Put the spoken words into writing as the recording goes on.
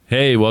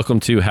Hey, welcome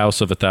to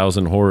House of a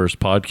Thousand Horrors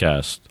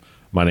podcast.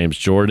 My name's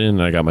Jordan,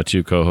 and I got my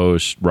two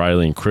co-hosts,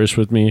 Riley and Chris,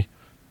 with me.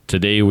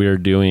 Today we are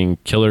doing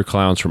Killer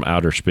Clowns from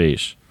Outer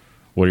Space.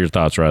 What are your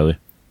thoughts, Riley?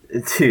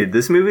 Dude,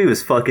 this movie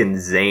was fucking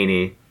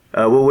zany.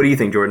 What do you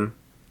think, Jordan?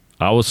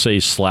 I would say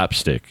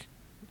slapstick.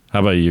 How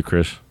about you,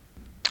 Chris?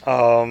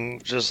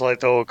 Just like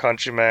the old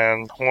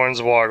countryman,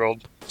 horns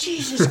woggled.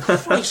 Jesus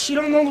Christ, you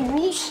don't know the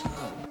rules?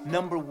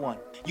 Number one,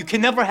 you can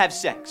never have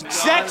sex.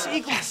 Sex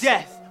equals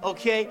death,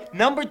 okay?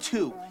 Number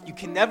two, you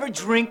can never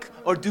drink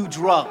or do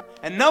drugs.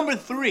 And number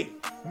three,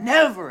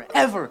 never,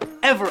 ever,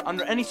 ever,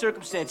 under any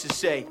circumstances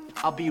say,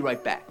 I'll be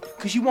right back.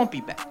 Because you won't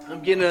be back.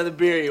 I'm getting another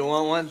beer. You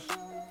want one?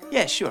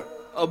 Yeah, sure.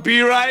 I'll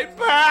be right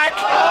back.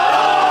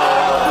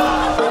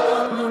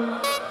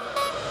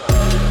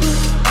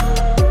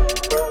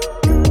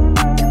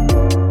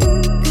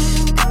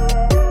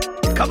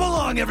 Come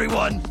along,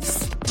 everyone.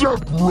 Step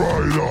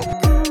right up.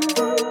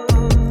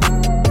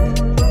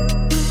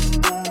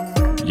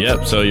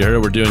 Yep, so you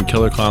heard we're doing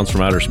Killer Clowns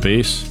from Outer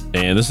Space,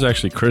 and this is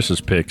actually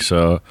Chris's pick,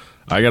 so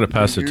I got to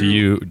pass it to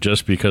you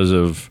just because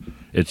of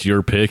it's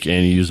your pick,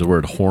 and you use the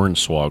word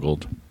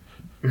hornswoggled.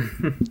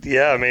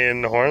 Yeah, I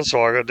mean,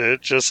 hornswoggled,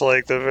 dude. Just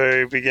like the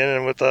very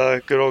beginning with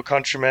the good old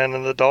countryman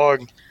and the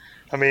dog.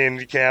 I mean,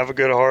 you can't have a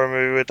good horror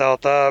movie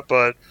without that,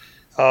 but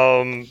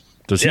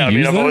Does he yeah, I use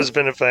mean, I've that? always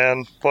been a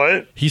fan.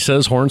 What? He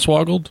says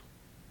hornswoggled?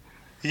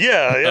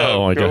 Yeah.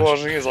 Oh my Go gosh.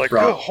 watching, he's like,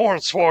 Bro. "Good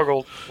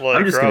hornswoggled." Like,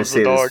 I'm just gonna grabs say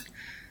the dog this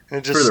and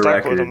it for just the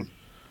stuck with record. him.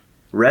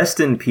 Rest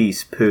in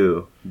peace,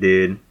 Pooh,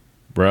 dude.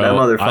 Bro, That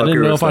motherfucker I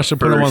didn't know was if I the should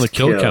put him on the first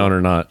kill kill. count or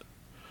not.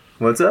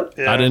 What's up?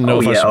 Yeah. I didn't know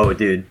Oh if I yeah. should. Oh,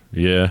 dude.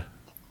 Yeah,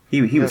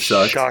 He was I'm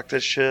sucked. shocked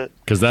as shit.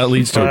 because that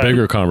leads to a Right.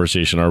 bigger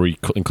conversation. Are we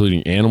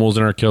including animals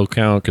in our kill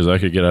count? Because that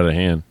could get out of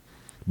hand.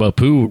 But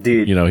Pooh,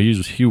 Dude. you know,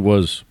 he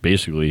was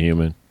basically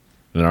human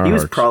in our He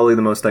was hearts. probably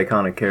the most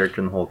iconic character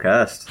in the whole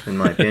cast, in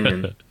my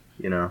opinion.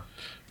 You know,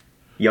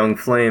 young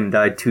Flame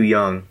died too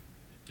young.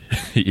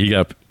 He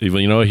got,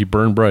 you know, he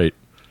burned bright,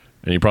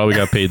 and he probably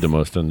got paid the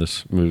most in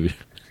this movie.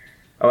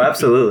 Oh,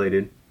 absolutely,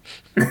 dude.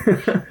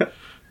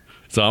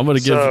 So I'm gonna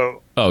give.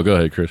 So, Oh, go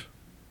ahead, Chris.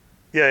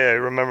 yeah.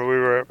 Remember we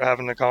were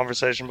having a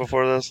conversation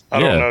before this? I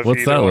Yeah, don't know if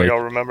what's either that one of like?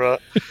 y'all remember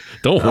that.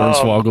 Don't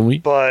hornswoggle me.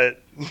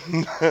 But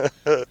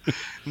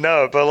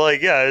no, but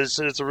like, yeah, it's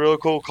a real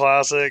cool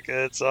classic.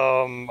 It's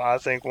I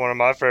think one of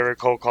my favorite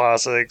cult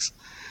classics.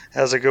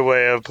 Has a good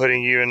way of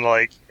putting you in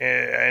like,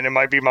 and it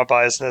might be my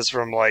biasness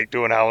from like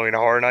doing Halloween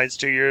Horror Nights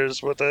 2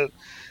 years with it,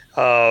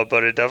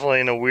 but it definitely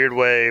in a weird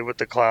way with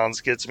the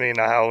clowns gets me in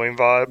a Halloween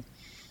vibe.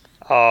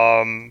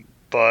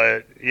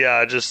 But yeah,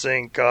 I just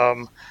think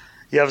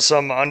you have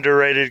some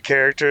underrated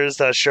characters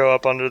that show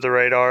up under the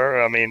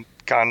radar. I mean,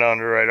 kind of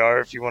under the radar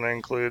if you want to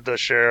include the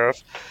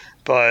sheriff.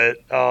 But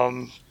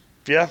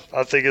yeah,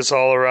 I think it's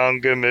all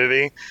around good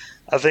movie.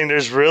 I think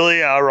there's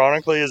really,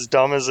 ironically, as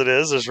dumb as it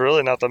is, there's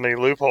really not that many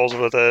loopholes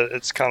with it.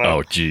 It's kind Oh,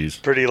 of jeez.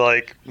 pretty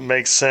like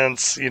makes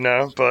sense, you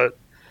know. But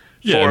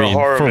Yeah, for I a mean,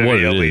 horror for what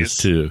movie, it at is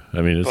least. too.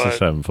 I mean, it's just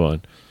But- having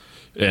fun.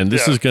 And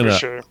this Yeah, is gonna. for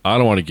sure. I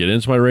don't want to get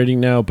into my rating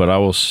now, but I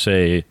will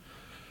say,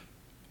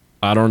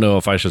 I don't know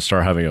if I should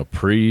start having a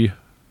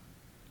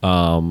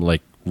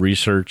like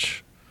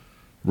research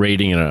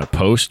rating and a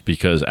post,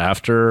 because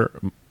after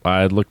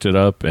I looked it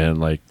up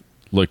and like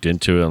looked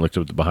into it and looked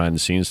at the behind the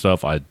scenes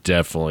stuff,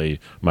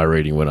 my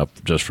rating went up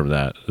just from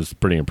that. It's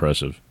pretty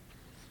impressive.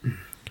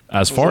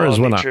 As there's far a lot as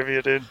of when neat I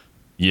trivia, dude.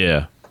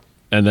 yeah.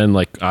 And then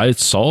like I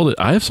saw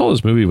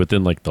this movie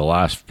within like the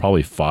last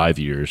probably 5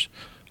 years.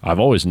 I've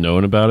always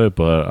known about it,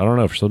 but I don't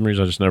know, for some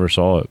reason I just never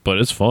saw it. But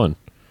it's fun.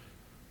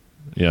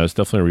 Yeah, it's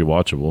definitely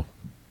rewatchable.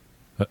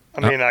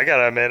 I mean, I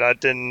gotta admit, I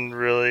didn't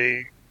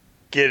really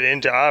get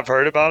into. I've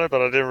heard about it,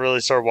 but I didn't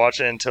really start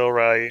watching it until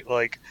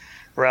like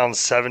around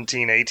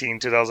 2018,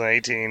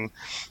 and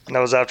that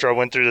was after I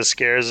went through the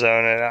scare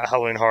zone at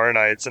Halloween Horror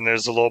Nights. And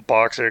there's a little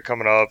boxer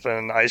coming up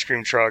and ice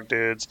cream truck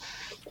dudes.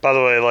 By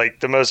the way, like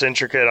the most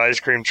intricate ice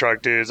cream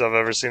truck dudes I've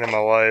ever seen in my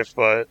life.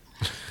 But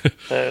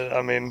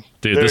I mean,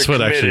 Dude, they're this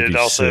would actually committed, be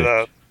I'll say sick.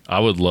 that. I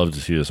would love to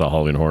see this at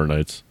Halloween Horror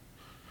Nights.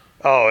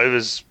 Oh, it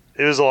was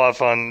a lot of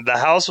fun. The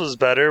house was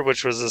better,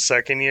 which was the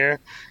second year,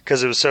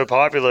 because it was so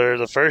popular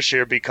the first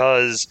year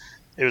because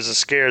it was a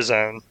scare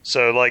zone.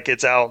 So like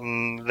it's out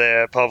in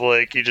the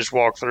public, you just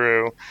walk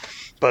through,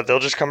 but they'll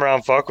just come around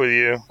and fuck with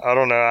you. I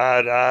don't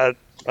know.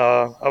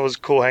 I was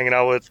cool hanging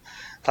out with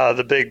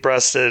the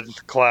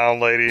big-breasted clown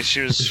lady.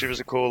 She was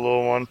a cool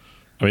little one.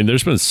 I mean,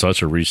 there's been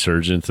such a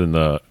resurgence in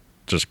the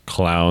just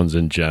clowns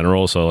in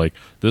general. So like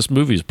this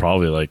movie's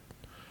probably like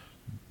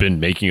been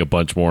making a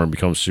bunch more and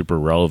become super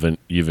relevant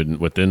even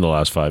within the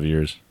last 5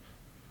 years.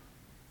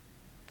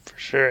 For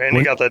sure. And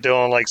When- you got that deal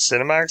on like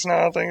Cinemax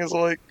now, I think is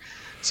like.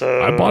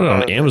 So I bought it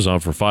on Amazon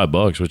for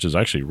 $5, which is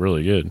actually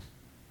really good.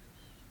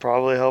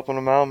 Probably helping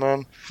them out,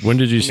 man. When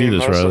did you see Me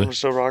and this, most of them Riley? are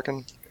still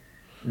rocking.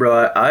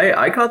 Bro,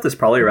 I caught this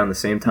probably around the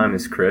same time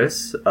as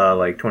Chris,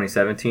 like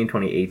 2017,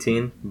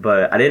 2018.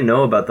 But I didn't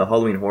know about the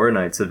Halloween Horror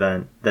Nights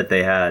event that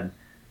they had.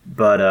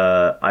 But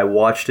I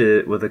watched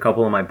it with a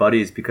couple of my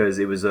buddies because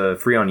it was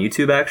free on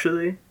YouTube,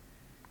 actually.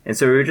 And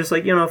so we were just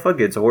like, fuck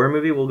it, it's a horror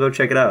movie, we'll go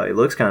check it out. It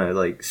looks kind of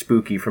like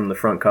spooky from the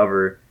front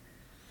cover,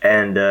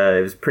 and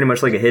it was pretty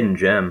much like a hidden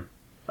gem.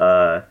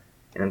 And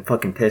I'm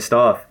fucking pissed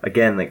off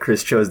again that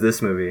Chris chose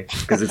this movie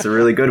because it's a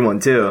really good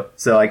one too.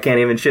 So I can't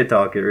even shit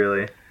talk it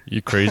really.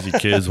 You crazy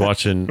kids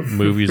watching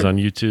movies on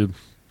YouTube.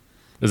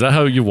 Is that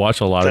how you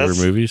watch a lot of your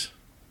movies?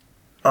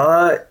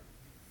 I'm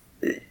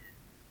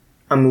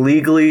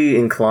legally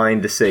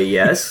inclined to say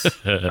yes.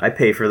 I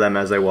pay for them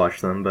as I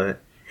watch them, but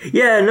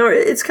yeah, no,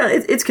 it's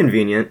it's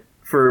convenient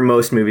for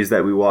most movies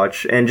that we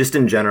watch, and just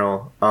in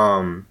general,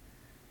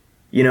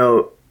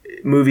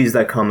 movies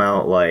that come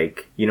out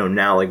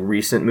now, like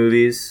recent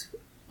movies,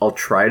 I'll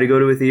try to go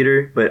to a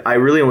theater, but I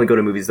really only go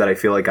to movies that I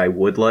feel like I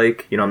would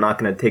like. I'm not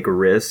going to take a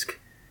risk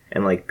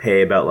and like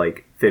pay about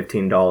like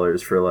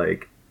 $15 for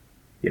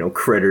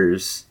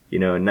Critters,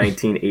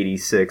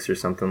 1986 or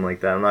something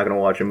like that. I'm not going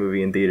to watch a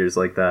movie in theaters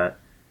like that.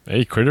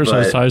 Hey, Critters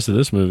has ties to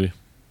this movie.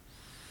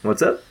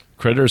 What's up?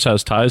 Critters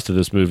has ties to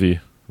this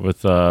movie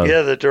with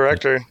the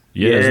director.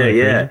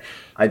 Yeah.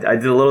 I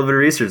did a little bit of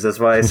research. That's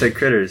why I said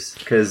Critters,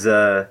 because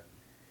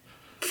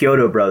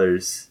Kyoto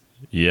Brothers.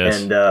 Yes.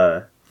 And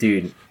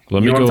dude, you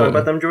want to talk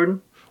about them,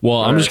 Jordan?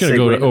 Well, I'm just going to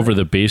go over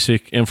the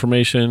basic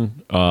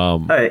information. All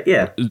right,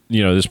 yeah.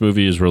 This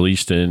movie is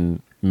released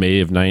in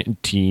May of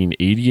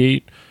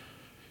 1988,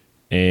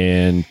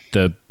 and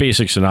the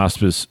basic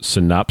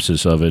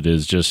synopsis of it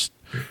is just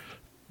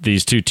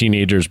these two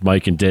teenagers,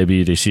 Mike and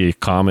Debbie, they see a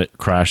comet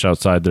crash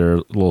outside their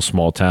little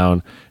small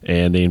town,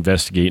 and they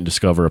investigate and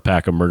discover a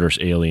pack of murderous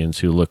aliens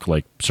who look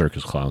like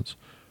circus clowns,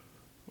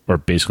 or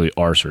basically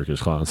are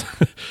circus clowns.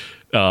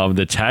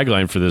 The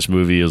tagline for this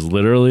movie is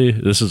literally,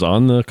 this is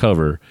on the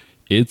cover,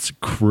 "It's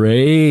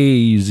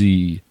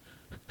crazy."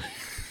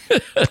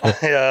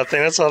 Yeah, I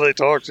think that's how they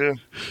talk too.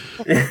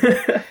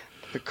 The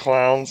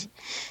clowns.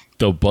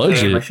 The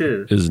budget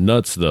is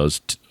nuts, though.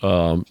 It's,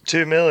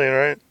 $2 million,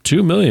 right?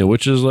 $2 million,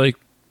 which is like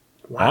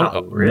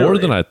really? more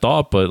than I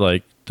thought. But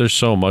like, there's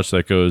so much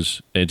that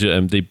goes into,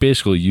 and they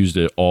basically used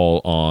it all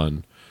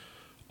on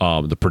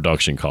the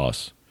production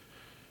costs,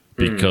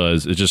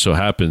 because it just so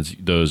happens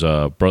those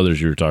brothers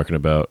you were talking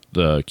about,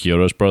 the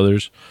Kyoto's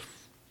brothers,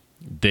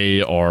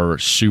 they are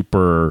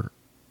super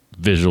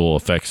visual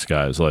effects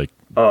guys. Like,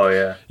 oh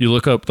yeah, you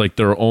look up like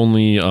they're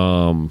only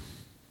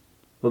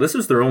well, this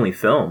was their only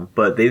film,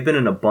 but they've been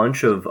in a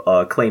bunch of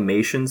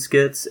claymation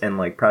skits and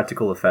like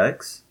practical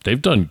effects. They've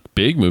done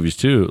big movies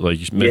too, like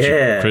you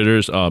mentioned,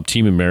 Critters,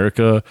 Team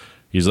America.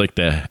 He's like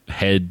the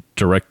head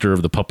director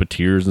of the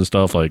Puppeteers and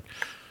stuff. Like,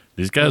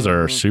 these guys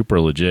are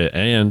super legit,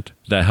 and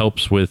that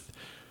helps with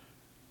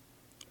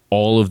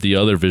all of the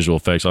other visual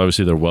effects.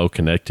 Obviously, they're well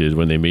connected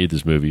when they made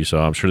this movie, so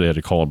I'm sure they had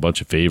to call a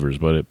bunch of favors,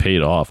 but it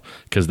paid off,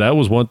 because that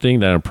was one thing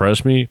that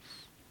impressed me.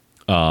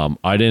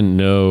 I didn't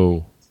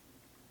know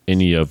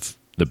any of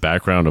the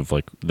background of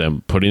like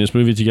them putting this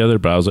movie together,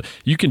 but I was like,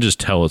 you can just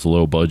tell it's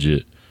low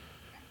budget.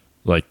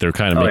 Like, they're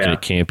kind of making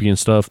it campy and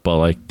stuff, but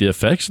like the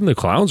effects and the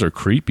clowns are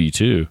creepy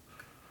too.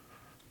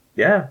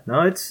 Yeah,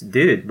 no, it's,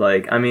 dude,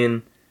 like, I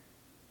mean,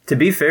 to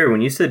be fair,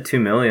 when you said 2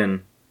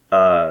 million,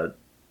 I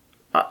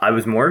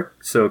was more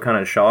so kind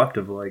of shocked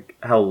of like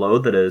how low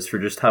that is for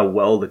just how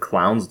well the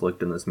clowns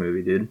looked in this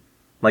movie, dude.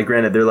 Like,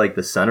 granted, they're like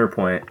the center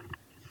point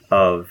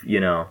of,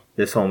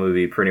 this whole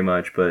movie pretty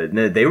much, but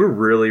they were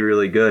really,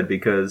 really good,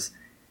 because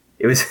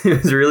it was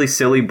a really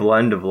silly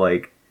blend of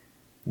like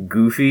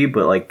goofy,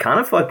 but like kind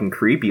of fucking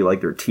creepy,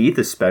 like their teeth,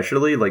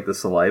 especially like the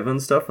saliva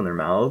and stuff in their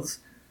mouths.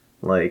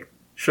 Like,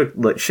 shit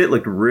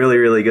looked really,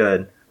 really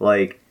good.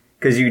 Like,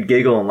 because you'd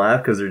giggle and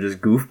laugh because they're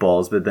just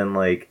goofballs, but then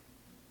like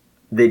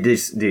they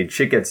just, dude,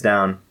 shit gets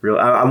down real.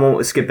 I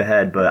won't skip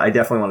ahead, but I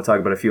definitely want to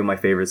talk about a few of my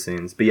favorite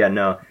scenes. But yeah,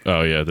 no.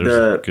 Oh yeah, there's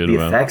a good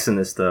amount. The effects in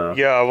this though.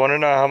 Yeah, I want to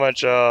know how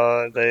much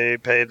they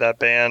paid that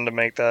band to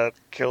make that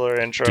killer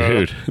intro.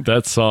 Dude,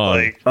 that song.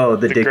 Like,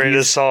 the Dickies.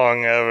 Greatest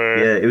song ever.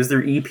 Yeah, it was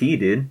their EP,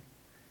 dude.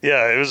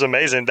 Yeah, it was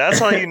amazing. That's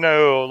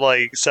how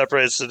like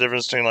separates the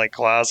difference between like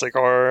classic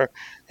horror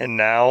and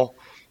now.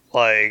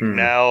 Like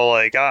now,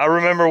 like I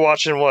remember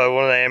watching one of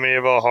the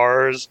Amityville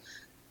Horrors.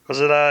 Was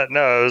it that?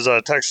 No, it was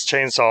Texas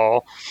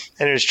Chainsaw,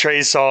 and it was Trey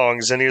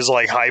Songz, and he was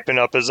like hyping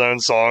up his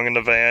own song in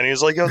the van. He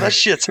was like, "Yo, that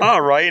shit's hot,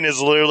 right?" And it's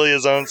literally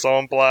his own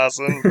song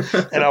blasting.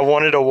 And I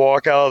wanted to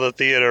walk out of the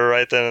theater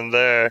right then and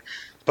there,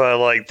 but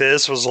like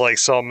this was like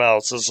something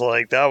else. It's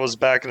like that was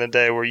back in the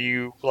day where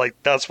you like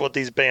that's what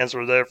these bands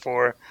were there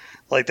for.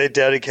 Like, they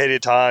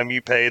dedicated time,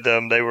 you paid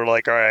them. They were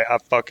like, "All right, I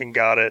fucking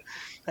got it,"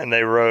 and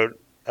they wrote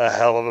a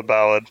hell of a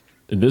ballad.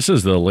 And this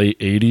is the late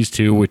 80s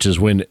too, which is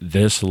when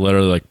this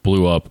literally like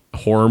blew up.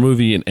 Horror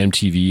movie and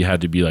MTV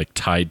had to be like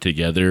tied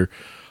together.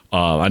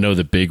 I know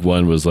the big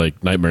one was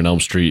like Nightmare on Elm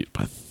Street.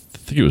 I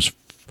think it was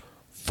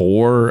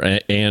 4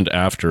 and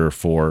after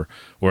 4,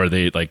 where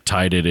they like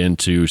tied it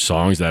into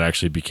songs that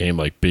actually became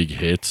like big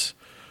hits.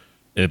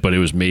 But it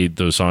was made,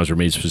 those songs were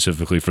made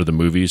specifically for the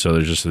movie. So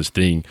there's just this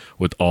thing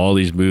with all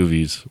these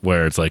movies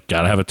where it's like,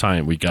 gotta have a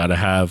time. We gotta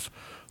have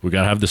we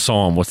gotta have the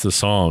song. What's the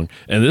song?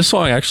 And this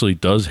song actually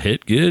does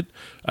hit good.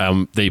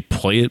 They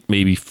play it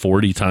maybe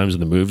 40 times in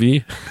the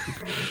movie.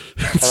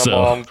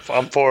 So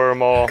I'm for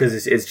them all.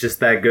 Because it's just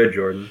that good,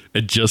 Jordan.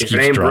 It just If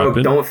keeps it ain't dropping.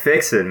 broke, don't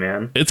fix it,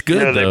 man. It's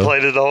good, Yeah, they though.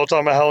 played it the whole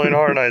time at Halloween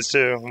Horror Nights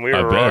too. We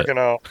I were bet. rocking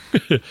out.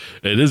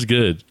 It is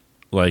good.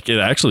 Like, it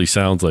actually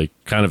sounds like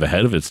kind of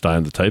ahead of its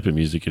time, the type of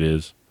music it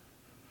is.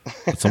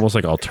 It's almost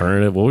like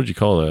alternative. What would you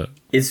call that?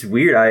 It's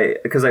weird.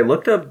 Because I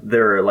looked up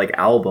their like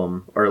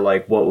album or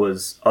like what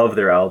was of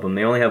their album.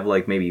 They only have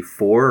like maybe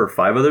 4 or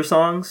 5 other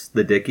songs.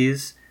 The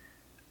Dickies.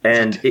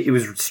 And it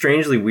was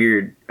strangely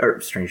weird.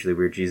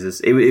 Jesus.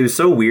 It was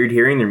so weird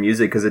hearing their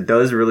music because it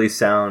does really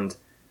sound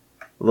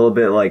a little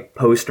bit like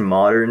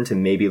postmodern to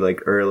maybe like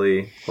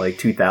early like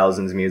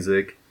 2000s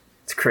music.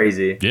 It's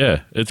crazy.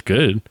 Yeah, it's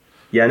good.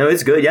 Yeah, no,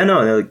 it's good. Yeah,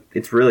 no,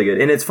 it's really good.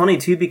 And it's funny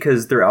too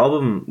because their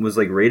album was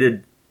like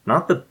rated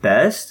not the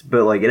best,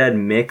 but like it had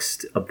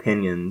mixed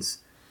opinions.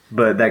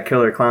 But that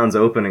Killer Clowns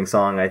opening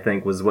song, I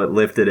think, was what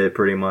lifted it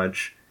pretty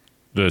much.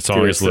 The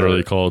song is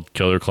literally called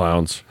Killer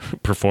Clowns,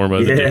 performed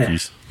by the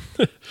Dickies.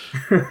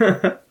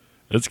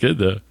 It's good,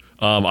 though.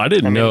 I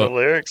didn't know. The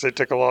lyrics they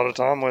took a lot of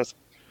time with.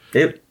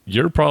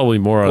 You're probably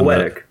more on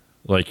Poetic.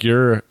 like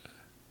you're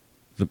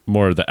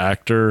more of the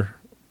actor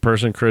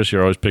person, Chris.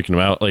 You're always picking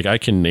them out. Like, I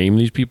can name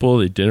these people.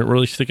 They didn't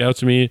really stick out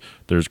to me.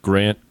 There's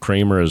Grant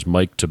Kramer as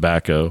Mike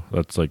Tobacco.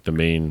 That's like the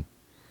main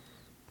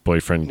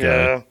boyfriend guy.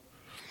 Yeah.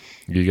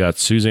 You got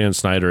Suzanne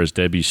Snyder as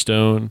Debbie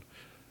Stone.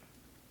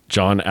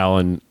 John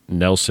Allen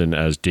Nelson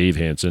as Dave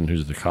Hansen,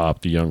 who's the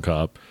cop, the young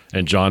cop.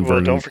 And John Well,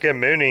 Vernon. don't forget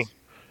Mooney.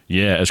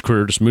 Yeah, as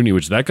Curtis Mooney,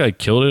 which that guy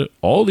killed it.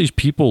 All these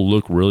people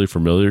look really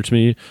familiar to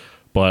me,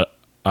 but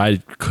I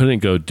couldn't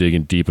go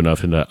digging deep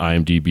enough into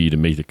IMDb to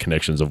make the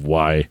connections of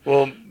why.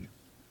 Well,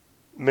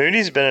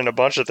 Mooney's been in a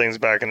bunch of things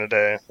back in the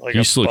day. Like He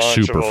a looks bunch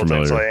super of old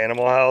things familiar. like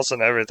Animal House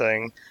and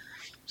everything.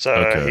 So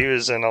Okay. he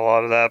was in a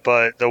lot of that.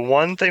 But the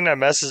one thing that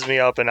messes me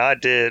up, and I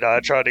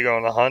tried to go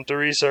on the hunt to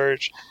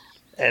research,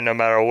 and no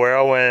matter where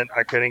I went,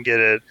 I couldn't get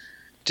it.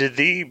 Did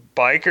the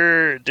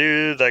biker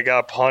dude that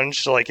got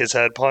punched, like his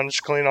head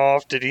punched clean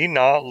off, did he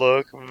not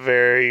look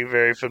very,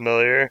 very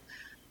familiar?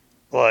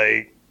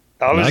 Like,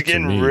 I was Not to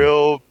getting me.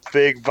 real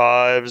big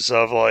vibes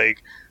of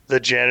like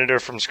the janitor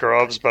from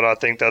Scrubs, but I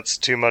think that's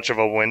too much of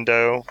a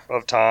window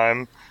of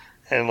time.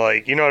 And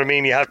like, you know what I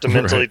mean? You have to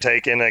mentally Right.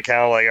 take into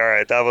account, like, all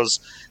right,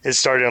 it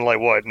started in like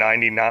what,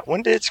 99?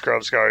 When did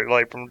Scrubs start?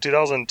 Like from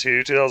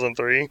 2002,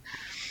 2003?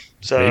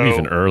 So Maybe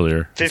even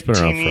earlier. It's been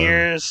 15 around forever.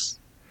 years.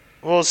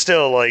 Well,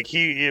 still, like,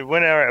 he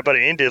went out, but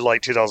it ended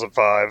like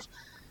 2005.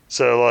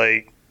 So,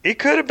 like, it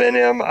could have been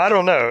him. I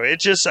don't know. It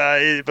just,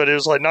 but it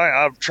was like, no,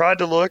 I've tried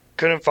to look,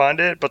 couldn't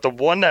find it. But the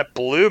one that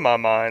blew my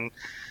mind,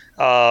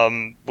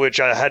 which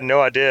I had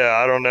no idea,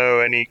 I don't know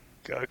any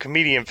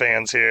comedian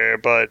fans here,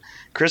 but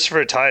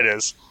Christopher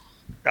Titus.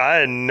 I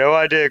had no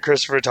idea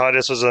Christopher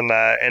Titus was in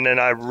that. And then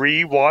I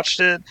rewatched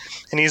it,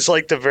 and he's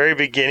like the very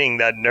beginning,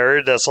 that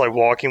nerd that's like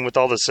walking with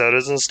all the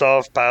sodas and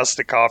stuff past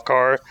the cop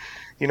car.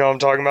 You know what I'm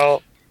talking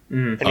about?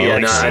 And he Yeah,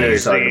 like no, I know what you're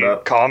sees talking the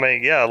about.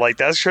 comic. Yeah, like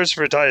that's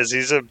Christopher Titus.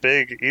 He's a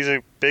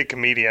big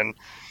comedian.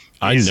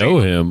 I He's know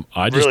him.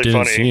 I just really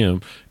didn't funny. see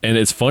him. And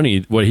it's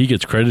funny what he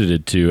gets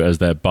credited to as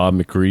that Bob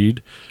McReed.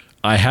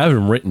 I have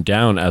him written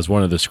down as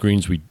one of the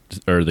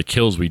the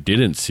kills we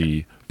didn't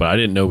see, but I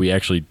didn't know we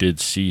actually did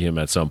see him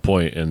at some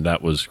point, and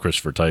that was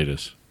Christopher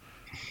Titus.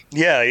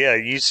 Yeah.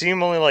 You see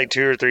him only like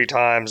 2 or 3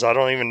 times. I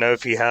don't even know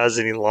if he has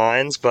any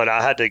lines, but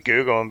I had to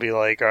Google and be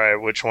like, all right,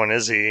 which one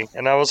is he?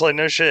 And I was like,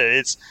 no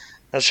shit.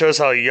 That shows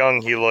how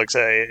young he looks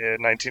at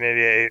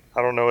 1988.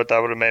 I don't know what that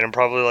would have made him.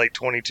 Probably like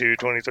 22,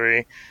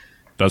 23.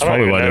 That's I don't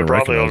probably even why I know, didn't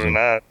probably recognize older than him.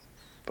 that.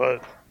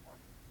 But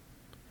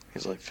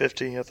he's like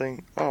 50, I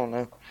think. I don't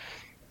know.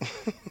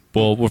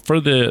 Well, for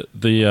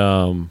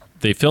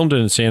they filmed it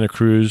in Santa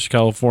Cruz,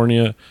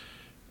 California,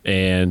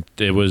 and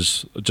it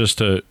was just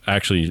to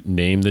actually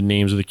name the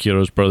names of the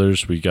Kyoto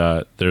brothers.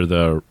 They're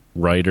the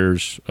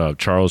writers,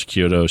 Charles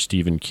Kyoto,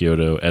 Stephen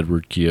Kyoto,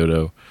 Edward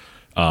Kyoto.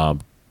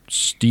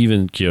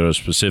 Stephen Kyoto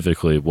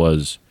specifically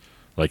was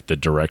like the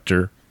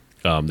director.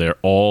 They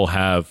all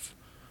have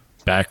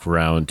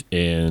background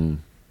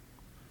in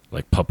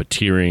like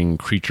puppeteering,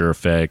 creature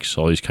effects,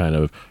 all these kind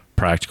of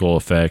practical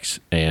effects,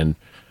 and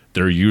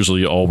they're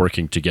usually all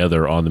working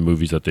together on the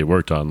movies that they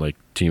worked on, like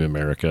Team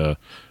America.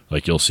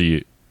 Like, you'll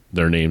see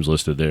their names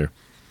listed there.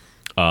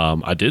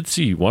 I did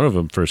see one of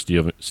them for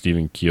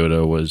Stephen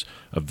Kyoto was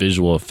a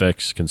visual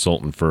effects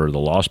consultant for The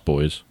Lost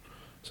Boys.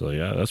 So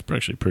yeah, that's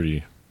actually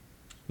pretty.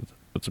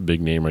 That's a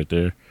big name right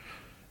there.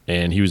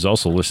 And he was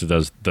also listed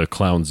as the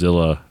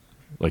Clownzilla,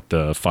 like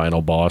the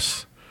final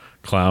boss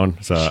clown.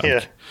 So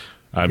Yeah.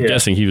 I'm Yeah.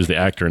 guessing he was the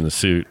actor in the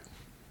suit.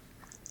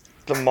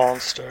 The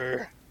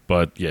monster.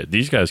 But yeah,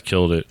 these guys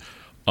killed it.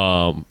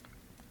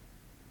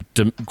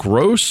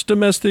 Gross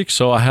domestic.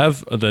 So I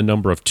have the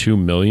number of 2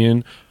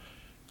 million.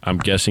 I'm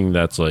guessing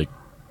that's like,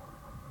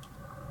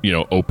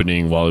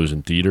 opening while it was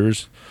in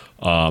theaters.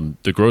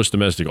 The gross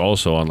domestic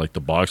also on like the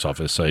box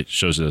office site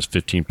shows it as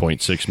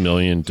 15.6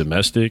 million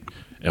domestic,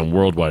 and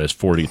worldwide is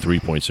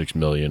 43.6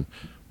 million,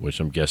 which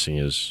I'm guessing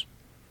is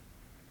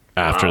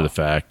after the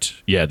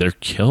fact. Yeah, they're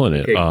killing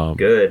it. Okay,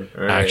 good.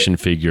 All right. Action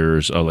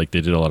figures, like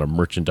they did a lot of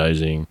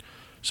merchandising.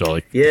 So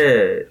like,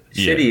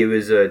 Shitty. It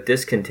was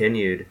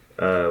discontinued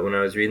when I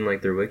was reading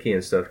like their wiki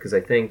and stuff, because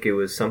I think it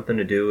was something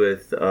to do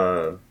with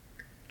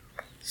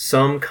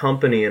some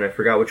company, and I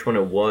forgot which one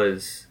it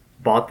was,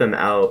 bought them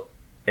out,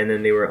 and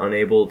then they were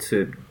unable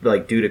to,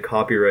 like, due to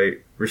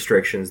copyright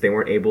restrictions, they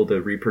weren't able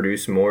to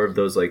reproduce more of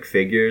those like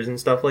figures and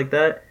stuff like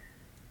that.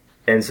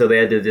 And so they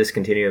had to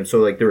discontinue them. So,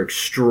 like, they're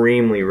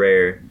extremely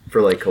rare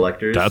for, like,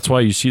 collectors. that's why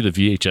you see the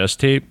VHS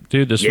tape,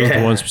 dude. This was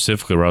the one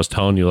specifically where I was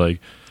telling you, like,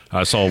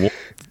 I saw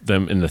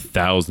them in the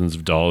thousands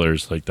of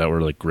dollars, like, that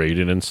were, like,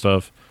 graded and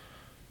stuff.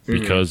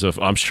 Because of,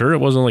 I'm sure it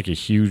wasn't, like, a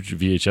huge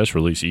VHS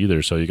release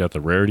either. So you got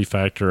the rarity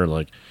factor and,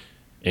 like,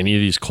 any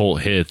of these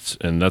cult hits.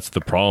 And that's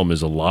the problem,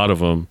 is a lot of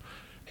them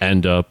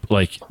end up,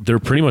 like, they're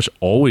pretty much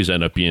always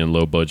end up being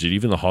low budget.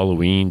 Even the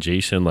Halloween,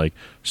 Jason, like,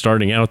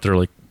 starting out, they're,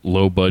 like,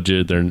 low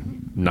budget, they're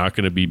not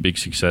going to be big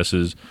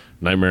successes.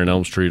 Nightmare on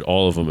Elm Street,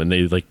 all of them, and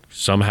they like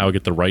somehow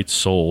get the rights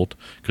sold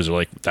because they're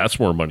like, that's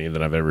more money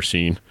than I've ever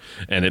seen,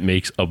 and it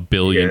makes a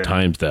billion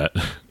times that,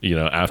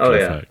 after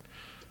the fact.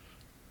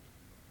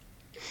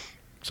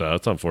 So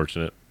that's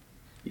unfortunate.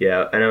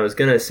 Yeah, and I was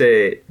gonna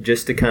say,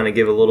 just to kind of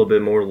give a little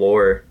bit more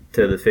lore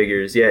to the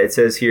figures, it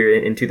says here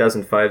in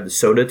 2005 the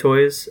Soda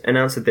Toys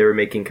announced that they were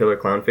making Killer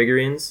Clown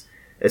figurines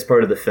as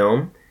part of the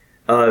film.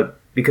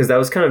 Because that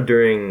was kind of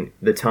during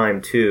the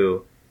time,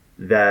 too,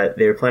 that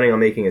they were planning on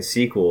making a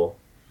sequel.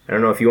 I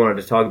don't know if you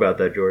wanted to talk about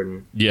that,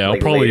 Jordan. Yeah, I'll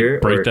probably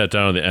break that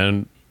down at the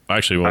end.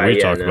 Actually, when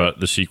we talk about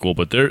the sequel,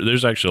 but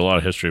there's actually a lot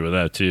of history with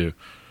that, too.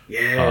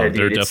 Yeah, dude,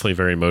 they're definitely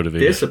very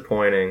motivated.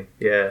 Disappointing,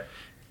 yeah.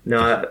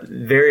 No,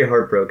 very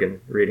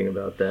heartbroken reading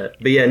about that.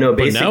 But yeah, no,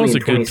 basically now is a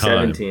in good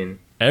 2017. Time.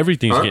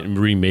 Everything's getting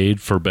remade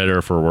for better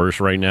or for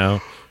worse right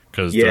now.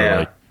 Because they're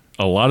like,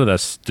 a lot of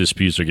that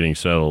disputes are getting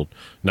settled.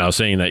 Now,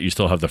 saying that, you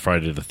still have the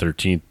Friday the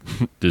 13th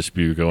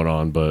dispute going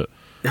on, but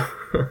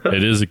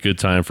it is a good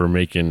time for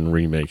making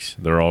remakes.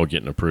 They're all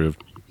getting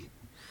approved.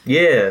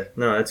 Yeah,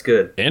 no, that's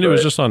good. And it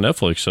was just on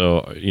Netflix,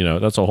 so,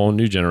 that's a whole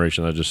new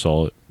generation that just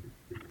saw it.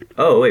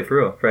 Oh, wait, for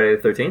real? Friday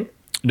the 13th?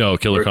 No,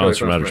 Killer Clowns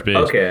from Outer Space.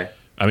 Okay.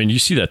 I mean, you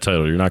see that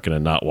title, you're not going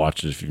to not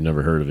watch it if you've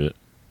never heard of it.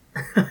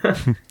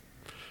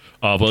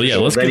 But yeah,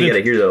 let's then get you got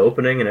to hear the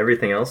opening and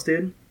everything else,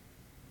 dude?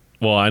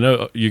 Well, I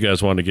know you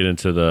guys want to get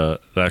into the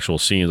actual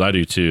scenes. I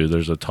do too.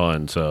 There's a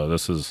ton. So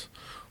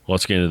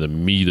let's get into the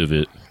meat of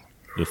it,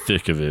 the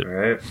thick of it. All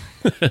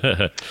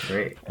right.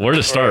 Great. Where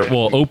to start?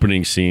 Well,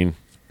 opening scene.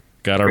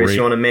 Got our Chris,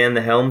 you want to man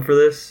the helm for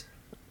this?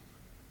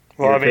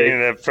 Well, I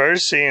mean, the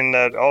first scene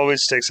that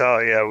always sticks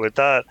out, with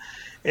that.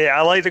 Yeah,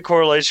 I like the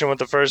correlation with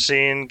the first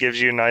scene. Gives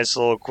you a nice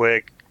little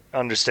quick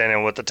understanding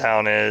of what the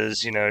town is,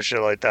 shit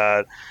like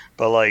that.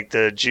 But like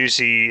the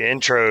juicy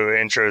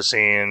intro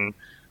scene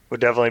would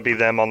definitely be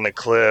them on the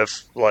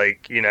cliff,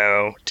 like,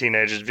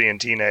 teenagers being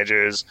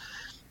teenagers.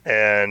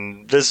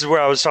 And this is where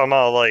I was talking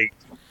about, like,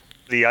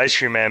 the Ice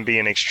Cream Man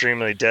being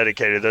extremely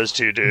dedicated. Those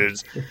two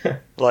dudes,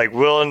 like,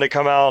 willing to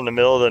come out in the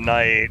middle of the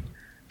night,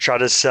 try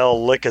to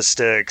sell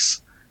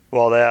lick-a-sticks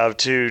while they have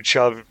two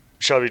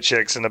chubby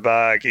chicks in the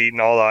back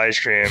eating all the ice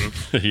cream.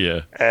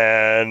 Yeah.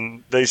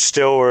 And they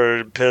still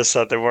were pissed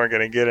that they weren't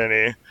going to get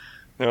any.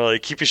 They're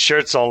like, keep your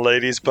shirts on,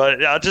 ladies.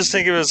 But I just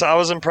think I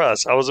was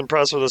impressed. I was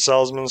impressed with the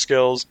salesman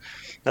skills,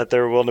 that they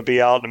were willing to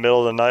be out in the middle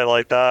of the night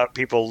like that.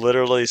 People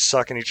literally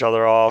sucking each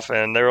other off.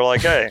 And they were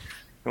like, hey,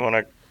 you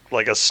want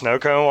a snow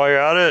cone while you're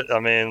at it? I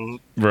mean,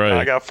 right.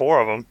 I got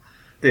 4 of them.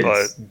 Dude,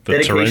 but the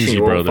dedication Terenzi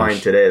you won't brothers.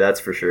 find today, that's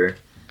for sure.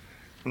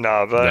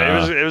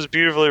 It was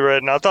beautifully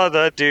written. I thought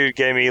that dude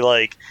gave me,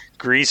 like,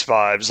 Grease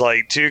vibes.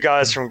 Like, 2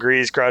 guys from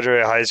Grease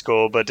graduated high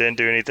school but didn't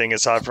do anything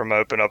aside from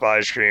open up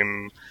ice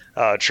cream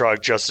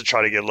truck just to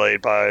try to get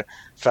laid by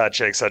fat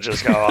chicks that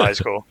just got out of high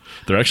school.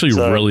 They're actually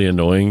really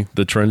annoying,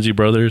 the Terenzi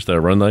brothers that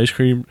run the ice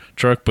cream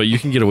truck, but you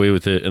can get away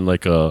with it in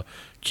like a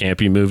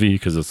campy movie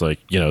because it's like,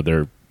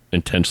 they're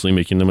intentionally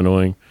making them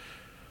annoying,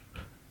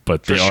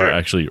 but they are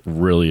actually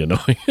really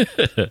annoying.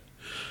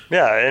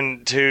 Yeah,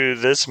 and to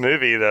this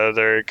movie though,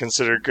 they're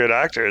considered good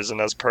actors, and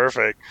that's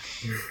perfect.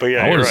 But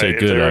yeah, I you're wouldn't say right. If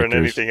good they were in actors.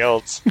 anything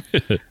else,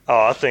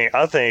 I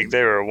think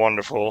they were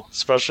wonderful.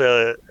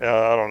 Especially,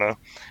 I don't know.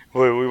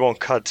 We won't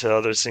cut to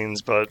other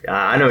scenes, but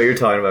I know what you're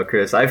talking about,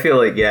 Chris. I feel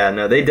like,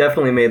 they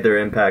definitely made their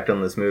impact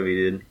on this movie,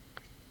 dude.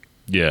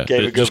 Yeah,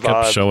 Gave a it just good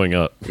kept vibe. showing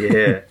up.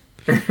 Yeah.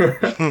 That's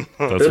There's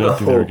one a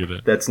thing they were hope good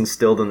at. that's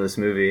instilled in this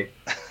movie.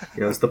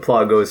 As the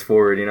plot goes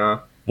forward,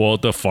 Well,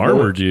 the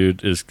farmer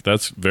dude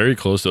that's very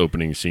close to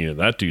opening scene, and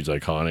that dude's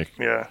iconic.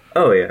 yeah.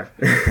 Oh, yeah.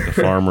 The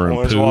farmer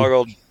and Pooh.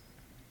 Hornswoggled.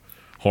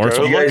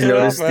 Hornswoggled. You guys Look it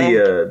up, notice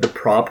man. the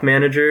prop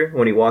manager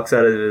when he walks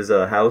out of his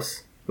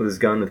house with his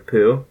gun with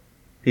Pooh?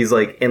 He's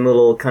like in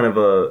little kind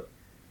of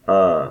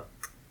a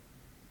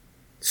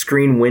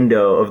screen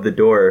window of the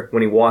door.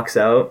 When he walks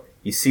out,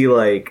 you see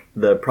like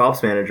the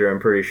props manager, I'm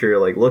pretty sure,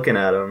 like looking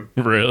at him.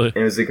 Really? And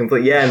it was a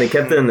complete and they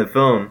kept it in the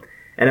film.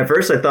 And at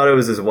first I thought it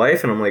was his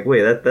wife, and I'm like,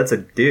 wait, that's a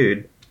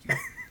dude.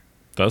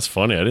 That's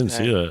funny. I didn't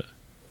see that.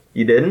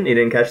 You didn't? You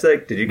didn't catch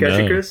that? Did you catch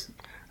it, No. Chris?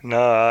 No,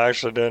 I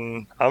actually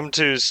didn't.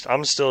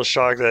 I'm still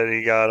shocked that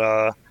he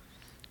got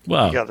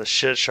Wow, the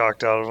shit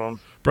shocked out of him.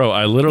 bro,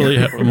 I literally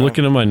I'm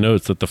looking at my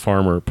notes at the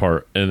farmer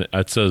part, and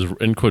it says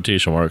in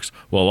quotation marks,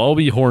 "Well, I'll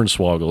be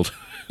hornswoggled."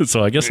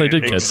 So I guess I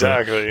did catch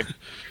Exactly.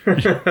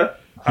 that.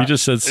 He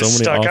just said so It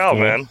many. stuck out, off-the-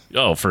 man.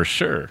 Oh, for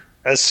sure.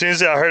 As soon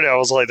as I heard it, I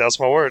was like, "That's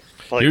my word."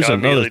 Like, Here's I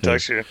another immediately thing.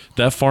 text you.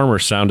 That farmer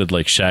sounded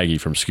like Shaggy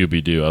from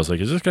Scooby Doo. I was like,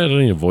 is this guy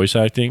doing any voice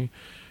acting?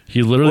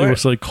 He literally What?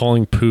 was like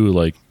calling Pooh,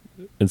 like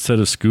instead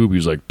of Scooby, he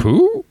was like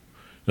Pooh,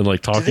 and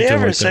like talking Did they to him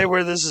ever like say that.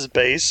 where this is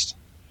based?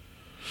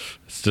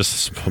 It's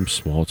just some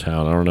small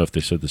town. I don't know if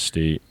they said the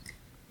state.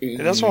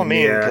 That's what I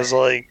mean. Yeah. Because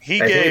like he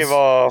I think gave it's-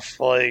 off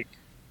like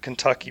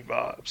Kentucky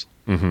vibes.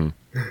 Mm-hmm.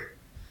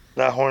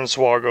 That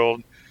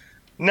Hornswoggled.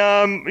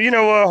 No, you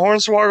know what?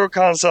 Hornswoggle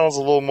kind of sounds a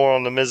little more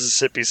on the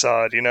Mississippi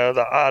side. You know,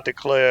 the I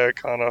declare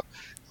kind of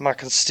my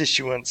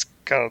constituents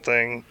kind of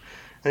thing.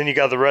 Then you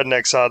got the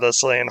redneck side that's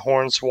saying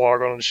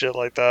Hornswoggle and shit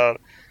like that,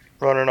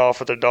 running off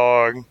with their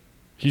dog,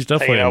 He's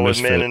definitely hanging a out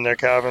with men misfit. in their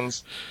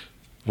cabins.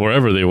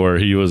 Wherever they were,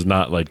 he was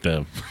not like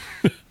them.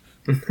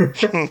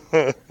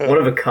 One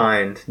of a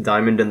kind,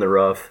 diamond in the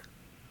rough.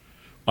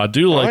 I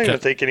do I don't like even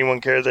that. think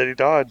anyone cared that he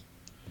died.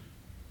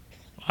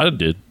 I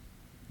did.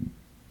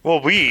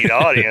 Well, we, the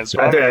audience,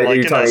 but I I think mean, like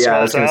you're in talking, that yeah, I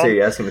small was gonna town. say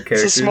yes, some of the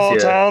It's a characters. small yeah.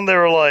 town. They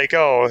were like,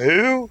 "Oh,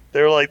 who?"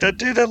 They were like, "That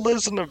dude that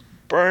lives in a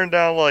burned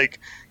down like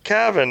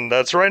cabin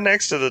that's right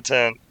next to the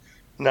tent."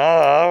 Nah,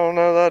 I don't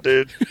know that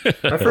dude.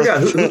 I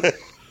forgot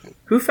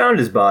who found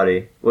his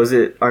body. Was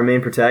it our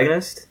main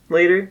protagonist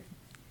later?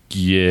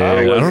 Yeah, I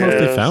I don't know if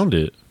they guess. found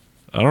it.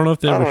 I don't know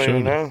if they I ever don't even showed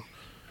it. know.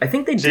 I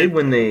think they Did- did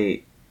when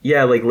they.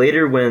 Yeah, like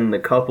later when the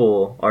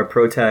couple, our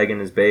protag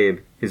and his babe,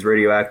 his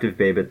radioactive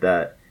babe at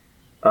that,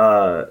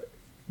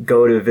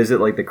 go to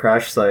visit like the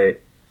crash site,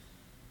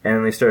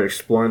 and they start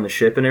exploring the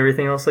ship and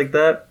everything else like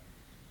that.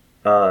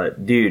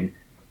 Dude,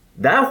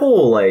 that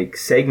whole like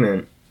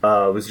segment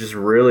was just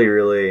really,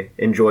 really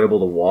enjoyable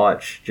to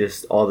watch.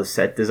 Just all the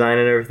set design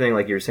and everything,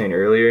 like you were saying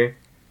earlier,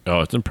 Oh,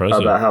 it's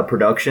impressive. about how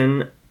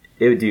production,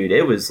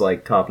 it was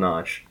like top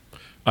notch.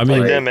 I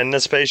mean, Like them in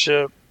the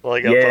spaceship.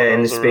 Like I thought Yeah, that in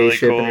the was a really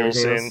spaceship and cool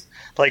everything scene. else.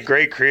 Like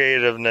great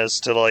creativeness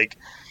to like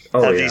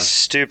Oh have yeah, these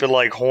stupid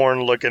like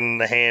horn looking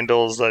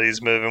handles that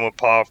he's moving with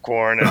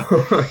popcorn. And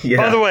yeah.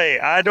 by the way,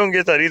 I don't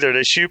get that either.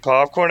 They shoot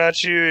popcorn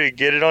at you, you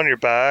get it on your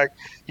back.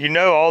 You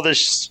know all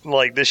this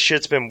like this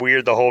shit's been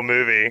weird the whole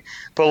movie,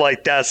 but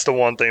like that's the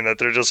one thing that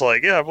they're just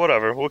like, yeah,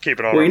 whatever, we'll keep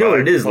it on. Well, our you know what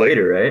back. it is Like,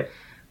 later, right?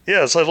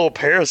 Yeah, it's like little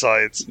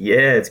parasites.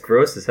 Yeah, it's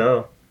gross as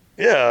hell.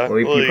 Yeah, Well,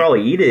 you like,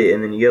 probably eat it,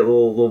 and then you get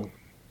little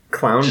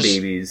clown Just-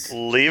 babies.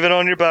 leave it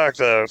on your back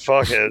though.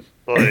 Fuck it.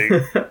 Like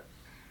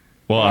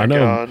well, my I know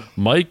God.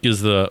 Mike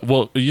is the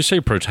you say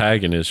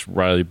protagonist,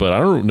 Riley, but I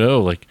don't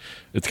know. Like,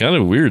 it's kind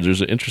of weird.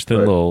 There's an interesting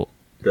But- little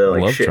The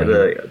like Love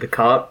triangle. the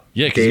cop.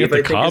 yeah, because you Dave, got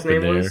the I think his cop in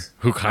name there was.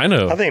 who kind I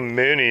of think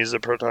Mooney's the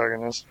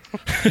protagonist.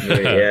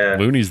 Yeah.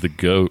 Mooney's the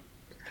goat.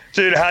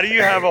 Dude, how do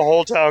you have a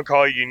whole town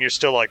call you and you're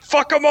still like,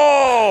 fuck them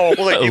all?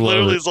 Like, I he love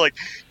literally it. is like,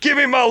 give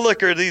me my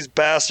liquor. These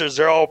bastards,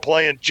 they're all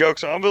playing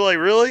jokes. I'm like,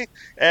 really?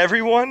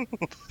 Everyone?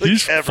 Like,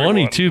 He's funny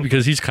everyone. too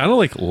because he's kind of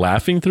like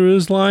laughing through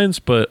his lines,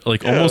 but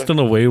like Yeah. almost in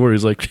a way where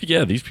he's like,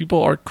 "Yeah, these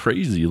people are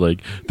crazy.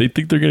 Like they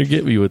think they're gonna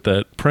get me with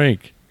that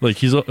prank." Like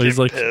he's Get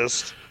like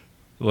pissed.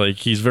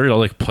 he's very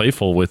like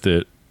playful with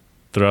it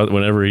throughout.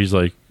 Whenever he's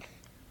like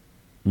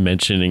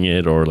mentioning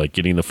it or like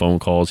getting the phone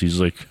calls,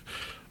 he's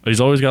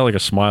always got like a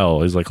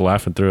smile. He's like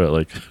laughing through it.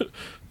 Like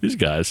these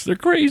guys, they're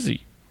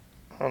crazy.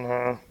 I don't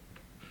know.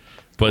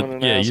 But What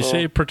an yeah, you asshole.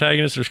 say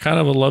protagonist. There's kind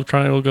of a love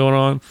triangle going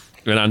on,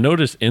 and I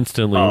noticed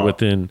instantly Oh.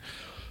 within,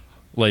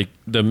 like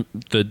the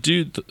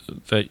dude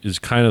that is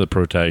kind of the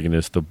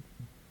protagonist,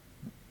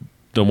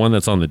 the one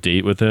that's on the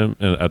date with him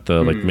and at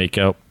the like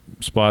makeout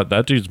spot.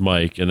 That dude's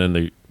Mike, and then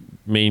the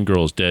main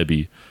girl is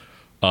Debbie.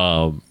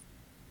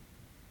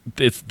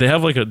 They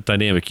have like a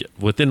dynamic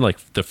within like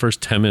the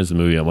first 10 minutes of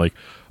the movie. I'm like,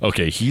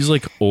 okay, he's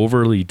like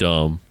overly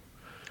dumb,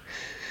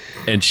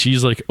 and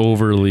she's like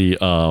overly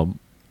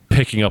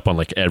picking up on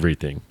like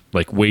everything,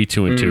 like way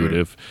too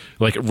intuitive.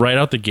 Like right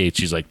out the gate,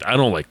 she's like, I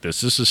don't like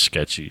this. This is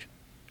sketchy.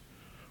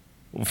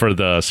 For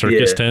the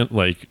circus Yeah. tent,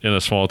 like in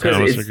a small town, a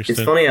Because circus it's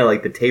tent. funny how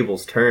like the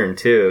tables turn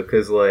too,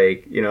 because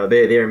like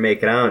they were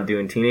making out and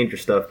doing teenager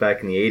stuff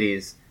back in the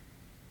 '80s,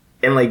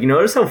 and like you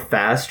notice how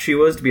fast she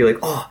was to be like,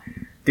 oh,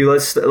 dude,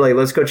 let's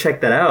go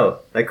check that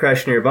out. That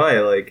crashed nearby,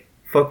 like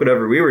fuck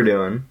whatever we were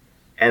doing,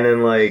 and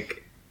then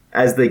like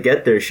as they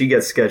get there, she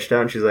gets sketched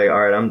out and she's like,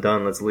 all right, I'm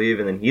done, let's leave,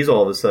 and then he's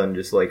all of a sudden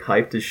just like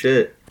hyped as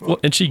shit. Well,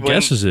 and she When-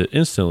 guesses it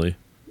instantly.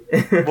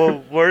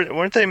 Well,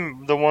 weren't they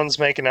the ones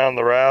making out on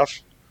the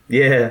raft?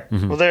 Yeah,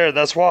 Well,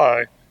 that's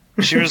why.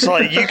 She was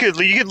like, you could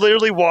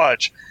literally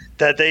watch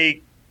that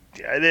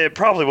it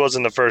probably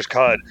wasn't the first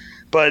cut,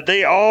 but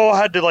they all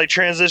had to like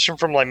transition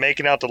from like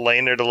making out to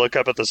laying there to look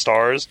up at the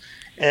stars.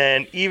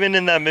 And even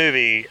in that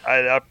movie,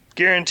 I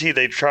guarantee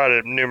they tried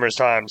it numerous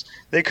times.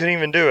 They couldn't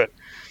even do it.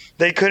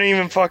 They couldn't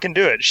even fucking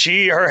do it.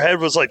 Her head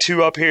was like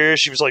too up here.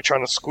 She was like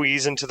trying to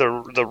squeeze into the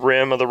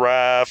rim of the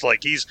raft.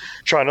 Like he's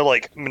trying to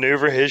like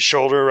maneuver his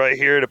shoulder right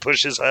here to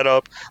push his head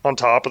up on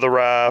top of the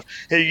raft.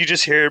 Hey, you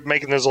just hear it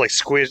making those like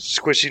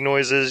squishy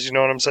noises. You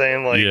know what I'm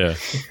saying? Like,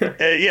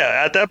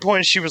 yeah. At that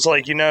point, she was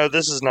like,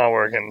 this is not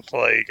working.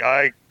 Like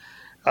I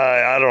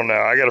don't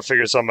know. I got to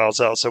figure something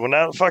else out. So when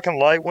that fucking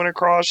light went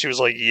across, she was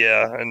like,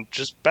 yeah, and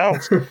just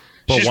bounced.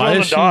 She's why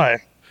willing is to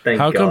die.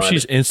 How come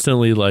she's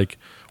instantly like,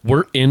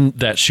 we're in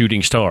that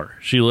shooting star?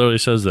 She literally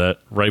says that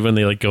right when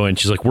they like go in.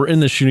 She's like, we're in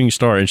the shooting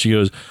star, and she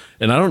goes,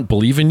 and I don't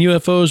believe in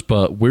UFOs,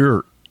 but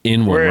we're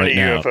in one right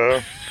now.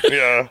 UFO.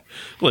 Yeah.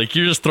 Like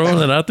you're just throwing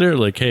that out there.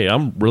 Like, hey,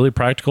 I'm really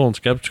practical and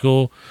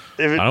skeptical.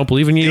 I don't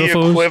believe in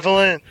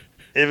UFOs.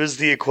 It was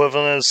the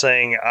equivalent of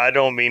saying, I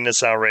don't mean to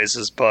sound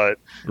racist, but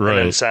and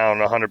then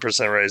sound 100%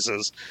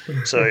 racist.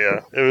 So yeah,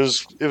 it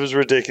was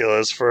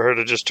ridiculous for her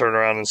to just turn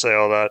around and say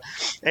all that.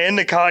 And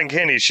the cotton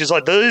candy, she's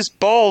like, these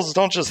balls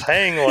don't just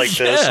hang like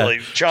this,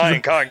 like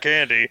giant cotton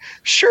candy.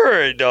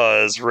 Sure it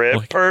does, Rip.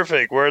 Like,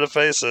 perfect. Where are the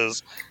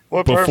faces?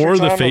 Before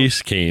the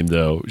face came,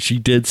 though, she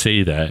did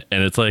say that.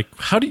 And it's like,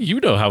 how do you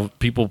know how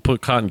people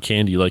put cotton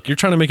candy? Like, you're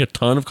trying to make a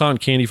ton of cotton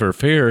candy for a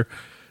fair.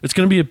 It's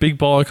going to be a big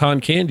ball of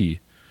cotton candy.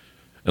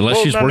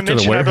 Unless she's worked in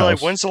a warehouse. I'd be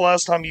like, when's the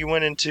last time you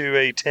went into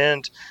a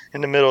tent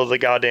in the middle of the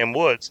goddamn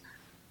woods?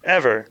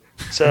 Ever.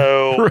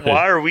 So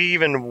why are we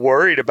even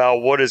worried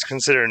about what is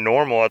considered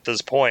normal at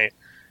this point?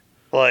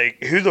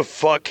 Like, who the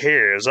fuck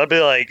cares? I'd be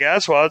like,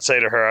 that's what I'd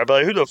say to her. I'd be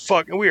like, who the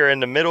fuck? We are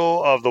in the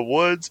middle of the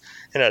woods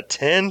in a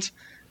tent.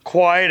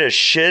 Quiet as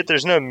shit.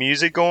 There's no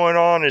music going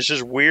on. It's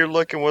just weird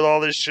looking with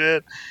all this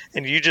shit.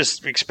 And you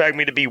just expect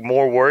me to be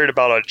more worried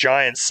about a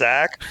giant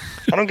sack?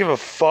 I don't give a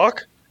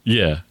fuck.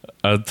 Yeah.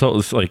 I told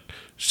it's like,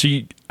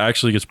 she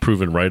actually gets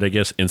proven right, I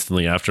guess,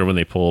 instantly after when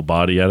they pull a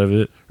body out of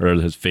it or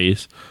his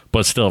face.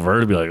 But still, for her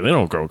to be like, they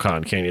don't grow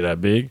cotton candy that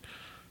big.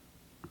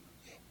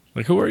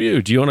 Like, who are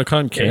you? Do you own a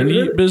cotton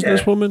candy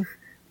businesswoman?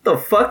 The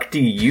fuck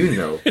do you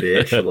know,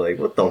 bitch? Like,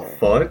 what the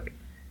fuck?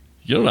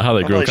 You don't know how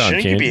they grow cotton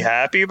candy. Shouldn't you be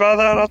happy about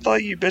that? I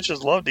thought you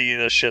bitches love to eat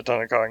a shit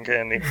ton of cotton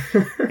candy.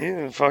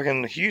 You a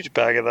fucking huge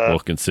bag of that. Well,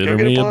 consider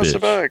me a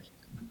bitch.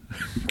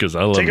 Because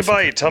I love it. Take a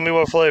bite. Tell me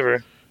what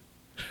flavor.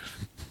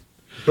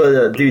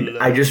 But, dude,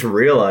 I just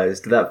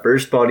realized that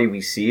first body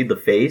we see, the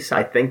face,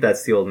 I think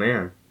that's the old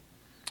man.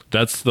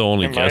 That's the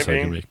only guess I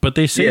can make. But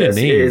they say a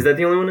name. Is that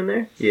the only one in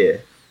there? Yeah.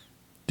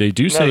 They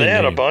do say they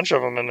had a bunch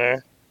of them in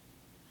there.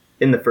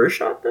 In the first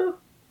shot, though?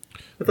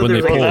 That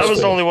was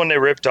the only one they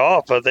ripped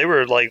off, but they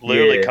were, like,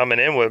 literally coming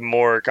in with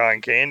more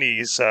cotton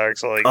candy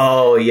sacks. Like,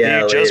 he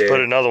just put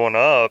another one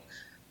up.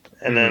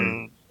 And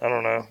then, I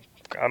don't know.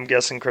 I'm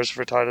guessing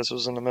Christopher Titus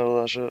was in the middle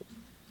of that shit.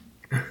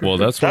 Well,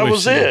 that's that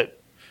was it.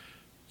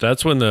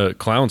 That's when the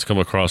clowns come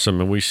across them,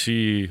 and we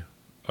see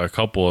a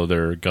couple of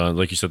their guns,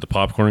 like you said, the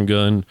popcorn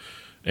gun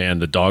and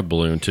the dog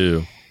balloon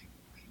too.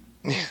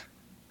 Dude,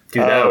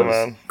 that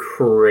was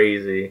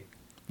crazy.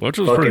 Which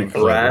was fucking pretty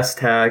brass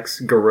tacks,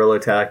 guerrilla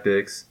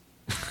tactics.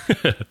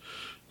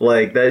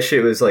 Like that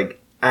shit was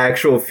like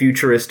actual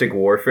futuristic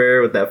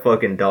warfare with that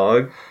fucking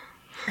dog.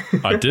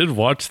 I did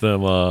watch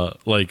them,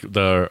 like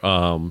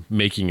the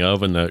making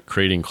of and the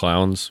creating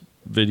clowns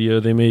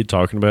video they made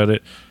talking about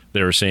it.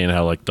 They were saying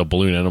how like the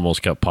balloon animals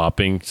kept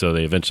popping, so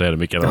they eventually had to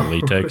make it on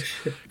latex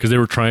because they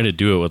were trying to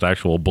do it with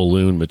actual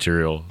balloon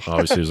material.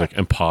 Obviously, it was like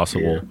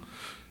impossible. Yeah.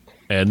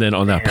 And then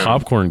on that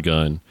popcorn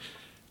gun,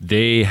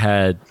 they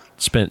had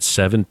spent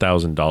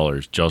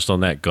 $7,000 just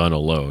on that gun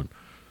alone,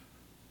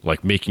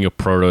 like making a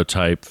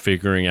prototype,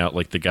 figuring out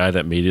like the guy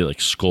that made it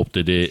like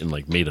sculpted it and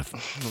like made a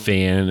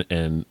fan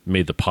and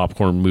made the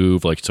popcorn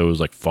move like so it was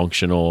like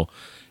functional.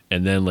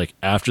 And then like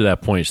after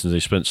that point, since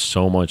they spent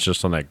so much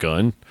just on that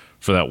gun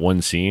for that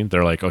one scene,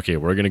 they're like, okay,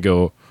 we're going to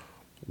go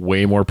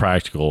way more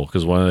practical.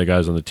 Because one of the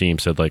guys on the team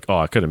said like, oh,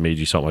 I could have made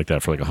you something like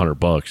that for like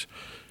 $100.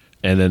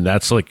 And then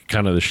that's like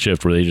kind of the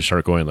shift where they just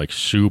start going like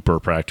super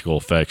practical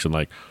effects and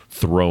like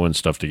throwing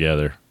stuff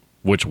together,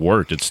 which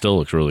worked. It still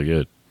looks really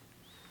good.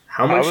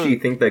 How much do you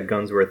think that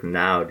gun's worth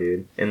now,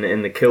 dude?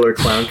 In the killer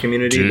clown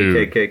community, dude,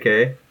 the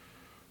KKK?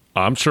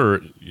 I'm sure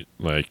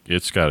like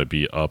it's got to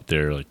be up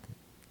there like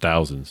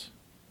thousands.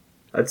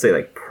 I'd say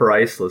like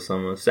priceless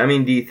almost. I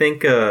mean, do you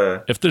think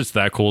if it's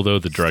that cool though,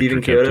 the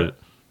director kept it.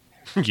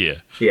 Yeah.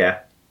 Yeah.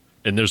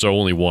 And there's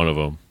only one of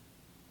them.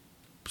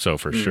 So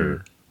for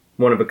sure.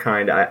 One of a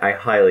kind. I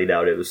highly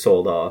doubt it was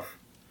sold off.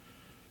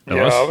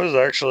 Yeah, I was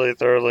actually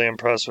thoroughly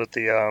impressed with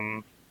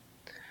the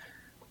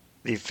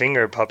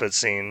finger puppet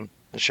scene,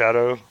 the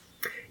shadow.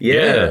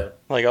 Yeah.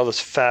 Like all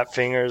those fat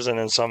fingers, and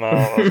then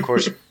somehow, of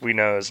course, we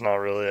know it's not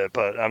really it,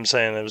 but I'm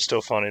saying it was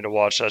still funny to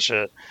watch that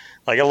shit.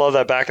 Like, I love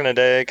that back in the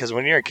day, because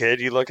when you're a kid,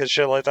 you look at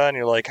shit like that, and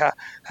you're like,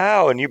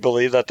 how? And you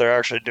believe that they're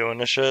actually doing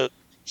this shit.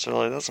 So,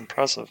 like, that's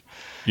impressive.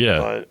 Yeah.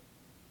 But,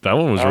 that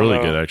one was really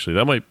good, actually.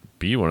 That might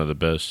be one of the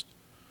best,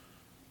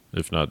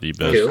 if not the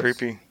best. It was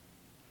creepy.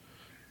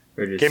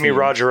 Gave me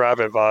Roger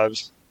Rabbit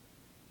vibes.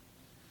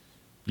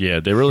 Yeah,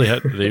 they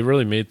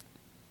really made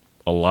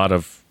a lot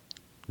of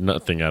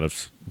nothing out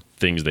of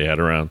things they had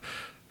around.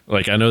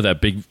 Like, I know that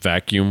big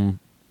vacuum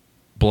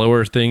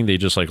blower thing, they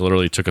just like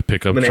literally took a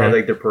pickup When they truck. had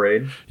like their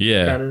parade.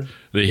 Yeah. Kinda?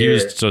 He Yeah.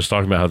 was just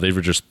talking about how they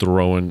were just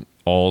throwing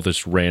all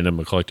this random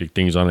eclectic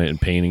things on it and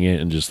painting it,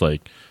 and just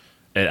like,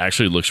 it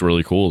actually looks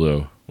really cool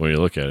though when you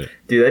look at it.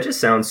 Dude, that just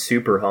sounds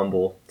super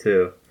humble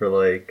too, for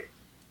like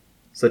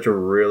such a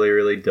really,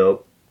 really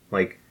dope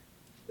like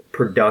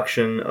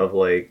production of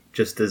like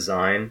just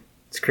design.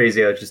 It's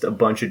crazy how it's just a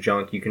bunch of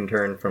junk you can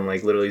turn from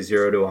like literally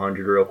 0 to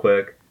 100 real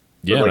quick.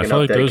 Yeah, With, and I feel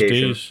like those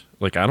dedication. days,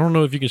 like, I don't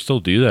know if you can still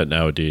do that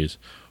nowadays.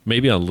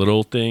 Maybe on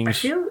little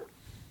things.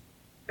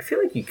 I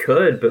feel like you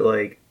could, but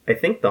like I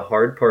think the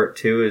hard part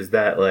too is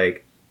that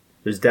like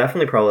there's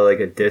definitely probably like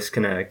a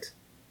disconnect,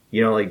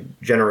 you know, like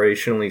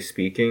generationally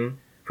speaking,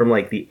 from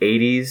like the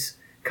 80s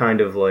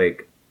kind of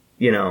like,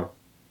 you know,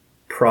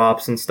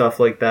 props and stuff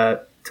like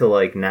that to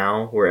like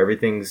now where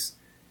everything's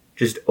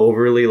just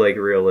overly like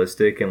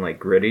realistic and like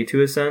gritty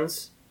to a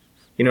sense.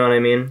 You know what I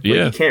mean? Like,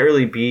 Yeah. you can't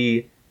really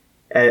be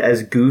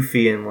as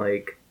goofy and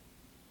like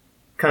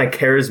kind of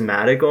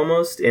charismatic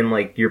almost in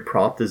like your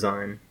prop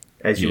design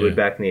as you Yeah. would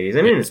back in the 80s.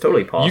 I mean, it's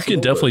totally possible. You can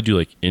definitely do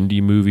like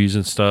indie movies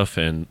and stuff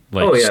and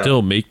like Oh, yeah.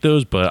 still make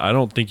those, but I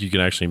don't think you can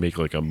actually make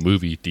like a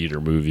movie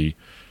theater movie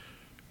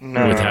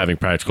No. with having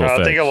practical No,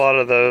 effects. I think a lot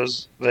of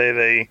those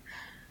they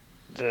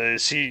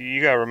see,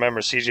 you gotta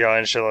remember CGI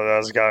and shit like that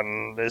has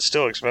gotten, it's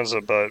still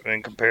expensive, but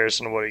in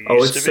comparison to what it Oh,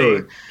 used it's to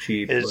be, so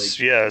cheap. it's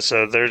Like, yeah.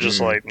 So they're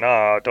just like,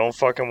 nah, don't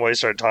fucking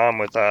waste our time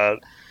with that.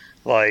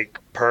 Like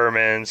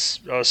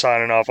permits,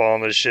 signing off all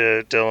this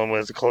shit, dealing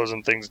with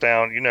closing things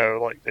down. You know,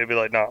 like they'd be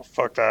like, nah,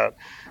 fuck that.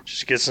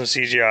 Just get some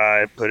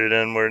CGI, put it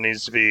in where it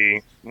needs to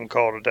be, and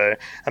call it a day.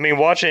 I mean,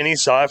 watch any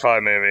sci-fi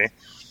movie.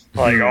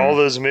 Like all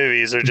those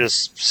movies are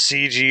just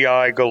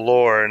CGI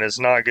galore, and it's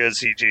not good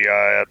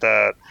CGI at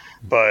that.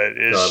 But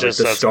it's like just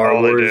the that's Star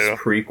all Wars they do.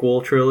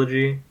 prequel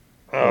trilogy.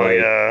 Oh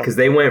yeah, Because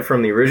they went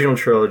from the original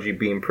trilogy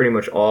being pretty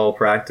much all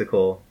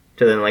practical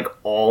to then like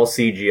all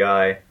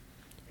CGI.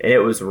 And it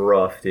was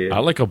rough, dude. I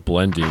like a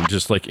blending,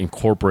 just like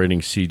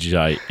incorporating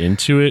CGI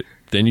into it.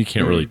 Then you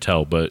can't really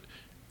tell, but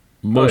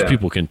most yeah.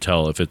 people can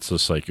tell if it's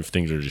just like if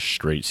things are just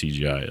straight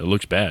CGI. It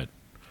looks bad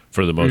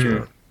for the most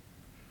part.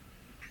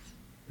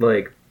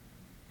 Like,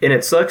 and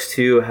it sucks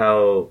too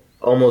how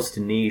almost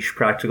niche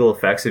practical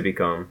effects have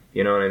become.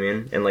 You know what I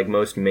mean? And like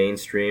most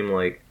mainstream,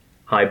 like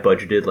high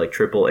budgeted, like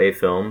AAA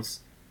films.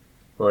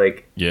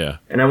 Like, Yeah,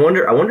 and I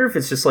wonder if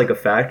it's just like a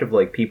fact of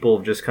like people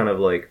have just kind of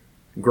like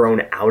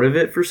grown out of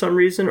it for some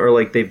reason, or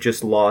like they've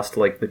just lost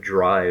like the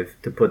drive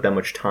to put that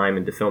much time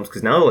into films.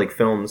 Because now like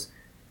films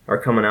are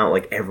coming out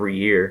like every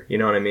year. You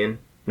know what I mean?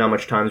 Not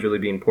much time's really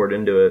being poured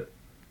into it.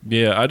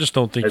 yeah. I just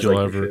don't think As, you'll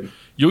like, you ever. should.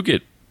 You'll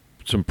get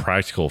some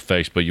practical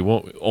effects, but you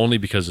won't, only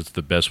because it's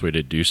the best way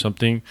to do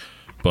something.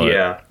 But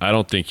Yeah. I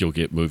don't think you'll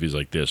get movies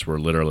like this where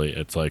literally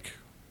it's like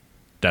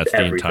that's the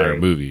Everything. entire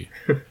movie,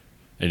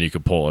 and you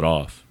could pull it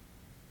off.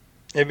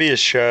 it'd be a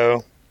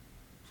show.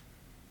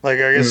 Like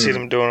I can see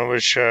them doing it with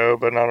a show,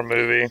 but not a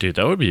movie. Dude,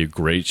 that would be a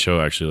great show,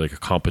 actually, like a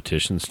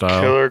competition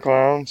style. Killer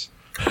Clowns.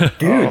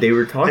 Dude, they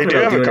were They talking do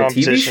about have a doing a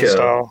TV competition show.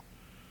 style.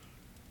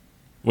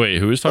 Wait,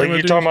 who is Like talking you're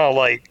about? talking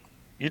about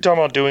you talking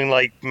about doing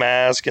like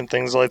mask and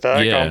things like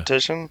that Yeah.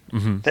 competition.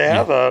 Mhm. They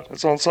have that.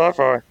 It's on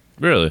Sci-Fi.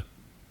 Really?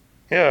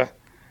 Yeah,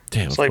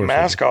 Damn. it's of like course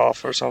Mask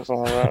Off or something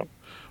like that.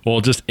 Well,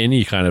 just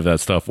any kind of that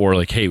stuff, or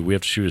like, hey, we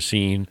have to shoot a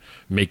scene,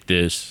 make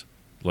this,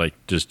 like,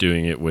 just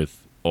doing it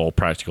with all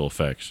practical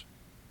effects.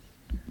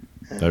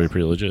 That'd be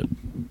pretty legit.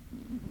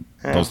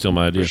 Yeah, Don't steal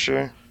my idea. for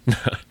sure.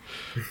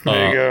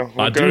 There you go.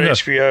 I We'll do go to have-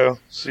 HBO.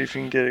 See if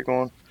you can get it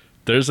going.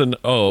 There's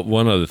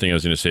one other thing I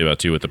was going to say about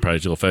too with the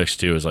practical effects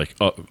too is like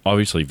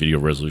obviously video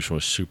resolution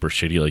was super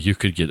shitty. Like you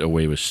could get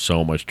away with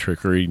so much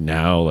trickery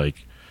now.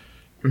 Like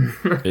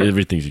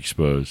everything's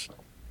exposed.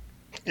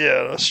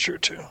 Yeah, that's true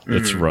too.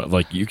 It's rough.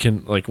 Like you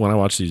can like when I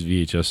watch these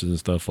VHSs and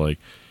stuff, like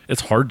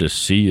it's hard to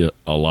see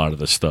a lot of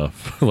the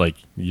stuff. Like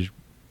you're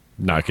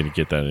not going to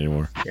get that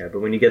anymore. Yeah,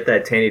 but when you get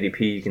that 1080p,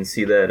 you can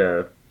see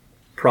that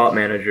prop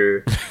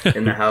manager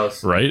in the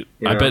house. Right?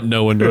 You I know? bet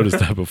no one noticed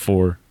that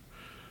before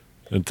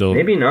until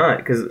Maybe not,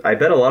 because I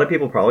bet a lot of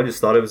people probably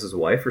just thought it was his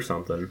wife or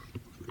something.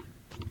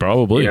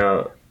 probably. You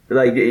know,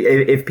 like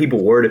if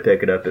people were to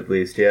pick it up, at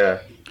least, yeah,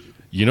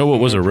 You know what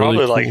was a really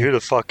Probably cool... like, who the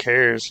fuck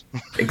cares?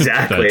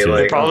 exactly. That too.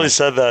 Like, Probably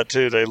said that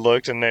too. They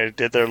looked and they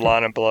did their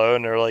line and blow,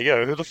 and they're like,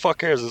 "Yo, who the fuck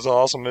cares? It's an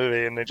awesome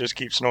movie." And they just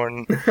keep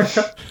snorting,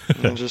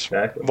 and just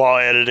Exactly. while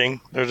editing,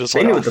 they're just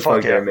they like, knew "Oh what the fuck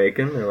fuck yeah, they're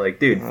making. They're like,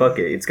 dude, fuck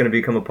it, it's gonna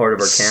become a part of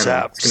our canon.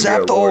 zap, It's gonna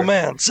zap be the our lore. old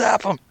man,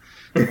 zap him."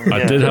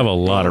 I did have a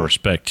lot of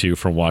respect too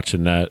from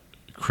watching that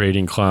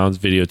Creating Clowns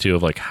video too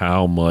of like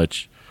how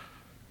much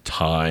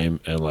time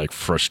and like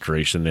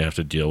frustration they have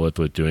to deal with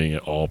doing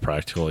it all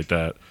practical like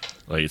that.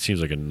 Like it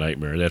seems like a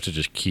nightmare. They have to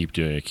just keep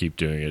doing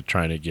it,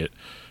 trying to get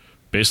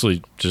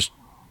basically just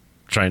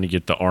trying to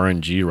get the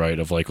RNG right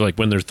of like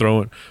when they're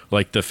throwing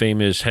like the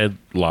famous head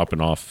lopping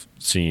off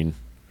scene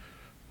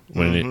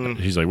when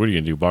he's like, "What are you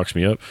gonna do? Box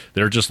me up?"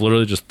 They're just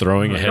literally just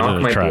throwing a head in Knock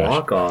the my trash.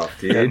 block off,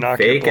 dude. Yeah, knock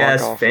your Fake block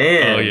ass off.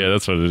 fan. Oh yeah,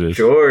 that's what it is.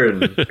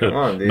 Jordan, come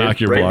on, dude. Knock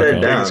your Write block that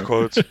off. down. Biggest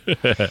quotes.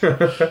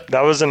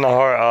 That was in the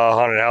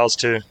haunted house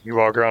too. You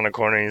walk around the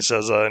corner and he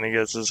says that, and he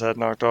gets his head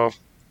knocked off.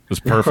 It's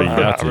perfect. You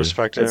got I to.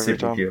 respect it That's every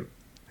super time. cute.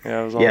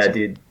 Yeah, it was awesome. Yeah,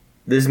 dude.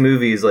 This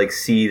movie is like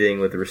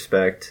seething with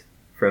respect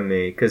from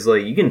me because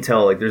like you can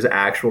tell like there's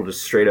actual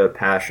just straight up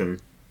passion.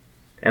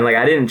 And like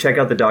I didn't check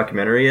out the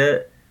documentary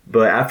yet,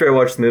 but after I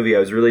watched the movie, I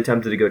was really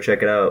tempted to go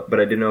check it out, but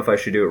I didn't know if I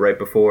should do it right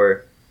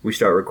before we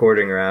start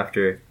recording or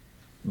after.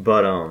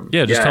 But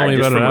Yeah, just tell me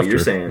about it from what after. you're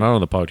saying. Not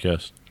on the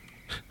podcast.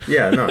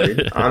 Yeah, no,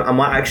 dude. I'm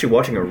actually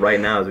watching it right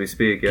now as we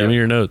speak. Yeah. Give me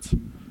your notes.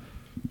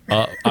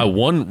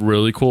 One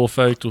really cool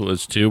effect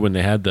was too when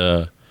they had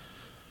the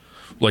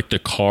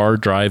car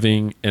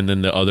driving and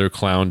then the other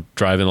clown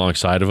driving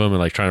alongside of him and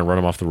like trying to run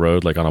him off the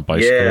road like on a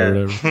bicycle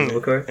or whatever.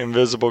 Okay.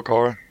 Invisible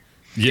car.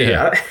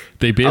 Yeah,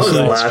 they I was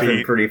basically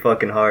laughing pretty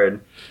fucking hard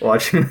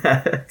watching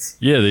that.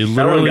 they That one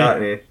literally got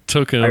me.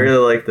 took him. I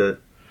really liked it.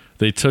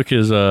 They took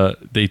his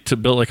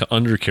built like an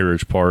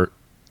undercarriage part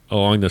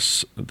along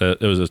this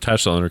that it was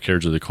attached to the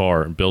undercarriage of the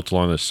car and built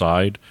along the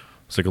side.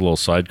 It's like a little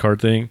sidecar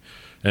thing,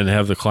 and they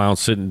have the clown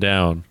sitting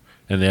down,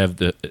 and they have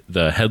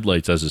the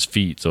headlights as his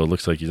feet, so it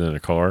looks like he's in a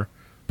car,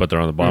 but they're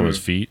on the bottom of his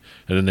feet.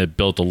 And then they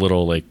built a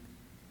little like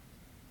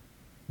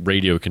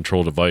radio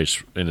control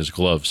device in his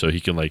glove, so he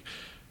can like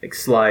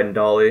Slide and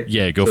dolly.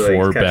 go So, like,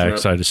 forward, catching back, up.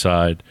 side to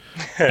side,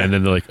 and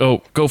then they're like,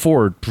 "Oh, go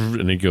forward,"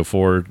 and they go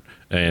forward,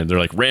 and they're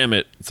like, "Ram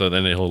it!" So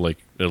then he'll like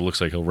it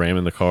looks like he'll ram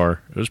in the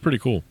car. It was pretty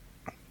cool.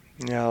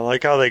 Yeah, I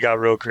like how they got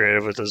real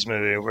creative with this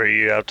movie, where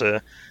you have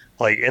to,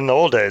 like, in the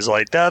old days,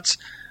 like that's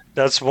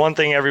one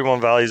thing everyone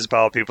values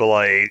about people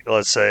like,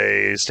 let's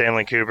say,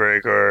 Stanley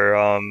Kubrick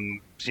or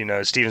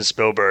Steven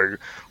Spielberg,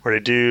 where they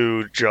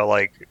do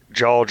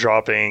jaw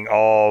dropping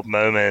all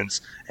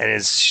moments, and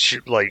it's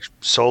like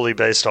solely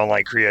based on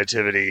like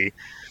creativity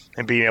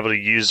and being able to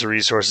use the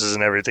resources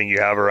and everything you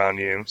have around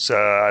you.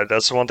 So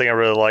that's the one thing I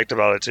really liked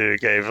about it too.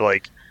 It gave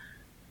like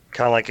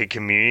kind of like a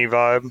community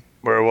vibe,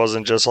 where it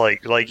wasn't just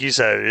like you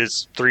said,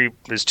 it's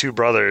two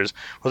brothers.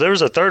 Well, there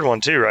was a third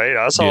one too, right?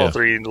 I saw Yeah.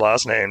 3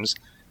 last names.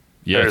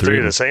 Yeah, Or 3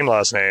 of the same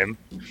last name.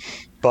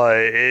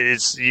 But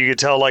you could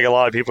tell like a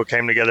lot of people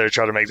came together to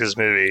try to make this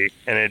movie,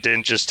 and it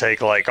didn't just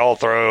take like, I'll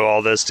throw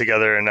all this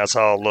together and that's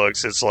how it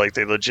looks. It's like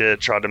they legit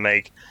tried to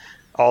make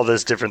all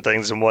this different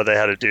things and what they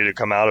had to do to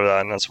come out of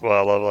that, and that's why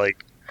I love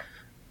like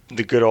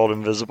the good old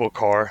invisible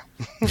car.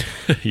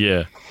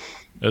 Yeah,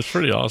 that's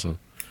pretty awesome.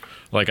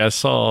 Like I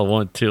saw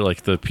one too,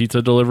 like the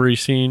pizza delivery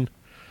scene.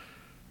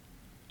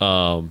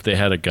 They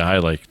had a guy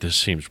like, this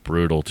seems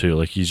brutal too.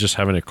 Like he's just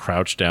having to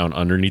crouch down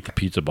underneath the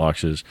pizza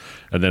boxes,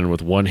 and then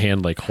with one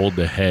hand like hold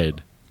the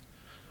head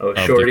Oh, of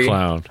shorty. the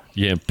clown,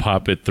 and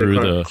pop it through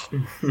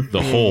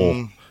the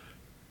hole.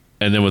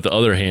 And then with the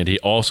other hand, he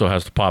also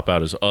has to pop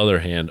out his other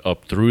hand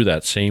up through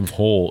that same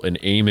hole and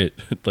aim it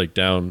like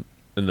down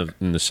in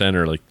the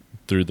center, like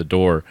through the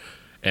door.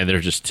 And they're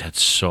just had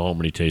so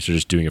many takes. They're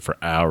just doing it for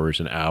hours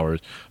and hours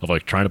of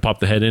like trying to pop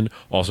the head in,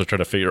 also try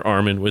to fit your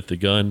arm in with the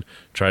gun,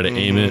 try to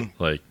aim it,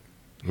 like,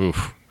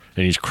 oof.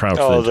 And he's crouched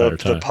the the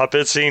entire time.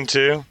 puppet scene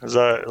too. Is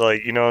that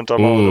like, you know what I'm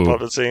talking about with Ooh. the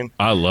puppet scene?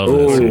 I love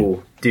that scene.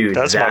 Oh, dude,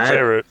 That's my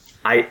favorite.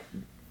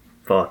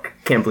 Fuck,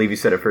 can't believe you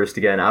said it first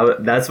again.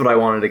 That's what I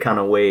wanted to kind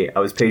of wait. I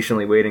was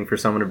patiently waiting for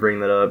someone to bring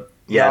that up.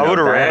 Yeah, I no, would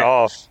have ran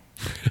off.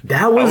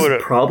 That was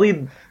would've-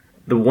 probably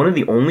one of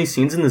the only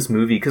scenes in this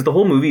movie, because the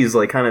whole movie is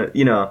like kind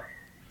of,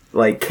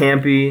 like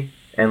campy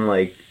and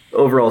like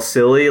overall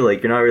silly.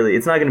 Like you're not really,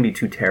 it's not going to be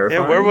too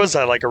terrifying. Yeah, where was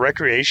that? Like a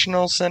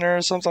recreational center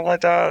or something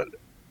like that?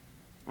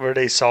 Where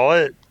they saw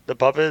it? The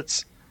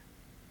puppets?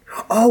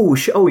 Oh,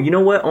 you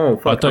know what? Oh,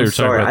 fuck. thought you I'm were talking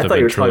sorry. about I the thought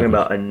you were talking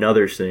ventriloquist. about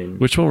another scene.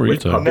 Which one were you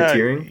with talking No,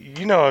 puppeteering.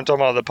 you know what I'm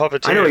talking about, the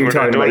puppeteers. I know what you're where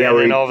they're talking doing about, yeah, it, and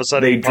where then all of a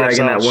sudden they he pops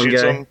dragging out and that one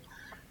shoots guy. them.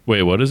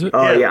 Wait, what is it?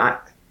 Oh, Yeah. yeah.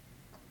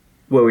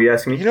 What were you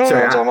asking me? You know what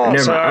sorry, I'm talking about, never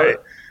mind. sorry.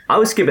 I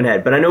was skipping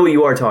ahead, but I know what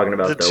you are talking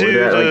about, The though. two,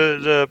 where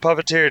that, the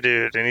puppeteer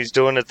dude, and he's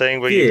doing the thing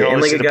where you yeah, can and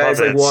only like see a the guy's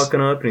like puppets.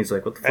 walking up, and he's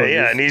like, "What the fuck?"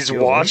 Yeah, is and he's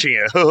going watching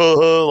it.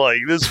 Like,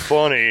 this is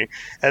funny.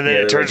 And then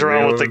Yeah, it turns they're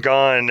around with the real.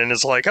 gun, and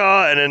it's like,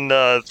 and then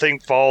the thing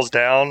falls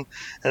down,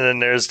 and then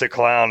there's the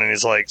clown, and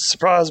he's like,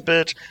 surprise,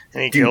 bitch,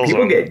 and he Dude, kills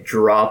people him. get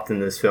dropped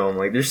in this film.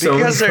 Like, there's so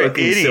many Because they're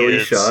fucking silly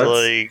idiots. shots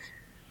Like,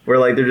 where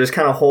like they're just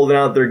kind of holding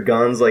out their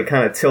guns, like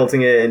kind of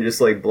tilting it and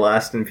just like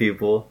blasting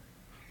people.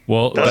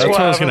 Well, that's that's what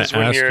what I was going happens to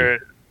when ask you're. you.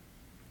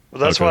 Well,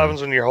 that's Okay. what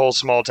happens when your whole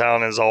small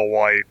town is all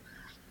white.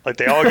 Like,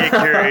 they all get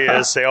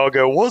curious. They all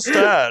go, "What's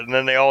that?" And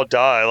then they all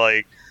die.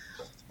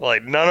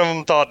 Like none of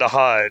them thought to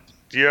hide.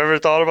 Do you ever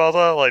thought about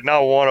that? Like,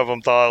 not one of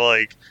them thought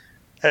like,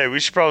 "Hey, we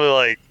should probably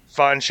like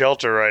find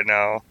shelter right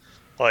now."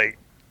 Like,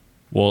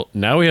 Well,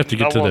 now we have to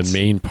get Not to once. the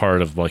main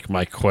part of like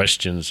my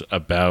questions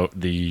about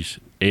these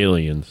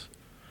aliens.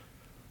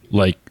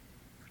 Like,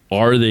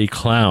 are they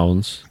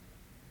clowns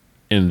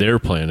in their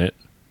planet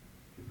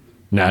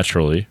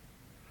naturally?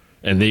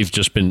 And they've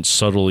just been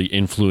subtly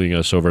influencing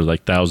us over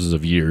like thousands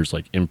of years,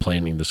 like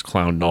implanting this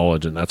clown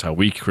knowledge, and that's how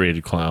we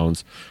created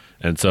clowns.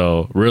 And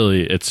so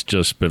really it's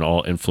just been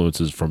all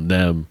influences from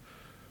them,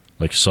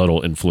 like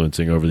subtle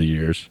influencing over the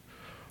years.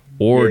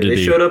 Or Yeah, did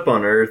they showed up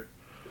on Earth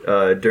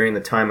during the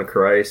time of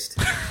Christ,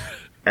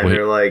 and Wait.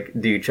 they're like,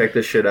 "Do you check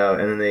this shit out?"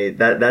 And then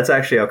that's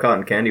actually how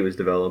cotton candy was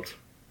developed.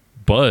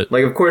 But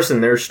Like, of course,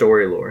 in their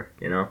story lore,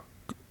 you know.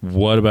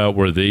 what about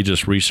were they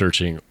just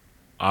researching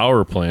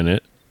our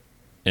planet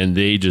and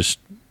they just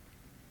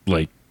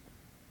like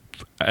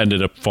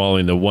ended up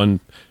following the one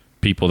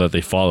people that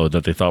they followed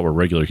that they thought were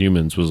regular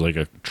humans was like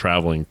a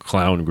traveling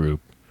clown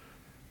group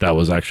that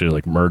was actually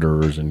like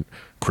murderers and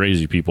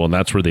crazy people, and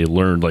that's where they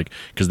learned, like,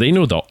 because they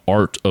know the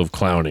art of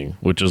clowning,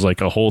 which is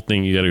like a whole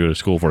thing you got to go to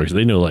school for, because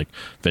they know like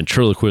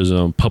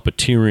ventriloquism,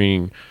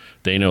 puppeteering,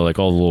 they know like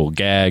all the little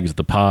gags,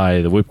 the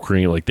pie, the whipped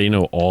cream, like they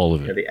know all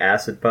of Yeah, it. the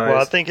acid pies.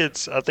 Well, I think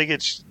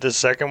it's the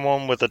second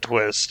one with a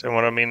twist, and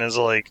what I mean is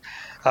like,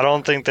 I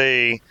don't think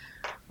they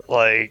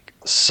like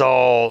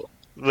saw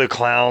the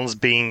clowns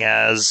being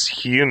as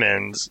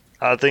humans.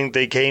 I think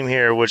they came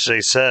here, which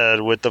they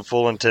said, with the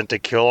full intent to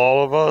kill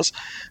all of us.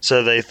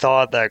 So they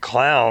thought that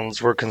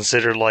clowns were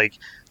considered like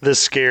the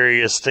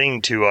scariest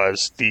thing to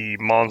us, the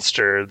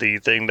monster, the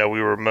thing that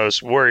we were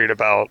most worried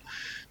about,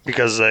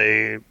 because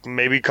they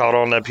maybe caught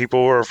on that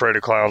people were afraid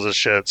of clowns and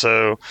shit.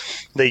 So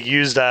they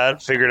used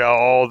that, figured out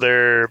all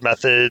their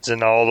methods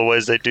and all the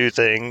ways they do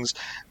things,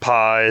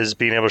 pies,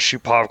 being able to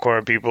shoot popcorn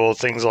at people,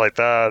 things like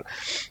that.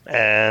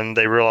 And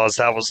they realized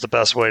that was the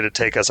best way to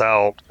take us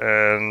out.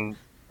 And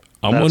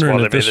I'm that's wondering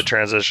why if they made the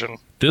transition.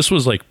 this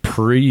was like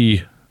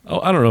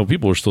I don't know,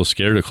 people were still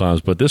scared of clowns,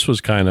 but this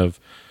was kind of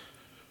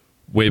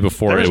way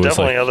before There's it was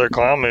definitely like, other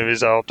clown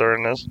movies out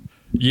during this. I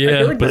yeah,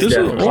 feel like but this this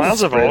definitely is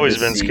Clowns have spread always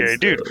the been scary, seeds,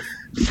 dude.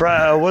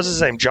 though. What's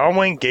his name? John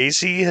Wayne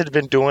Gacy had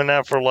been doing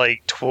that for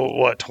like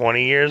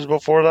 20 years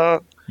before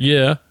that.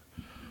 yeah,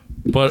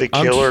 but The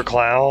killer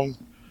clown,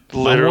 I'm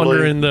literally.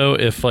 wondering though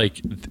if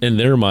like in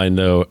their mind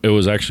though it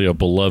was actually a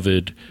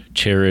beloved,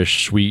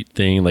 cherished, sweet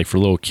thing like for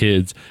little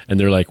kids, and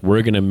they're like,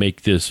 we're gonna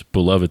make this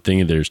beloved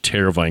thing that is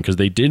terrifying, because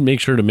they did make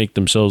sure to make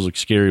themselves look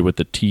scary with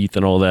the teeth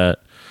and all that.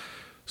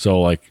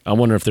 So like I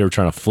wonder if they were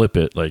trying to flip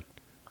it, like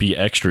be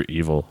extra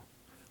evil,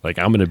 like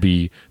I'm gonna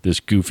be this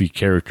goofy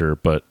character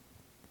but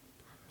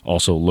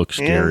also look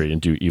scary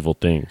and do evil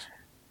things.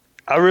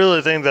 I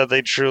really think that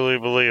they truly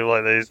believe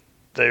like they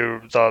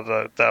thought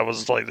that that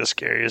was like the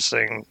scariest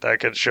thing that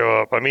could show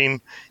up. I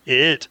mean,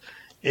 it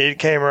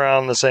came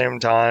around the same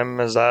time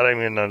as that. I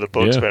mean, the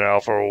book's Yeah. been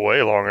out for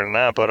way longer than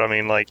that, but I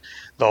mean, like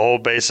the whole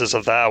basis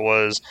of that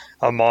was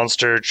a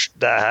monster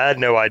that had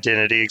no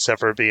identity except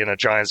for being a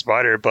giant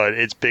spider, but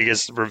its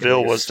biggest reveal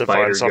Like a was to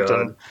spider find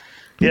something. god.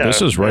 Yeah,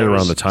 This is right it around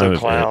was the time of it.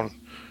 clown.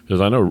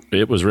 Because I know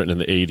it was written in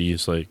the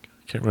 80s, like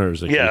I can't remember, it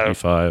was like Yeah.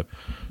 85.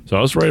 So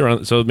I was right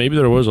around, so maybe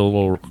there was a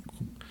little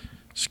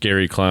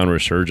scary clown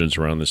resurgence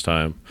around this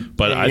time.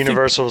 But And I think,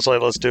 Universal was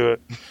like, let's do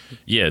it.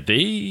 yeah,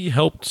 they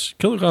helped.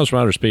 Killer Clowns from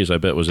Outer Space, I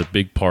bet, was a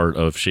big part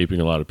of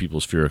shaping a lot of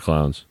people's fear of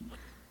clowns.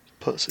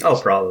 Pussies. Oh,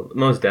 probably.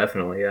 Most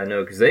definitely. Yeah,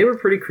 no, because they were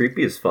pretty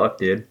creepy as fuck,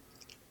 dude.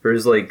 For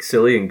as, like,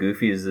 silly and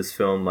goofy as this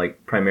film,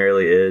 like,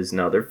 primarily is,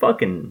 no, they're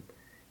fucking...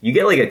 You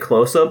get, like, a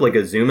close-up, like,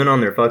 a zoom-in on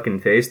their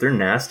fucking face, they're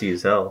nasty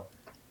as hell.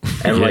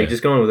 And, Yeah. like,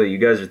 just going with what you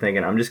guys are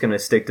thinking, I'm just gonna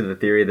stick to the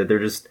theory that they're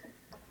just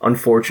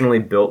unfortunately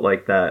built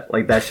like that.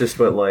 Like, that's just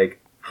what, like,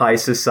 high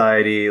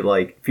society,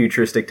 like,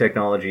 futuristic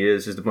technology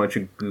is. Just a bunch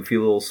of goofy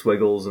little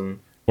swiggles and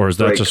Or is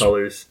that bright just,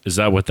 colors. is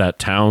that what that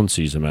town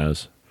sees them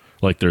as?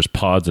 Like there's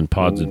pods and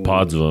pods and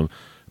pods of them,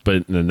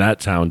 but then that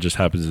town just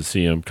happens to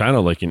see them, kind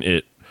of like in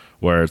It,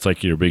 where it's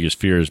like your biggest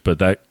fears, but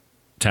that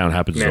town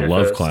happens to love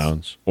Manifests.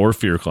 clowns or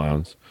fear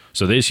clowns.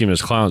 So they see them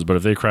as clowns, but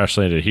if they crash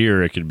landed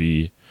here, it could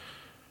be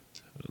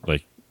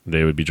like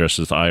they would be dressed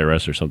as the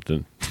IRS or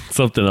something,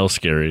 something else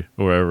scary,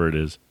 wherever it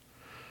is.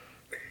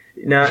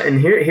 Now, and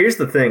here's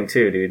the thing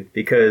too, dude,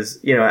 because,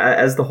 you know,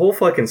 as the whole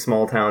fucking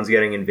small town's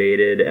getting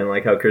invaded, and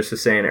like how Chris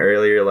was saying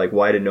earlier, like,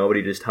 why did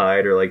nobody just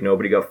hide, or like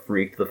nobody got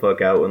freaked the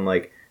fuck out when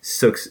like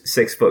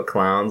 6 foot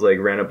clowns like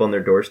ran up on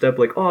their doorstep,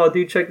 like, oh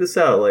dude, check this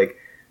out, like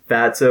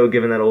Fatso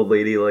giving that old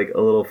lady like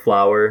a little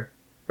flower,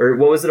 or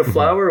what was it, a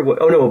flower? Or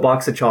what? Oh no, a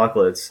box of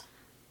chocolates.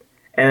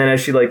 And then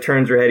as she like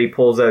turns her head, he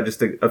pulls out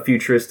just a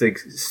futuristic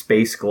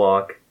space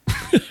Glock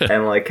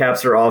and like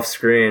caps her off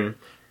screen,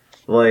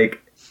 like.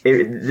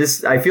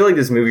 I feel like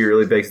this movie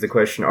really begs the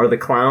question: are the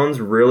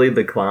clowns really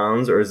the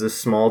clowns, or is this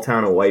small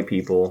town of white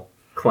people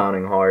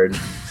clowning hard?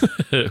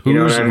 Who's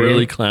know what I mean?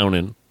 really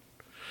clowning?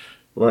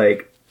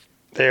 Like,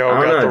 They all I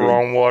don't got know, the dude.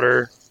 wrong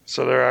water,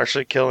 so they're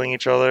actually killing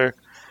each other.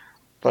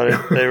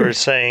 But they were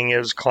saying it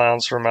was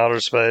clowns from outer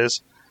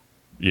space,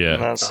 and Yeah,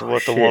 that's Oh,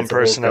 what the shit, one it's a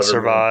whole person that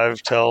government.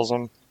 survived tells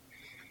them.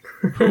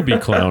 who'll be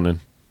clowning?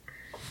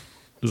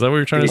 Is that what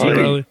you're trying to say, you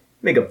Riley?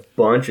 make a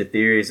bunch of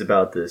theories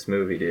about this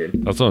movie,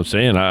 dude. That's what I'm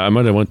saying. I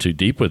might have went too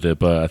deep with it,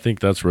 but I think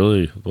that's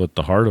really what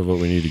the heart of what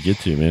we need to get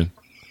to, man.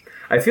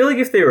 I feel like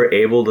if they were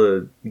able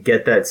to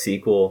get that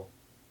sequel,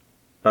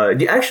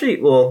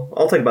 actually, well,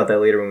 I'll talk about that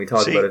later when we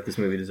talk See, about if this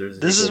movie deserves. A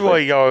This is sequel,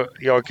 what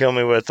y'all kill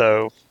me with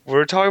though.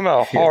 We're talking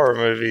about horror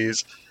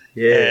movies,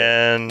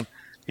 yeah, and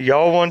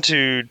y'all want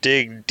to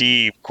dig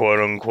deep, quote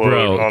unquote,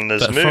 Bro, on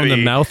this movie from the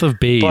mouth of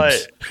babes.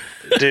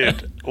 But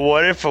dude,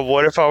 what if I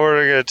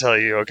were gonna tell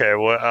you? Okay,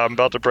 I'm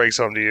about to break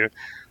something to you.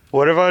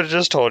 What if I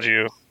just told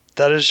you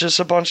that it's just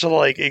a bunch of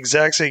like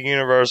execs at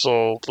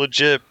Universal,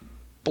 legit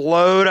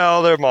blowed out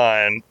of their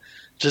mind,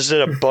 just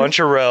did a bunch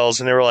of rails,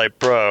 and they were like,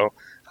 "Bro,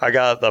 I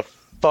got the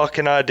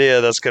fucking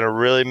idea that's gonna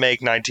really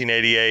make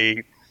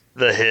 1988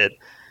 the hit,"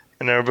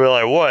 and they'll be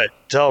like, "What?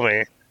 Tell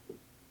me."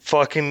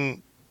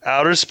 Fucking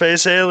outer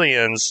space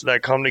aliens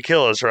that come to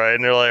kill us, right?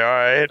 And they're like,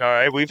 all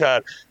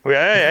right,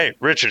 hey,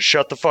 Richard,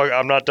 shut the fuck,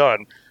 I'm not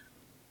done.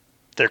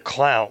 They're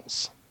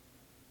clowns.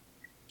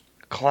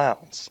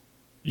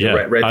 Yeah,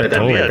 Write that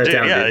down. totally- Write that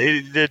down,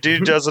 dude. The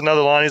dude does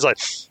another line, he's like,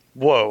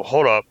 whoa,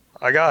 hold up,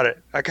 I got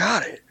it.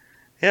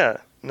 Yeah,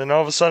 and then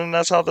all of a sudden,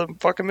 that's how the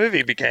fucking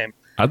movie became.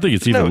 I think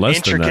it's There's even no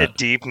less than intricate that.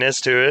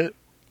 deepness to it.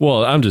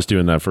 Well, I'm just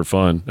doing that for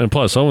fun, and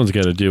plus, someone's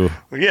got to do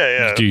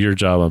Yeah. your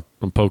job.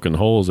 I'm poking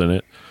holes in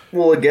it.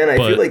 Well, again, I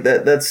But- feel like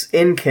that's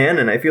in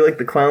canon. I feel like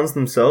the clowns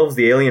themselves,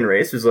 the alien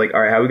race, was like,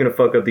 all right, how are we gonna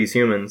fuck up these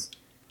humans?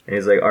 And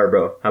he's like, all right,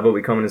 bro, how about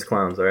we come in as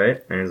clowns, all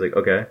right? And he's like,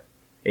 okay.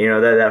 And, you know,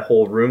 that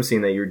whole room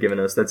scene that you were giving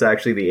us, that's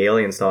actually the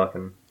aliens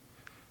talking.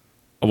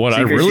 What I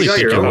See, 'cause really you got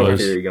think your it own was,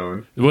 theory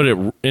going. what it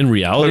in Put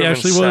reality 'em in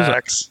actually was,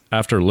 sacks.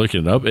 after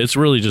looking it up, it's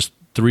really just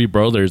three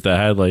brothers that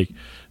had like,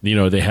 you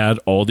know, they had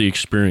all the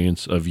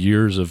experience of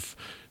years of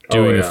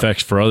doing yeah.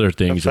 effects for other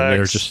things, and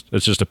they're Effects.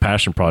 it's just a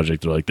passion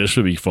project. They're like, this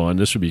would be fun,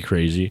 this would be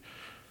crazy,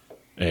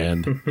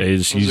 and they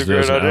just That's used a it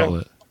as great an idea.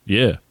 outlet.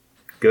 Yeah,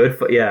 Good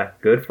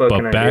fucking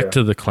but idea. back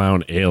to the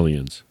clown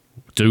aliens.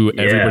 Do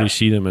Yeah. everybody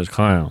see them as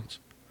clowns?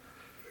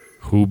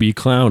 Who be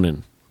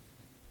clowning?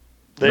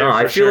 They're no,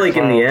 I for feel sure like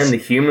in the clowns. end, the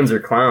humans are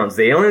clowns.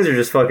 The aliens are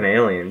just fucking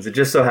aliens. It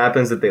just so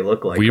happens that they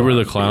look like We were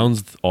the dude.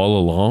 clowns all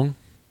along.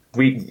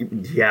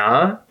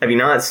 Yeah? Have you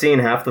not seen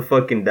half the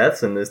fucking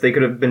deaths in this? They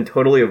could have been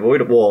totally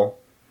avoidable.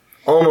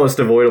 Almost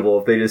avoidable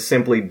if they just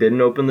simply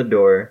didn't open the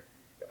door.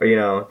 Or, you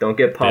know, don't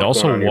get They popcorn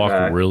also on your walk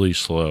back. really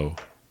slow.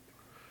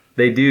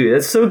 They do.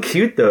 That's so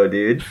cute, though,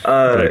 dude.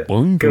 Like,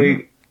 boom, Can boom.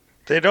 we...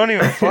 They don't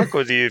even fuck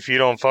with you if you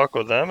don't fuck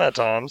with them at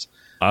times.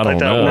 I Like don't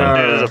that know. one No.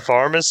 dude at the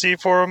pharmacy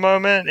for a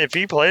moment. If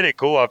he played it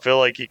cool, I feel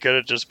like he could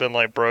have just been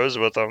like bros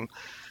with them.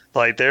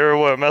 Like they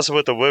were messing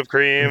with the whipped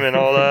cream and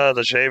all that,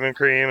 the shaving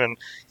cream, and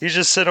he's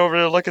just sitting over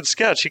there looking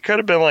sketch. He could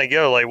have been like,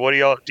 "Yo, like, what do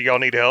y'all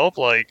need help?"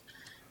 Like,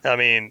 I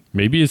mean,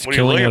 Maybe it's What are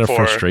you killing out looking of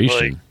for?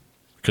 frustration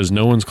because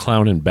no one's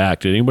clowning back.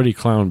 Did anybody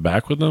clown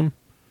back with them?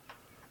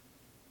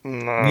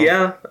 no.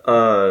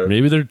 Yeah,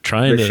 Maybe they're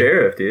trying the to.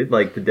 sheriff, dude.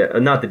 Like,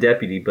 not the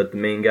deputy, but the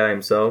main guy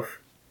himself.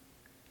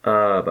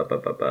 Let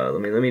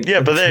me...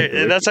 Yeah, but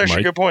that's actually Mike?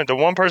 a good point. The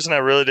one person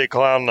that really did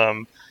clown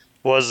them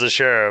was the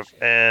sheriff,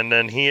 and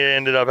then he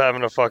ended up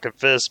having a fucking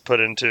fist put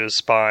into his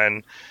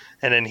spine,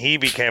 and then he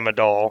became a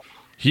doll.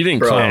 He didn't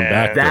Bro, clown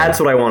back. That's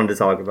though. what I wanted to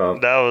talk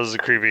about. That was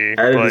creepy.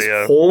 Out of But this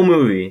yeah. whole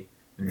movie,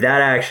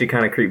 that actually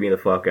kind of creeped me the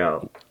fuck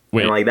out.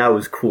 Wait, And, like, that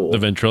was cool. the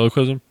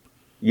ventriloquism.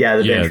 Yeah,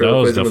 the Yeah, that was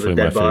ventriloquism with the definitely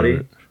my dead body.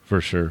 favorite for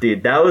sure.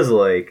 Dude, that was,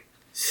 like,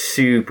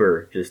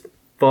 super just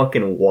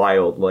fucking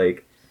wild.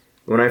 Like,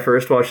 when I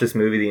first watched this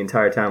movie the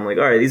entire time, I'm like,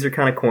 alright, these are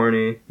kind of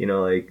corny, you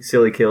know, like,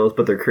 silly kills,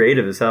 but they're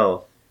creative as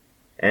hell.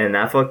 And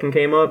that fucking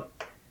came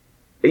up.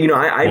 You know,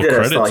 I Well, did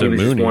credit thought to he was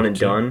just Mooney, one and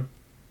too. done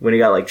when he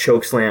got, like,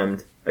 choke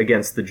slammed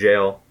against the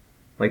jail.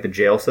 Like, the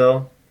jail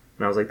cell.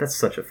 And I was like, that's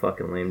such a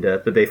fucking lame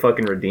death. But they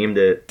fucking redeemed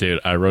it. Dude,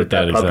 I wrote With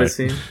that that puppet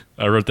exact. scene?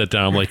 I wrote that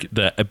down. I'm like,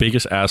 the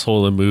biggest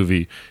asshole in the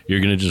movie,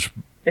 you're gonna just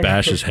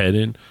bash his head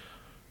in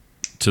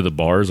to the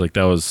bars. Like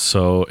that was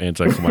so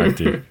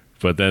anticlimactic.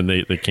 But then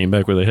they came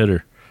back with a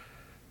hitter.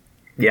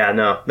 Yeah,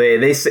 no, they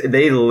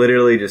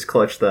literally just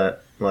clutched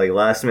that. Like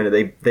last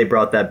minute, they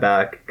brought that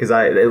back because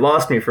it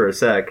lost me for a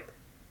sec,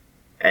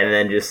 and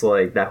then just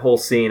like that whole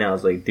scene, I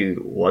was like, dude,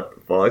 what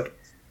the fuck?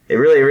 It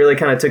really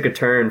kind of took a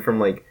turn from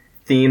like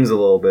themes a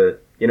little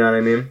bit. You know what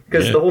I mean?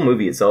 Because Yeah. the whole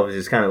movie itself is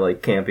just kind of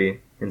like campy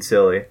and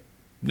silly.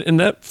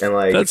 And And,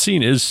 like- that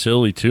scene is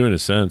silly too in a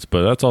sense,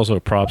 but that's also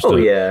props Oh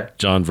to yeah,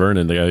 John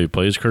Vernon, the guy who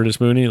plays Curtis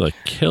Mooney. Like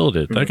killed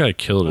it. That guy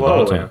killed it Whoa.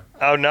 all the Oh, time.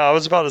 Oh no, I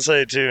was about to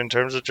say too. In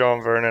terms of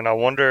John Vernon, I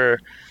wonder,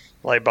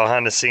 like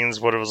behind the scenes,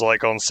 what it was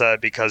like on set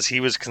because he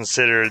was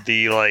considered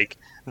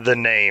the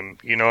name.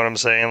 You know what I'm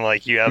saying?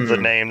 Like you have the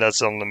name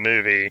that's on the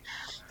movie,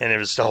 and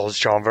it's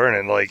John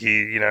Vernon. Like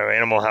he,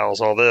 Animal House,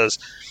 all this.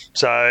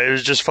 So it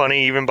was just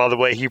funny, even by the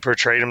way he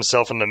portrayed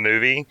himself in the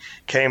movie,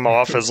 came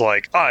off as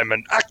like I'm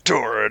an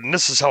actor and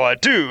this is how I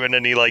do, and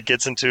then he like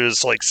gets into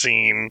his like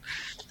scene,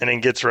 and then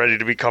gets ready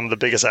to become the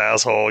biggest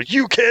asshole.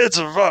 You kids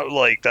are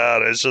like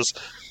that. It's just.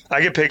 I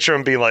can picture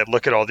him being like,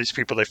 look at all these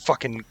people. They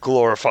fucking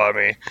glorify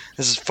me.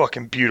 This is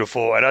fucking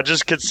beautiful. And I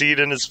just could see it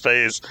in his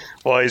face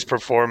while he's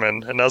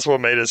performing. And that's what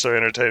made it so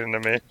entertaining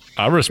to me.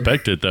 I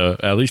respect it though.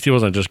 At least he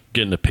wasn't just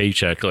getting a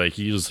paycheck. Like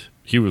he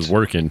was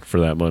working for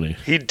that money.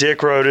 He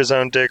dick rode his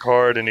own dick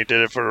hard, and he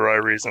did it for the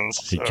right reasons.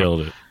 He So,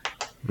 killed it.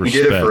 he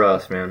Respect. did it for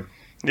us, man.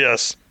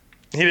 Yes.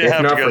 He didn't If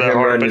have not to go for that him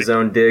hard. riding But his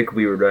own dick,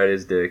 we would ride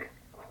his dick.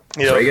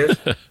 yeah, Right, good?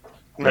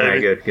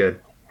 maybe. Alright, good.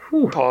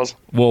 Pause.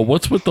 Well,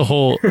 what's with the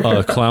whole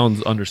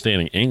clowns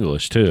understanding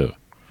English too?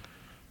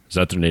 Is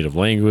that their native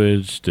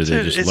language? Did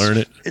they just learn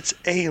it? It's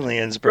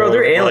aliens, bro. Bro,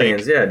 they're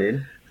aliens, Like, yeah,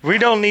 dude. we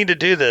don't need to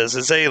do this.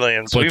 It's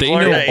aliens. But We've they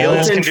learned know that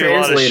aliens all- can do a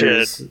lot of shit.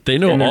 Translators They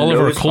know in their all of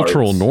our nose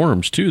cultural parts.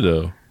 norms too,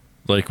 though.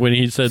 Like when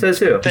he said, Says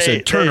who? he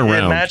said, "Turn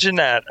around." Imagine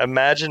that.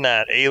 Imagine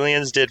that.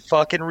 Aliens did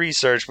fucking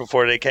research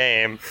before they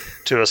came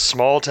to a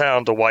small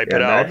town to wipe Yeah,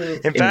 it out.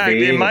 imagine In fact, it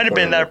invading might have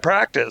been planet. that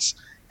practice.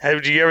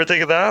 Did you ever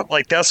think of that?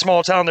 Like that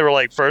small town, they were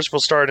like, first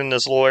we'll start in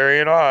this little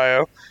area in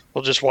Ohio.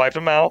 We'll just wipe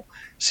them out,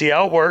 see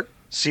how it worked,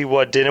 see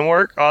what didn't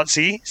work.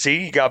 See,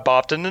 you got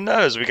bopped in the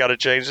nose. We got to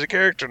change the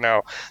character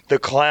now. The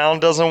clown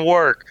doesn't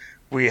work.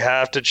 We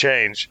have to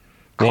change.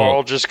 Carl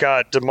Well- just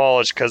got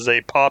demolished because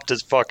they popped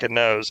his fucking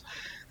nose.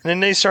 And then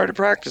they started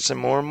practicing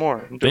more and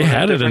more. They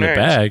had it in a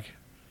bag,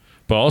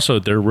 but also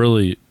they're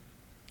really.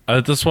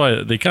 That's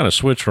why they kind of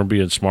switched from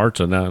being smart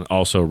to now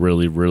also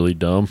really, really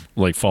dumb,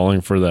 like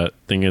falling for that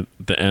thing at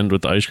the end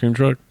with the ice cream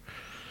truck.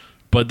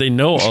 But they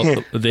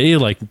know they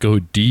like go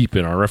deep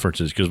in our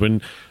references because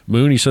when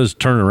Mooney says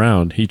 "turn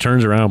around," he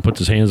turns around, puts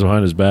his hands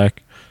behind his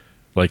back,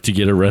 like to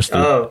get arrested.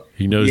 Oh,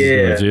 he knows he's yeah.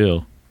 going to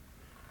jail.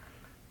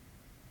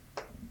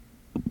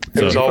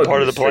 It was So- all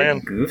part of the Fucking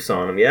plan. straight Goofs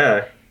on him,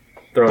 yeah.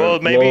 Throwing, Well,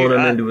 maybe lulling him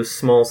I- into a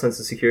small sense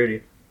of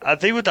security. I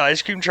think with the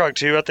ice cream truck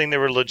too, I think they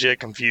were legit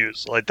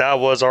confused. Like that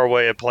was our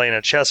way of playing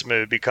a chess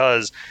move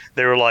because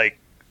they were like,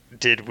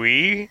 "Did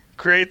we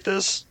create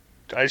this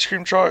ice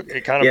cream truck?"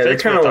 It kind of Yeah, they're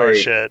fits kinda with our like-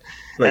 shit.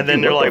 Like, And then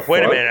dude, they're what like, the "Wait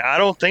a fuck? minute, I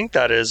don't think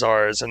that is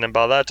ours." And then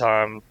by that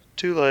time,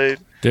 too late.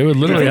 They would Do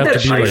you literally think have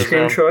that to be ice like,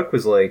 cream truck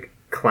was like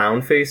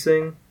clown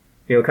facing?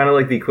 You know, kind of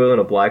like the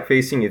equivalent of black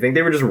facing. You think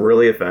they were just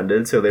really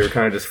offended, so they were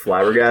kind of just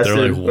flabbergasted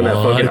They're like, when that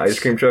fucking "What?" ice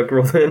cream truck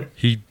rolled in?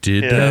 he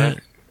did Yeah. that.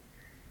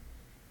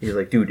 He's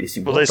like, dude, is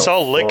he? Well, they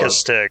saw Lick a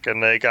Stick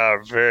and they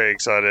got very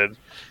excited.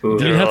 You'd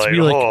They were have to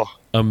be like "Oh."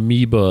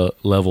 amoeba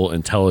level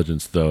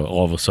intelligence, though,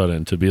 all of a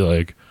sudden, to be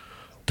like,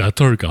 that's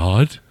our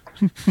god?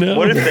 No.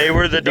 What if they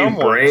were the dumb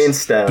ones?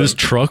 brainstem. This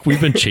truck we've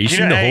been You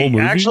chasing know, the hey, whole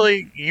movie?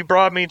 actually, you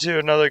brought me to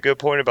another good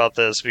point about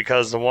this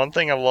because the one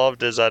thing I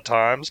loved is at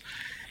times,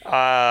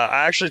 I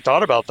actually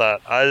thought about that.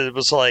 I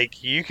was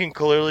like, you can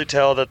clearly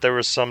tell that there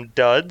were some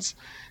duds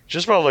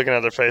just by looking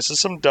at their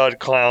faces, some dud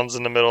clowns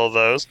in the middle of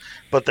those,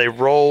 but they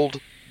rolled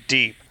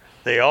deep.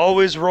 They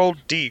always rolled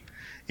deep.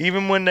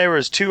 Even when there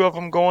was two of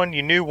them going,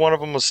 you knew one of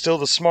them was still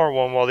the smart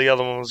one while the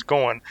other one was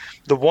going.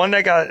 The one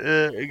that got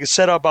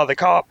set up by the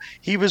cop,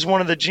 he was one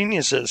of the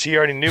geniuses. He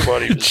already knew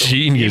what he was doing.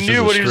 Genius He is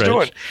knew a what he was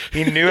doing. stretch.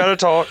 He knew how to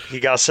talk. He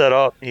got set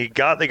up. He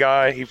got the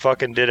guy. He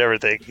fucking did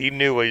everything. He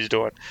knew what he was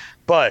doing.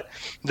 But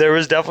there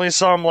was definitely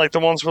some, like the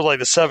ones with like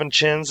the 7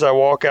 chins that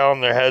walk out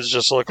and their heads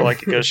just look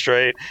like it goes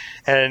straight.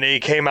 And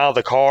he came out of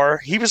the car.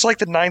 He was like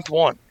the 9th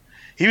one.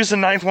 He was the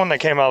 9th one that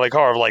came out of the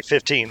car of like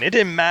 15. It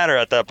didn't matter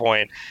at that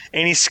point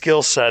any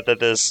skill set that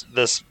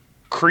this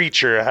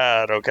creature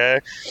had. Okay,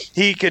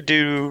 he could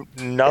do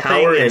nothing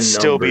Power in and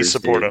still be numbers,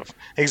 supportive.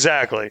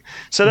 Exactly.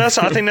 So that's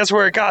I think that's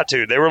where it got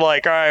to. They were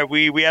like, all right,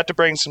 we had to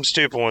bring some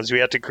stupid ones. We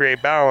had to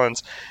create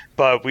balance,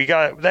 but we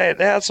got they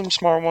had some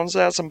smart ones. They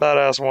had some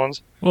badass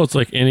ones. Well, it's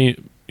like any,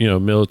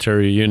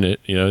 military unit.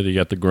 You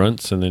got the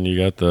grunts and then you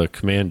got the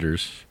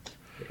commanders.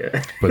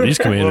 Yeah. But these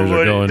commanders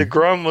are going. The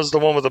Grum was the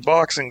one with the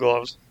boxing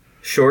gloves.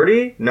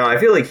 Shorty? No, I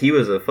feel like he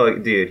was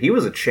dude. He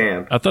was a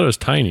champ. I thought it was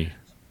Tiny.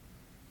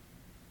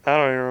 I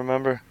don't even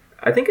remember.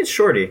 I think it's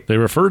Shorty. They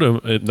refer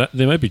to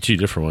they might be two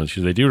different ones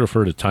because they do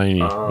refer to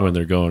Tiny Oh. when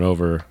they're going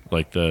over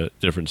like the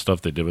different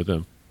stuff they did with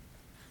him.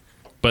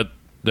 But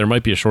there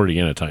might be a Shorty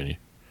and a Tiny.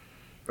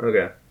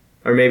 Okay.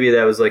 Or maybe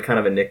that was like kind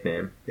of a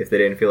nickname if they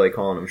didn't feel like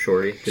calling him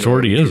Shorty. They don't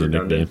Shorty want to be is a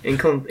redundant.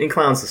 nickname. In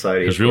clown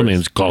society. His of real course.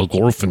 name's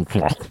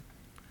Golgorfenclaw.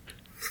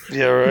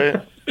 Yeah,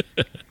 right.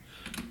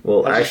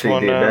 Well, I just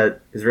actually, dude, wanna-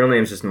 his real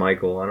name's just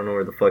Michael. I don't know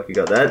where the fuck you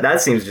got that. That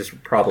seems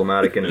just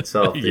problematic in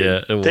itself. Dude.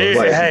 Yeah, it was. They-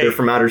 What, Hey. they're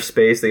from outer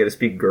space. They got to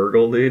speak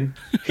gurgle, dude.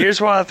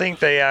 Here's why I think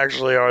they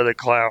actually are the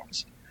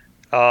clowns.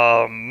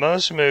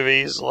 Most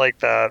movies like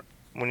that,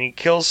 when you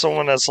kill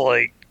someone that's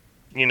like,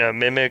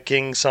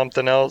 mimicking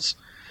something else,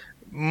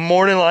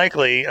 more than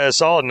likely, a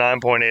solid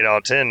 9.8 out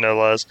of 10, no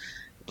less,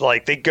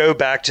 like they go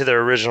back to their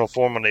original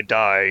form when they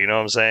die. You know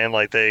what I'm saying?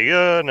 Like they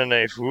go and then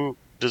they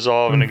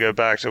dissolve and they go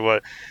back to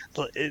what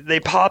they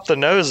pop the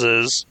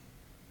noses.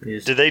 You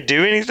just- Did they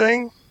do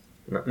anything?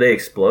 no, they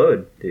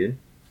explode, dude.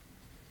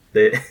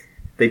 They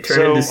turn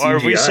So into CGI.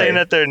 are we saying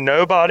that they're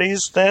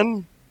nobodies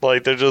then?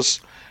 Like they're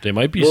just They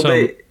might be Well,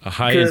 a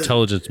high 'cause-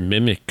 intelligence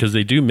mimic because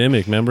they do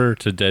mimic. Remember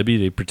to Debbie,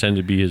 they pretend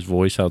to be his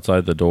voice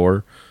outside the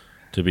door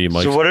to be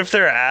Mike's. So what if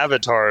they're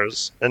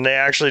avatars and they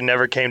actually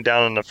never came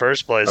down in the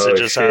first place? Oh, They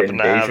just shit, happened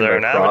to have invasion their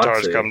own by avatars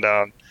proxy. come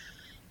down.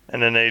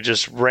 And then they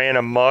just ran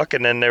amok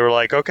and then they were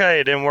like, okay,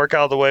 it didn't work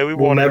out the way we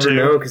We'll wanted never to.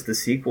 know because the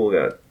sequel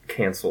got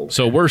canceled.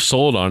 So we're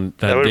sold on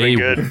That that, would've they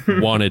been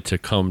good. wanted to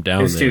come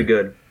down It's there, too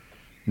good.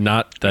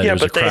 not that it Yeah,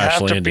 was a but they crash have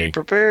to be landing.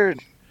 prepared.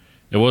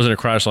 It wasn't a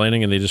crash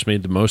landing, and they just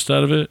made the most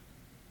out of it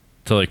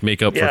to like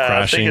make up for Yeah, I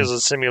crashing. think it was a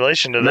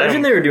simulation to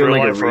Imagine them. they were doing real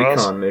like a life for us.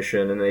 recon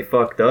mission and they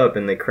fucked up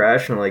and they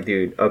crashed and like,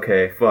 dude,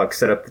 okay, fuck,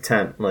 set up the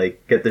tent,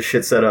 like get this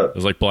shit set It up.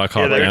 was like Black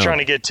Hawk Yeah, they were Down. trying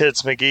to get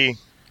Tits McGee.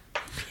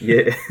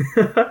 Yeah,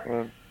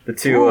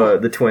 the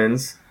the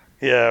twins.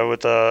 Yeah,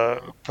 with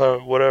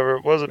whatever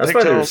was it? That's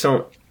why there were Pigtails?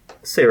 so.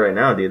 Say right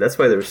now, dude. That's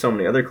why there were so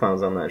many other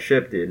clowns on that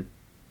ship, dude.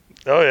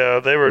 Oh yeah,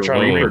 they were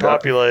trying to Weird.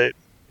 repopulate,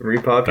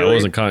 Repopulate. That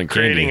wasn't cotton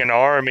candy. creating an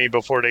army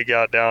before they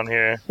got down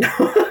here.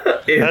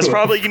 Ew. That's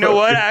probably, you know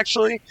what?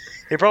 Actually,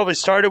 it probably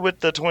started with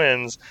the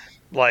twins,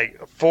 like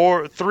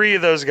 3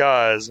 of those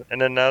guys, and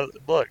then now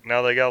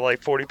they got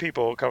like 40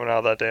 people coming out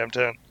of that damn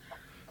tent.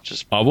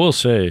 Just I will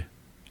say,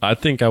 I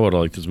think I would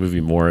have liked this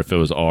movie more if it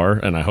was R,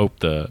 and I hope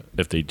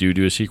if they do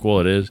a sequel,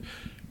 it is,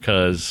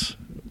 because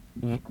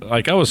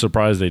like I was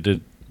surprised they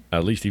did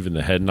at least even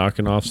the head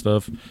knocking off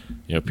stuff.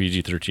 You know,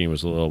 PG-13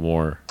 was a little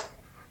more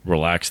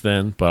relaxed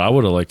then, but I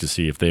would have liked to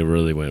see if they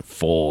really went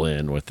full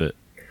in with it.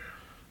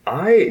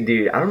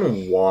 Dude, I don't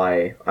know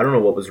why. I don't know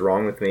what was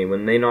wrong with me.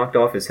 When they knocked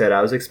off his head,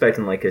 I was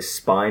expecting like his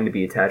spine to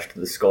be attached to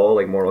the skull,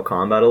 like Mortal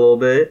Kombat a little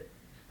bit.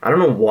 I don't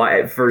know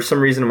why. For some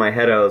reason in my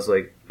head, I was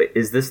like,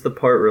 is this the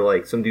part where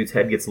like some dude's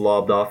head gets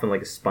lobbed off and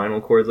like a spinal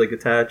cord's like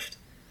attached?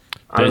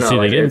 I But don't know. see,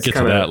 like, they didn't it's get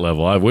kinda, to that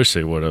level. I wish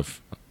they would have.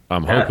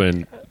 I'm Yeah.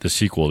 hoping the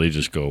sequel, they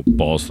just go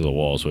balls to the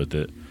walls with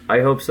it. I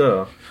hope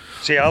so.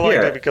 see, I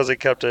liked Yeah. it because it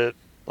kept it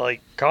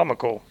like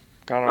comical.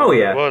 Kind of. Oh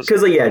yeah, it was.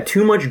 because like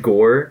too much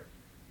gore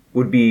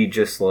would be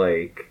just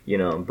like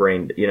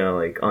brain,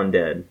 like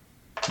undead,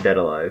 dead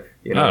alive.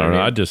 You know I what don't know.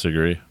 mean? I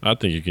disagree. I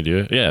think you can do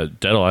it. Yeah,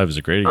 Dead Alive is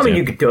a great I example. mean,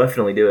 you could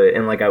definitely do it,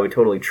 and like I would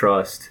totally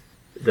trust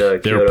the.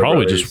 They were Kyoto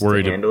probably brothers just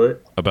worried to handle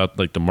it. about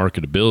like the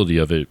marketability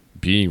of it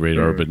being rated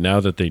R, but now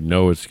that they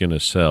know it's going to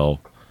sell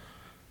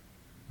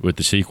with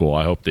the sequel,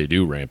 I hope they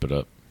do ramp it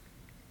up.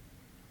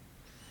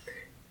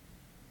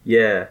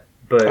 Yeah,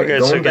 but Okay,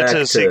 going so get back to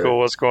the sequel.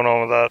 What's going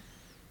on with that?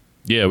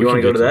 Yeah, You we want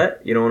to can go to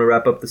that? You don't want to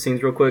wrap up the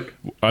scenes real quick?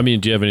 I mean,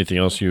 do you have anything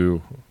else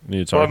you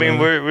need to Well, I talk mean,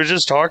 about? we're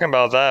just talking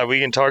about that. We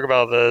can talk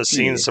about the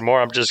scenes Yeah. some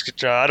more. I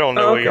don't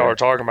know what okay. y'all are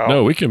talking about.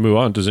 No, we can move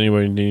on. Does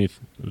anybody need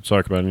to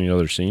talk about any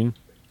other scene?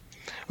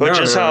 But No,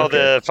 just no, how okay.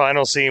 the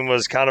final scene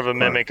was kind of a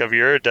mimic of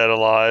your Dead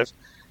Alive,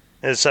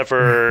 except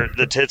for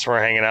the tits were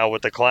hanging out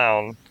with the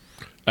clown.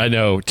 I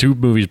know, 2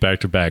 movies back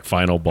to back,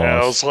 final And I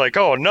boss. was like,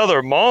 oh,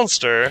 another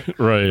monster.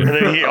 Right. And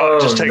then he Oh,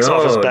 just takes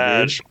off his no,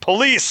 badge. dude.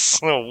 Police!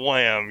 Oh,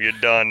 wham, you're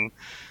done.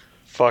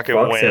 Fucking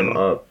Fucks him win.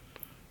 up.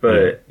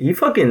 But he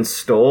fucking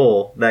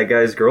stole that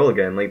guy's girl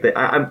again. Like,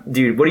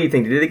 dude, what do you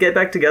think? Did they get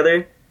back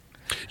together?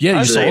 Yeah, you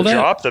I saw say that?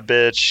 drop the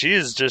bitch.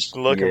 She's just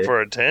looking Yeah.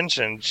 for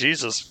attention.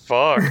 Jesus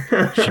fuck.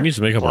 She needs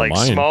to make up Like her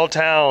mind. small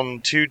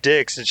town, 2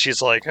 dicks, and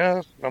she's like,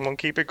 I'm gonna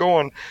keep it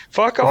going.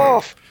 Fuck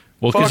off.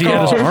 Well, because Fuck he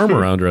had his off. arm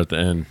around her at the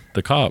end.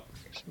 The cop,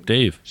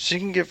 Dave. She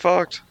can get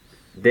fucked.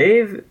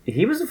 Dave,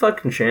 he was a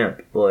fucking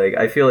champ. Like,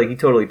 I feel like he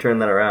totally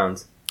turned that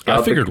around. I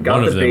figured got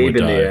one the of them babe would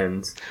in die. the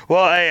end.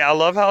 Well, hey, I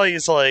love how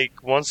he's like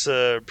wants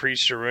to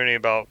preach to Rooney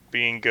about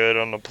being good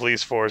on the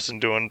police force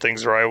and doing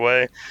things the right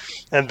way,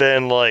 and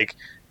then like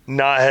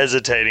not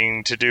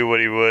hesitating to do what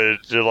he would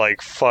to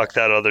like fuck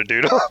that other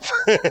dude up.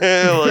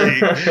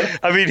 Like,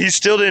 I mean, he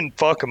still didn't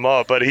fuck him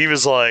up, but he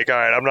was like, all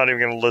right, I'm not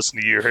even gonna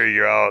listen to you. Here,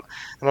 you're out.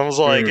 And I was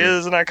like,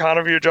 isn't that kind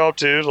of your job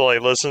too, to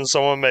like listen to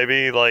someone,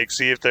 maybe like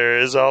see if there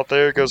is out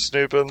there, go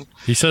snooping.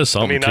 He says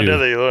I something mean, I know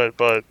too. they would,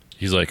 but.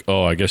 He's like,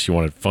 "Oh, I guess you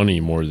wanted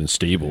funny more than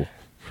stable."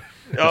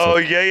 Oh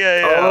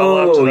yeah. Oh,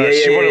 I loved that. yeah,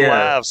 She yeah, wanted yeah.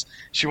 laughs.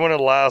 She wanted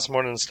laughs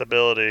more than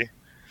stability.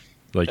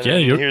 Like, And yeah,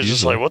 then you're, he was he's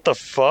just like, "What the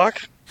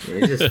fuck?"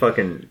 He's just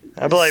fucking.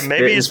 I'd be like, maybe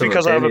spitting it's some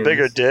because I have a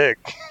bigger opinions.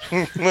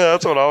 dick.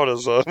 That's what I would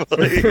have said.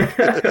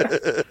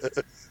 Like,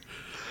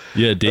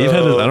 Yeah, Dave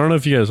had. I don't know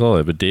if you guys saw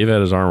that, but Dave had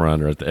his arm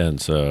around her at the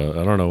end. So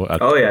I don't know.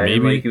 Oh yeah, and,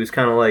 maybe like he was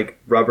kind of like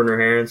rubbing her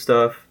hair and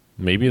stuff.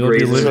 maybe they'll be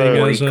Raises living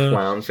her as like a.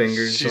 clown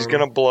fingers. she's on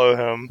gonna him. blow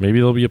him. Maybe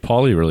there'll be a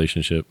poly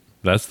relationship.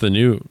 That's the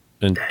new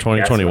in what I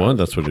 2021. was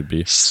That's what it'd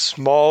be.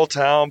 Small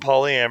town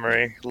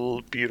polyamory,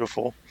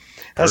 beautiful.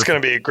 That's gonna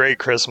be a great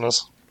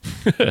Christmas.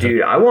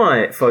 Dude, I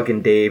want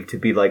fucking Dave to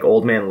be like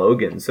Old Man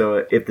Logan.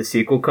 So if the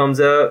sequel comes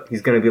out,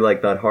 he's gonna be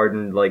like that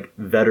hardened like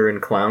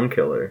veteran clown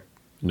killer.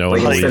 No Like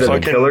one Like instead of the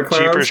fucking killer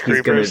clowns, Jeepers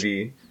he's gonna Creepers.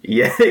 be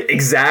yeah,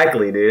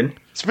 exactly, dude.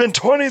 It's been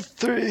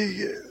 23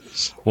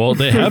 years. Well,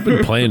 they have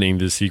been planning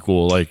the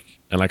sequel, like,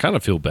 and I kind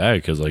of feel bad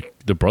because like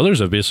the brothers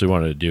have basically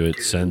wanted to do it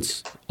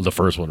since the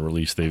first one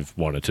released. They've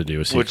wanted to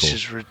do a sequel. Which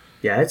is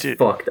Yeah, it's Dude.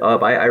 fucked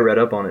up. I read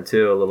up on it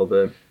too a little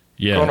bit.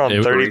 yeah, going on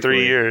it-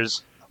 33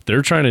 years.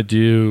 they're trying to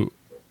do.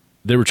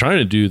 They were trying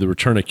to do the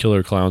Return of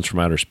Killer Clowns from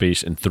Outer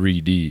Space in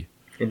 3D.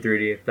 In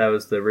 3D. That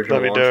was the original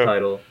That'd be launch dope.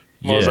 title.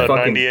 What was Yeah. that,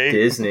 Fucking 98?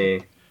 Disney.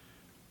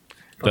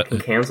 That- Fucking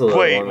canceled it.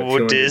 Wait, along with what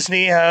 200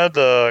 Disney had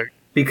the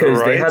Because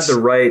the they had rights? the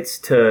rights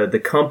to the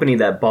company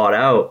that bought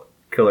out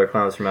Killer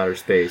Clowns from Outer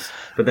Space.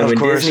 But then Of when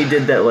course. Disney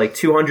did that like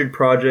 200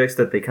 projects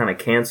that they kind of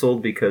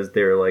canceled because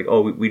they're like,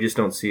 oh, we just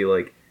don't see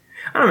like,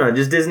 I don't know,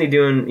 just Disney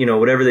doing,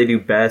 whatever they do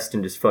best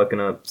and just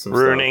fucking up some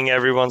ruining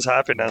everyone's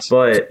happiness.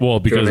 stuff. But Well,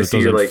 because when I it see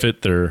you're doesn't like,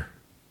 fit their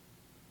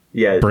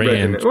yeah,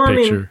 brand well, I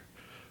mean, picture.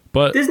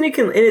 But Disney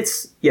can, and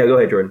it's yeah. Go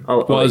ahead, Jordan.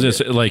 well, I was let gonna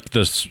say, like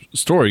the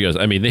story goes.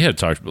 I mean, they had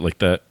talked about like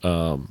that.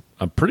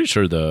 I'm pretty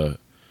sure the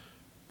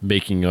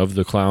making of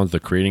the clowns, the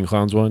creating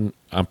clowns one.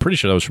 I'm pretty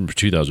sure that was from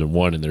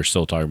 2001, and they're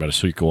still talking about a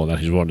sequel, and that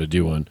he's wanting to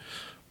do one.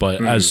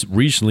 But as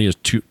recently as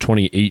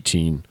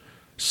 2018,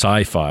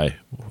 Sci-Fi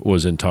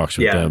was in talks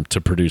with them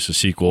to produce a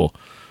sequel,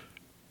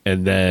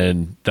 and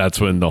then that's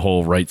when the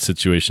whole rights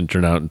situation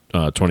turned out in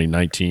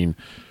 2019,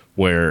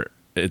 where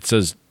it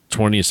says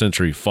 20th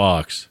Century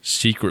Fox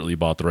secretly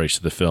bought the rights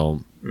to the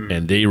film,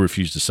 and they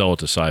refused to sell it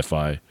to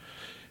Sci-Fi,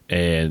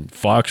 and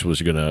Fox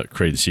was going to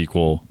create a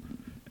sequel,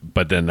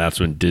 but then that's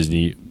when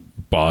Disney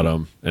bought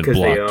them and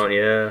blocked. they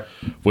own,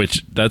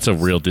 Which that's a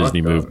real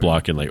Disney move, man.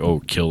 blocking like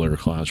killer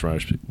clowns from outer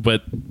space.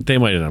 But they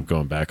might end up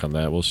going back on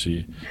that. We'll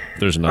see. If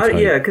there's enough. Hype.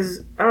 Yeah,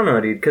 because I don't know,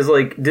 dude. Because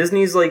like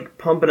Disney's like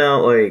pumping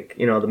out like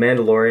the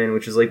Mandalorian,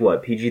 which is like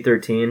what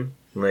PG-13.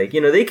 Like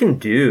they can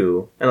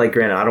do, and like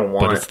granted, I don't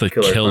want. But it's the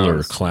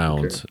killer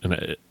clowns,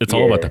 and it's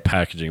all about the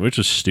packaging, which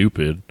is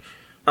stupid.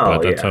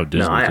 But that's how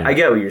Disney. No, I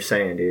get what you're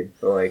saying, dude.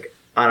 But like,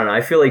 I don't know.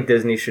 I feel like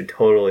Disney should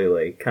totally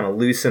like kind of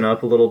loosen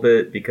up a little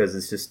bit because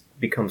it's just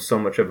become so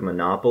much of a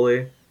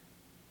monopoly.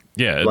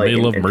 Yeah, like, they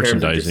love in terms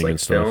of merchandising just, like, and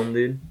stuff. film,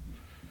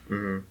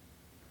 dude.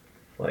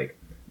 Like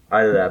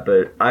either that,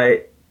 but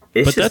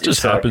that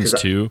just happens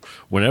too.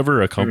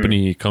 Whenever a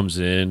company comes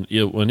in,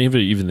 whenever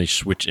even they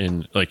switch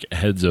in like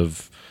heads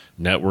of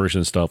networks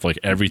and stuff, like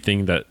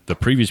everything that the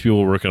previous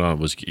people were working on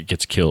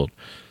gets killed.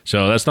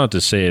 So that's not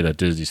to say that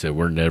Disney said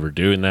we're never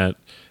doing that.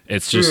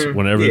 It's just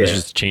whenever there's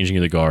just changing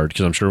of the guard,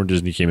 because I'm sure when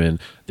Disney came in,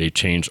 they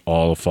changed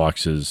all of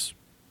Fox's,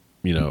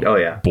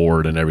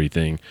 board and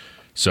everything.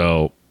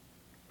 So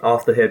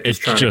off the hip,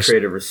 just trying to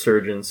create a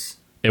resurgence.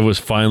 It was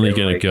finally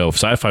going to go.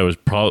 Sci-Fi was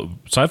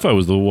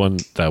the one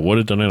that would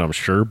have done it, I'm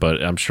sure,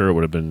 but I'm sure it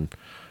would have been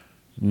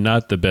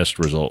not the best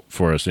result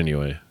for us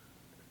anyway.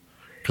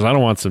 Because I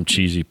don't want some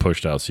cheesy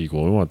pushed out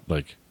sequel. We want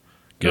like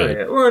good. Oh,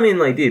 yeah. Well, I mean,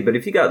 like, dude, but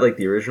if you got like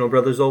the original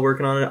brothers all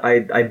working on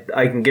it,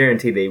 I can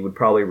guarantee they would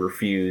probably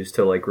refuse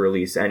to like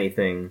release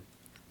anything.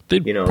 They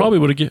probably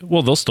would have.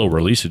 Well, they'll still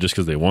release it just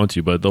because they want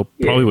to, but they'll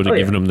probably would have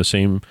given them the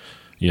same,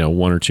 $1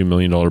 or $2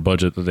 million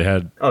budget that they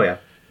had. Oh yeah.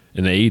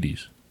 In the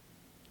 80s.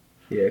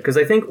 Yeah, because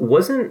I think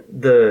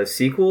wasn't the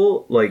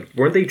sequel like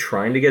weren't they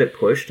trying to get it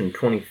pushed in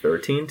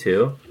 2013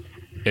 too?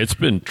 It's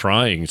been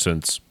trying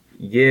since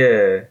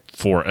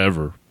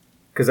forever.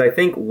 Because I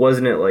think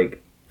wasn't it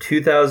like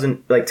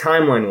 2000 like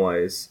timeline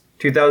wise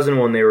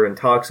 2001 they were in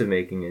talks of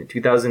making it.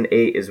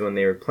 2008 is when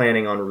they were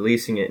planning on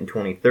releasing it in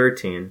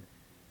 2013,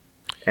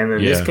 and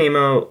then this came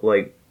out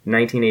like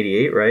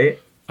 1988, right?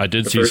 I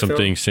did see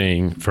something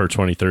saying for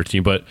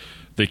 2013, but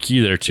the key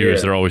there too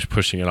is they're always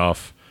pushing it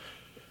off.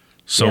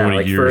 So many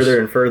like years further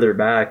and further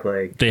back.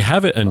 Like they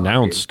have it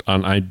announced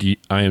on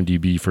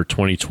IMDb for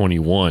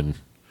 2021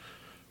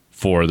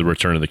 for the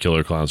Return of the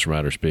Killer Clowns from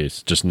Outer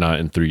Space, just not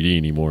in 3D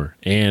anymore.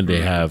 And they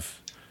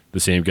have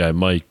the same guy,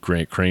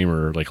 Grant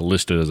Kramer, like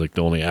listed as like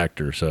the only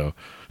actor. So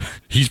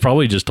he's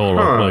probably just told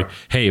him like,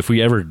 "Hey, if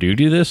we ever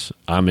do this,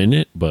 I'm in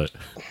it, but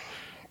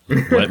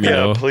let me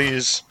know.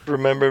 Please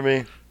remember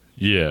me."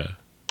 Yeah.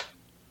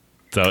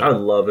 So I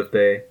would love if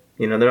they,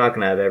 they're not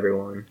going to have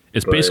everyone.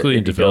 It's basically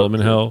in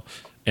development hell.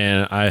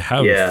 And I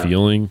have a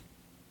feeling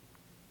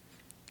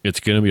it's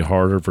going to be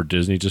harder for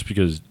Disney just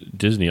because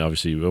Disney,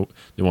 obviously,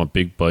 they want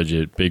big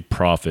budget, big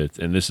profits,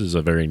 and this is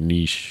a very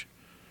niche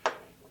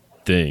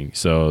thing.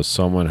 So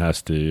someone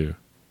has to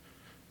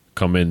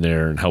come in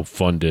there and help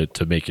fund it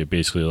to make it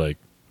basically like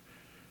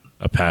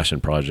a passion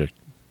project.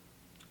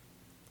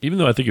 Even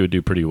though I think it would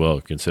do pretty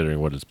well considering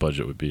what its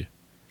budget would be.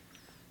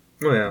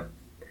 Oh, yeah.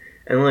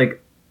 And,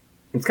 like,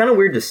 it's kind of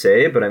weird to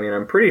say, but, I mean,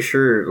 I'm pretty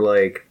sure,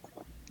 like,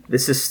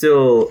 this is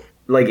still...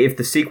 Like, if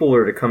the sequel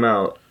were to come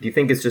out, do you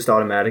think it's just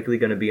automatically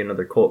going to be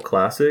another cult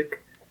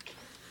classic?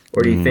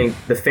 Or do you think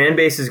the fan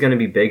base is going to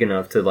be big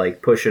enough to,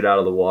 like, push it out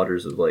of the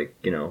waters of, like,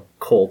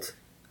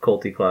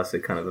 culty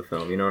classic kind of a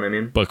film? You know what I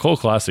mean? But cult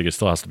classic, it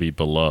still has to be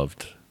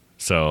beloved.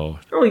 So...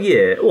 Oh,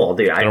 yeah. Well,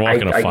 dude, I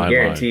can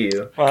guarantee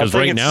you. Because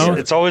right now...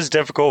 It's always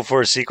difficult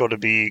for a sequel to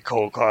be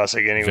cult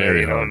classic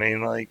anyway, you know what I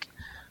mean? Like,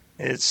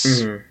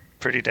 it's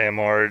pretty damn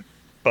hard.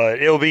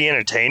 But it'll be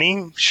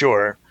entertaining,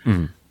 sure.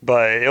 Mm-hmm.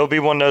 But it'll be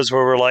one of those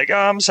where we're like,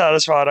 I'm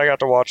satisfied. I got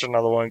to watch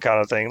another one kind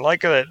of thing.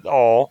 Like they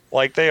all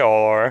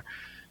are.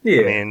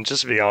 Yeah. I mean,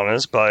 just to be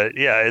honest. But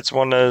yeah, it's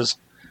one of those.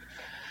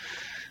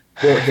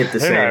 Won't hit the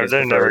same.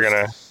 They're never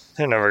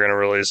gonna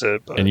release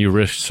it. But. And you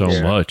risk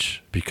so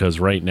much because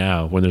right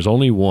now, when there's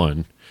only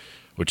one,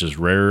 which is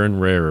rarer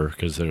and rarer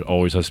because there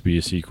always has to be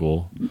a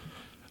sequel.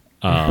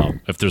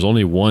 If there's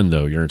only one,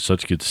 though, you're in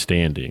such good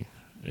standing.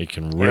 It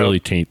can really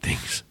taint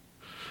things.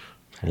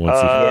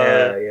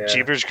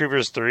 Jeepers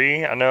Creepers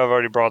 3. I know I've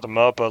already brought them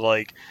up, but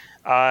like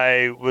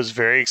I was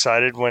very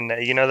excited when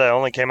that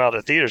only came out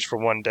to theaters for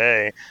one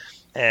day,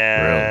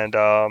 and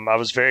I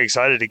was very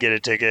excited to get a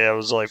ticket. I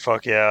was like,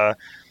 "Fuck yeah!"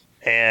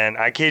 And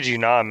I kid you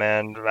not,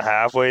 man.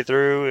 Halfway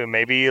through, and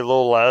maybe a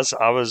little less,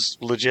 I was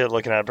legit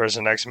looking at a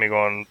person next to me,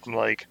 going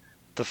like,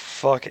 the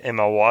fuck am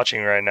I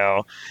watching right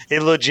now?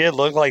 It legit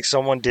looked like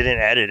someone didn't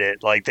edit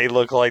it. Like, they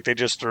looked like they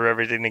just threw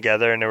everything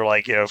together and they were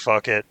like, yo,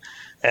 fuck it.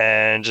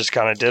 And just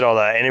kind of did all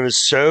that. And it was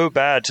so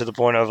bad to the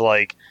point of,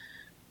 like,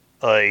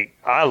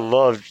 I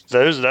loved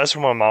those. That's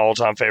one of my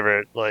all-time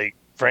favorite, like,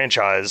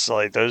 franchise.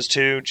 Like, those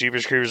two,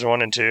 Jeepers Creepers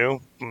 1 and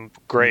 2,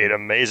 great,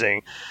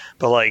 amazing.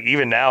 But, like,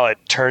 even now it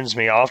turns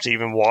me off to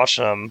even watch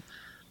them,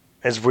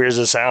 as weird as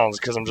it sounds,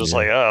 because I'm just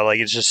like, oh, like,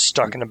 it's just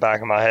stuck in the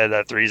back of my head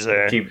that 3's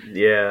there.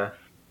 Yeah.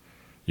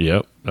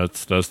 Yep,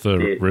 that's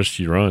the risk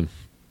you run.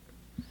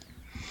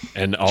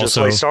 And also, just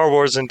like Star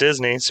Wars and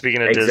Disney.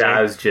 Speaking of Disney,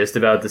 I was just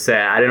about to say,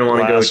 I didn't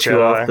want to go Last too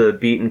Jedi. off the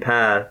beaten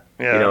path,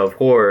 of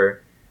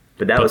horror,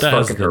 but that was that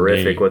has fucking the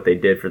horrific name. what they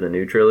did for the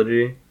new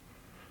trilogy.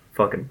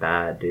 Fucking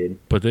bad, dude.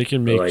 but they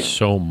can make like-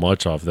 so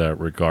much off that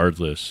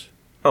regardless.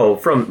 Oh,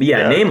 from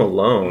name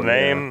alone,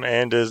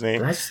 and Disney.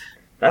 That's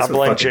I what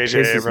blame fucking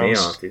J.J. pisses me Abrams.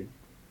 off, dude.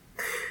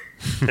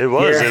 It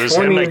was. Yeah, It was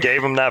well, I him mean- that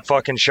gave him that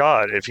fucking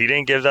shot. If he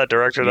didn't give that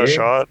director that Yeah.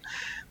 shot,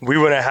 we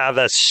wouldn't have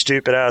that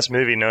stupid ass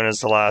movie known as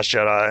The Last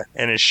Jedi,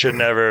 and it should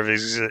never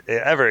have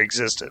ever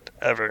existed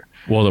ever.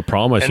 Well, the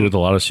problem I see And- with a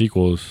lot of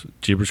sequels,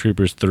 Jeepers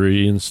Creepers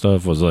 3 and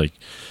stuff, was like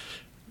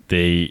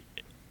they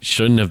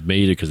shouldn't have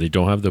made it because they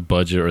don't have the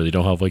budget or they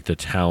don't have like the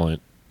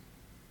talent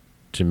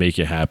to make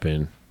it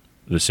happen.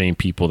 The same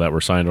people that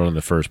were signed on in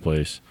the first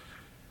place,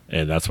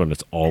 and that's when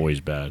it's always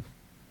bad.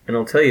 And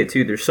I'll tell you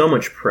too, there's so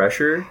much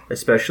pressure,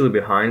 especially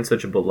behind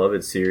such a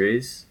beloved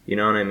series. You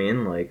know what I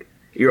mean? Like,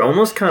 you're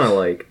almost kind of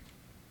like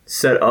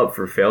set up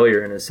for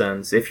failure in a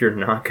sense if you're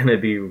not going to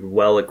be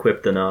well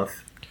equipped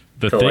enough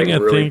The to thing like I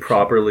really think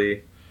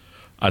properly.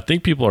 I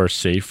think people are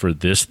safe for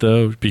this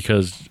though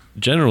because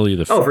generally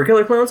the Oh, for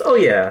Killer Clowns? Oh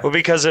yeah. Well,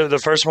 because the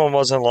first one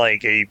wasn't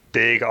like a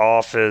big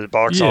box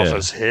Yeah.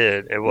 office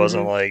hit. It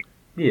wasn't like,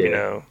 Yeah. you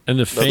know, and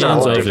the that's a fans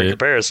whole of different it,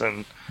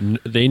 comparison.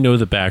 they know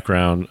the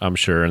background, I'm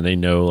sure, and they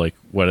know like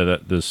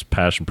what this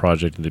passion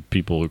project and the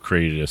people who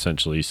created it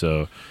essentially.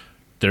 So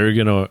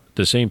the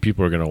same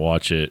people are gonna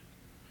watch it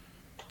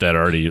that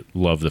already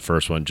love the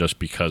first one just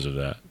because of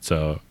that.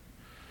 So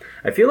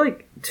I feel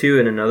like too,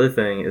 and another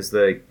thing is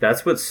that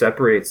that's what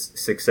separates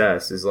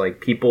success is like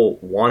people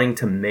wanting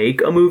to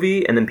make a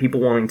movie and then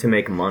people wanting to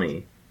make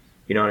money.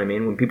 You know what I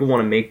mean? When people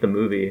want to make the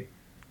movie,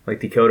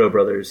 like the Kyoto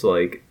brothers,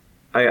 like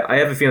I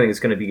have a feeling it's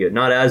going to be good.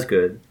 Not as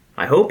good.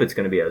 I hope it's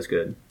going to be as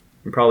good.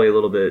 And probably a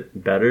little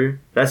bit better.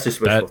 That's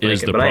just wishful that is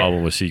thinking. the But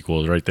problem with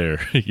sequels right there.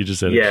 You just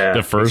said Yeah, it.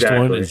 The first one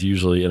exactly. is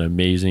usually an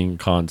amazing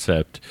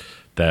concept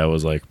that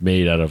was like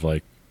made out of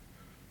like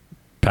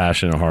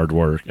passion and hard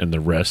work, and the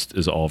rest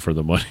is all for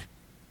the money.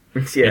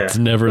 yeah, It's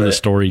never the but-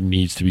 story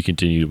needs to be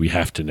continued. We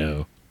have to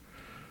know.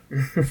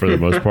 For the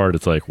most part,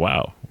 it's like,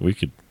 wow, we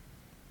could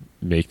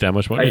make that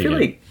much money. I feel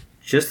again. like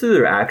just through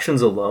their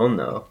actions alone,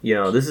 though,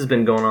 this has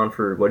been going on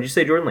for, what did you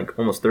say, Jordan? Like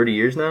almost 30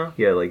 years now?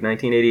 Yeah, like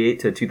 1988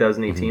 to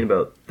 2018, Mm-hmm.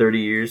 about 30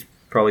 years,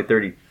 probably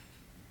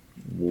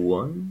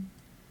 31?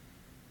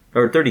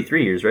 Or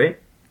 33 years, right?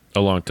 a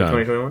long time.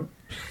 2021?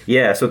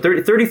 Yeah, so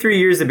 33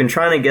 years they've been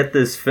trying to get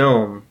this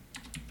film,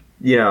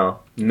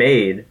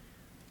 made.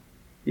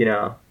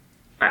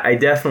 I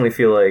definitely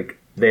feel like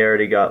they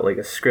already got like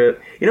a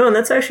script. And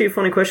that's actually a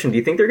funny question. Do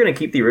you think they're going to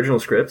keep the original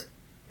script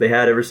they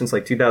had ever since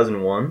like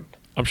 2001?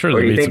 I'm sure Or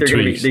they do you made think some they're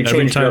going tweaks. to be, they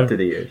changed it up through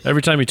the years?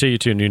 Every time you take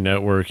it to a new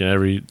network and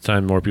every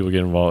time more people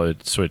get involved,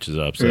 it switches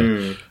up.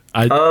 So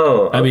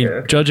I mean,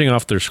 okay. judging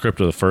off their script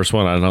of the first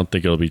one, I don't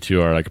think it'll be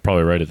too hard. I could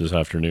probably write it this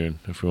afternoon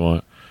if we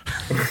want.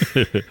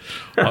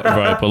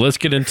 Right, but let's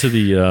get into the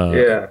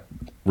Yeah.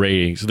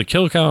 ratings. The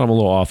kill count, I'm a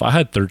little off. I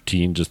had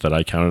 13 just that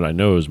I counted. I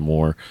know it was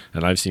more,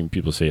 and I've seen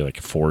people say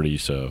like 40.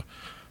 So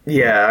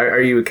Yeah,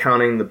 are you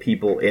counting the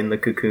people in the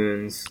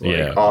cocoons? Like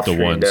yeah, off-screen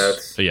the ones,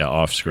 deaths? yeah,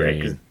 off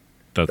screen. 'cause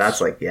that's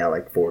That's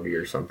like 40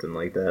 or something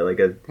like that, like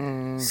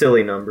a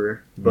silly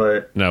number.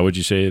 But now. Would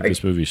you say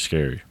this movie's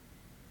scary?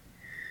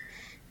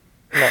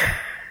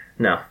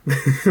 no,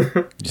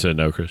 You said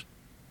no, Chris.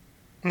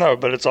 No,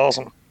 but it's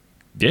awesome.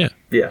 Yeah.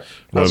 yeah,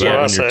 What That's about what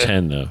I when you're say.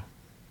 10 though?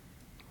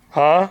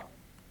 Huh?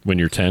 When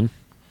you're 10?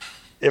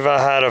 If I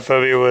had a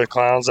phobia with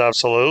clowns,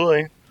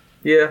 absolutely.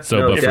 yeah. So,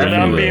 no, but for And you,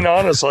 I'm though. being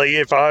honest. Like,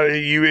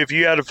 if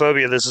you had a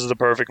phobia, this is the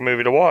perfect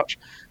movie to watch.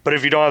 But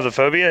if you don't have the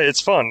phobia, it's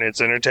fun. It's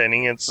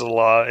entertaining. It's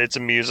it's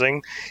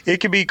amusing.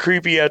 It can be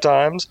creepy at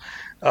times,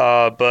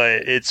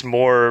 but it's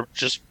more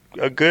just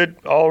a good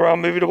all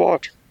around movie to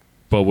watch.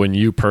 But when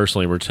you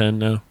personally were 10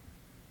 now?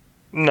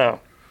 No,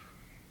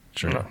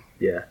 Sure. No.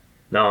 Yeah.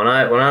 No, when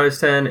I was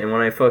 10 and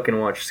when I fucking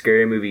watched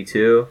Scary Movie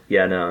 2,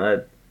 yeah,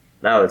 no,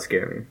 that would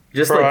scare me.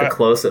 Just like Right. the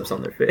close-ups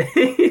on their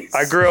face.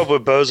 I grew up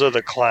with Bozo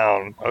the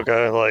Clown.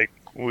 Okay, like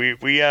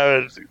we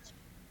had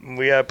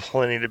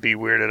plenty to be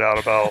weirded out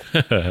about.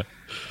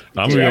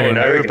 I'm Yeah, going, you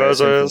know I who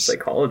recognized him Bozo from is?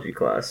 psychology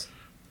class.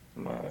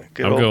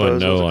 Good I'm old going Bozo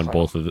no the on Clown.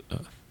 both of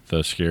the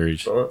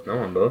scaries. Both? No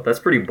on both. That's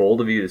pretty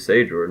bold of you to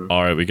say, Jordan.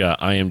 All right, we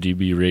got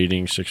IMDb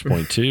rating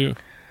 6.2.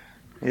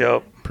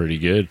 Yep. Pretty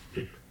good.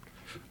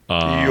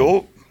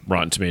 Yup.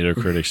 Rotten Tomato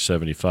critics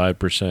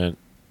 75%.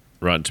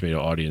 Rotten Tomato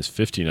audience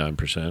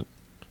 59%.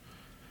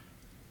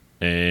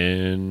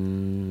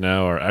 And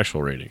now our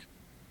actual rating.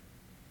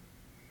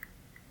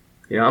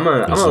 I'm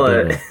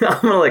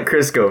gonna let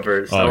Chris go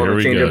first. I want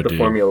to change up the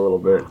formula a little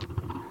bit.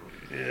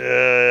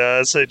 Yeah,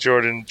 I'd say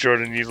Jordan.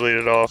 Jordan, you lead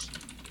it off.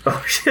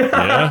 Oh shit.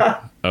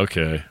 Yeah.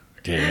 Okay.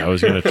 Dang, I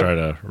was gonna try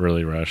to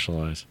really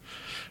rationalize,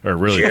 or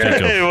really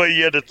think of. What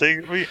you had to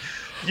think.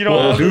 You know,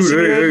 well,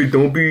 dude, hey,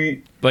 don't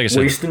be like I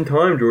said, wasting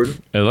time,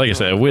 Jordan. And like I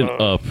said, it went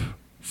up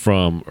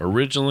from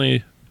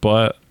originally,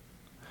 but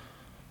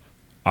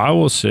I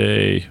will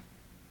say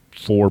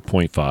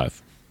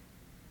 4.5.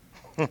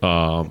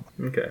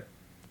 Okay.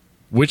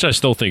 Which I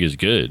still think is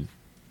good.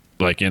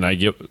 Like, and I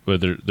get what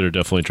they're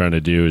definitely trying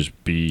to do is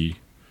be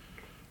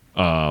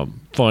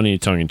funny,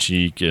 tongue in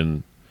cheek,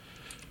 and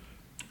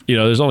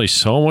there's only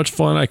so much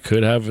fun I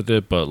could have with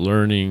it. But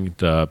learning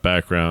the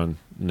background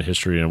and the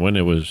history and when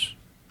it was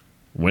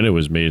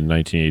made in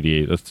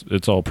 1988,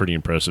 it's all pretty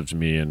impressive to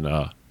me, and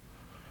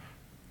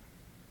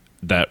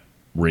that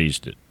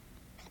raised it.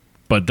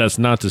 But that's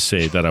not to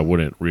say that I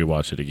wouldn't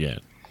rewatch it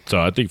again.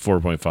 So I think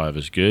 4.5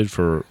 is good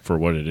for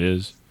what it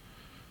is,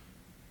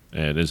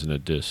 and isn't a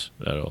diss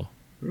at all.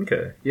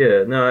 Okay.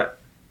 Yeah. No.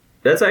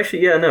 That's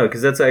actually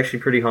because that's actually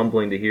pretty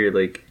humbling to hear.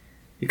 Like,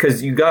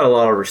 because you got a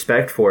lot of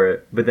respect for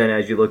it, but then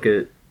as you look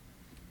at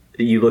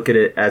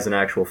it as an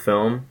actual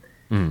film.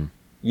 Mm.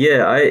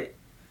 Yeah.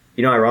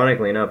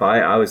 Ironically enough,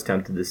 I was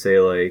tempted to say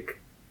like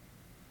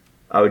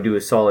I would do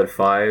a solid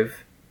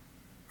 5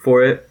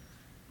 for it,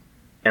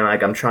 and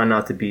like I'm trying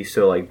not to be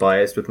so like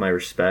biased with my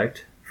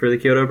respect for the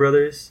Kyoto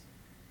brothers,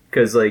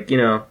 because like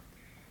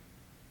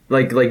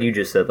like you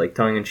just said, like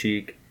tongue in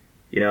cheek,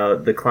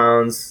 the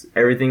clowns,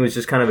 everything was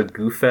just kind of a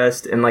goof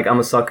fest, and like I'm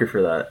a sucker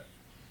for that.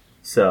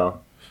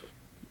 So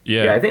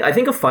yeah, I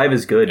think a 5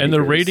 is good, and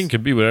the rating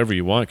could be whatever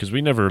you want because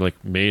we never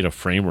like made a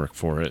framework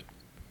for it.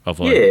 Of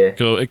like,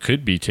 so it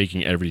could be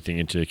taking everything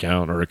into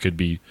account, or it could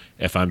be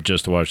if I'm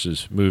just to watch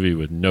this movie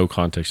with no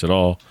context at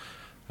all.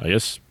 I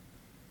guess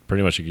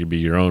pretty much it could be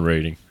your own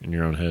rating in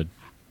your own head.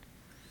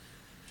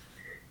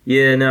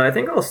 Yeah, no, I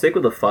think I'll stick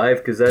with a 5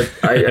 because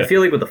I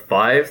feel like with a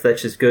 5,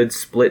 that's just good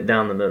split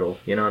down the middle.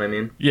 You know what I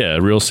mean? Yeah,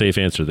 a real safe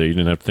answer that you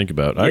didn't have to think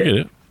about. Yeah. I get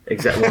it.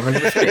 Exactly,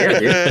 100%. Yeah,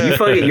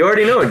 dude. You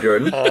already know it,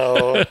 Jordan.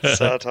 Oh,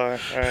 satire.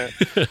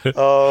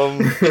 All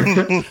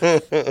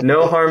right.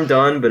 No harm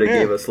done, but it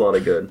gave us a lot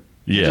of good.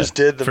 You just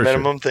did the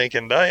minimum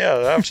thinking. Oh,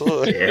 yeah,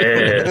 absolutely.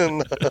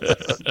 Yeah.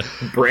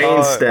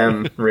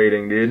 Brainstem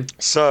rating,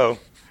 dude. So,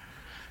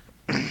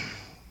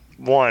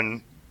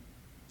 1,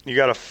 you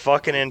got a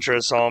fucking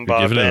intro song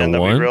by a band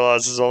that we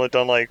realize is only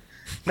done like...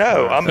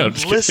 No, I'm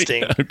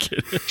listing. I'm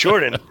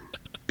Jordan,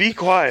 be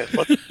quiet.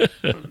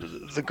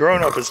 The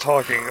grown-up is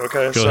talking,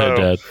 okay? Go ahead,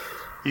 Dad.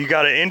 You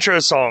got an intro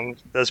song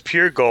that's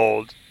pure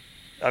gold.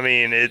 I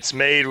mean, it's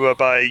made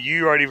by,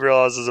 you already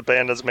realize as a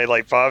band that's made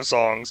like 5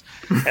 songs,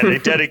 and they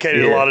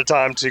dedicated a lot of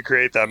time to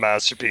create that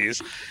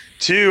masterpiece.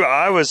 2,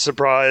 I was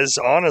surprised,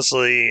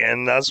 honestly,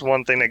 and that's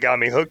one thing that got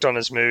me hooked on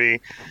this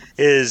movie,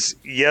 is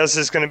yes,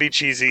 it's going to be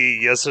cheesy.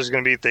 Yes, there's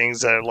going to be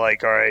things that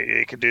like, all right,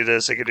 it could do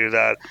this, it could do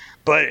that.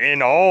 But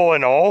in all,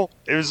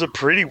 it was a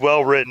pretty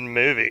well-written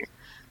movie.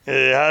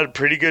 It had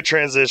pretty good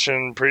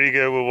transition, pretty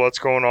good with what's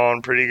going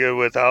on, pretty good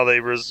with how they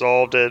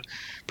resolved it,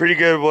 pretty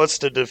good what's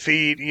the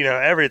defeat,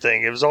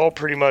 everything. It was all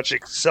pretty much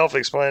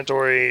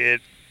self-explanatory.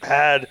 It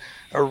had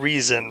a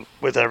reason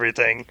with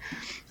everything.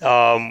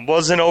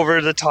 Wasn't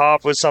over the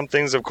top with some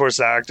things. Of course,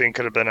 the acting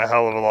could have been a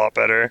hell of a lot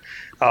better,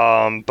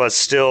 but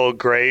still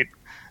great.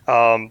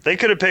 They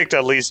could have picked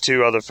at least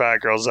 2 other fat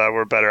girls that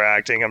were better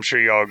acting. I'm sure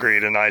you all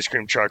agreed in the ice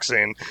cream truck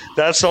scene.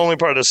 That's the only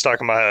part that stuck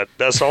in my head.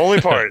 That's the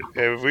only part.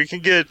 If we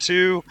can get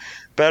 2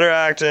 better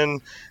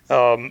acting,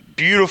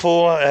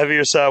 beautiful,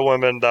 heavier set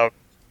women, that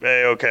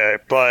okay.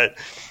 But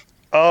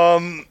all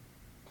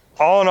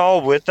in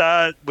all, with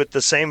that, with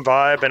the same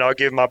vibe, and I'll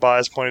give my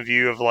biased point of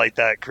view of like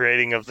that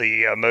creating of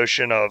the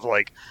emotion of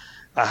like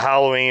a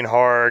Halloween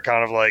horror,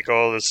 kind of like,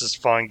 oh, this is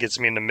fun, gets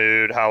me in the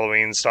mood,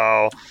 Halloween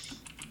style.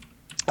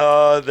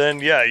 Then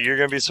yeah, you're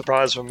gonna be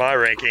surprised with my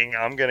ranking.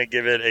 I'm gonna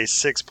give it a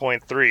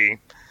 6.3.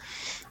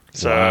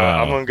 So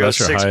wow, I'm gonna go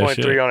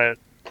 6.3 on it.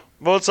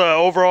 Well, it's an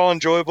overall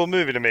enjoyable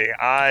movie to me.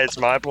 It's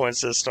my point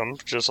system,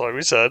 just like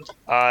we said.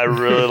 I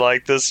really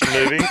like this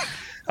movie.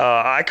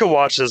 I could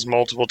watch this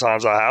multiple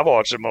times. I have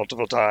watched it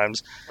multiple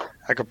times.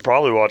 I could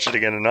probably watch it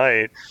again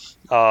tonight.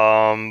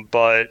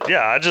 But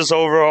yeah,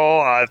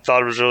 I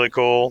thought it was really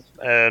cool,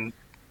 and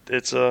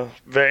it's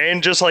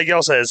and just like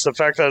y'all said, it's the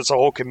fact that it's a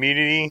whole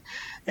community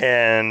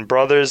and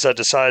brothers that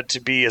decide to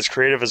be as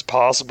creative as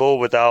possible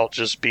without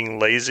just being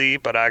lazy,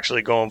 but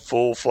actually going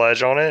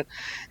full-fledged on it.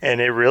 And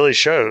it really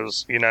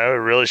shows, it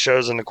really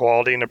shows in the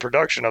quality and the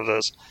production of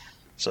this.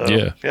 So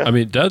yeah. I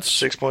mean, that's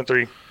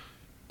 6.3.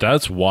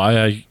 That's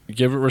why I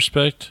give it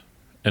respect,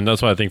 and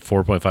that's why I think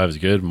 4.5 is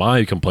good.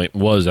 My complaint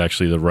was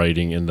actually the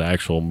writing and the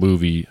actual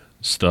movie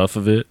stuff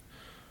of it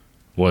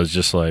was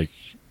just like,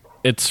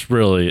 it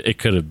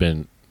could have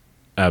been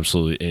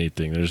absolutely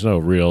anything. There's no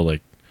real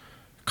like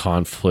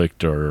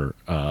conflict or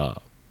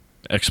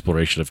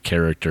exploration of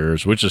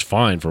characters, which is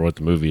fine for what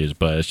the movie is,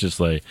 but it's just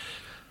like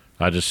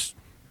I just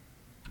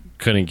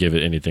couldn't give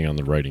it anything on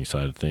the writing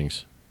side of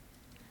things.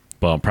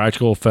 But on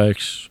practical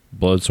effects,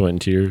 blood, sweat,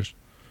 and tears,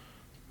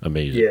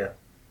 amazing. Yeah.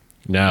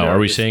 Now, No, are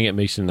we just- saying it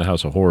makes it in the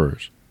House of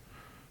Horrors?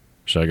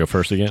 Should I go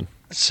first again?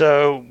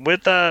 So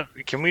with that,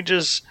 can we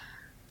just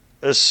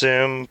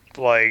assume,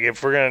 like,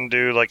 if we're gonna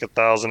do like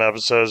 1,000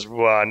 episodes,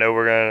 well, I know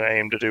we're gonna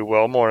aim to do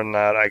well more than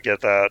that. I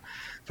get that,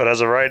 but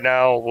as of right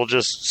now, we'll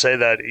just say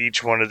that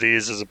each one of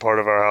these is a part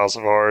of our House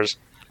of Horrors.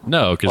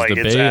 No, because Like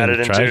the it's Bay and added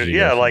the into, Tragedy.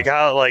 yeah, are like fun.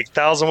 how, like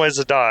 1,000 Ways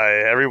to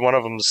Die. Every one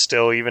of them is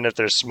still, even if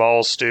they're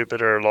small,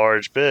 stupid, or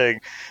large, big,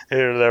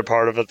 they're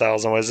part of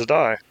 1,000 Ways to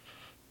Die.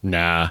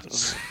 Nah.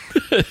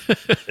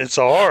 It's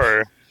a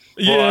horror.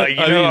 Well, you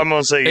know, I'm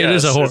gonna say it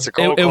yes. is a horror. It's a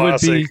cult It would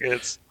classic. be.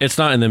 It's It's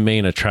not in the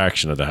main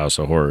attraction of the House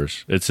of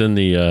Horrors. It's in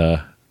the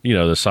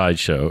the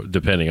sideshow,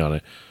 depending on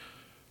it.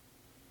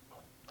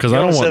 Because You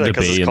I don't don't say want that the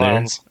 'cause Bay it's in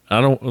clowns. there.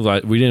 I don't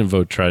like. We didn't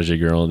vote Tragedy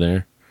Girl in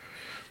there.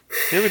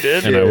 yeah, we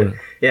did. And I would-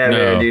 Yeah, No.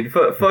 man, dude.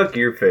 Fuck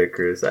your pick,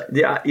 Chris.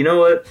 Yeah, you know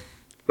what?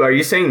 Are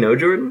you saying no,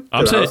 Jordan?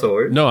 I'm to the House of saying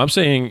Horrors? no. I'm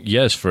saying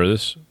yes for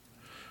this.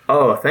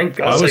 Oh, thank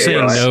God. I was Okay,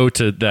 saying well, no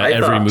to that I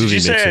every thought- movie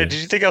Did you makes say? it. Did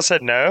you think I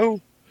said no?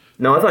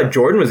 No, I thought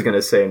Jordan was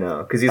gonna say no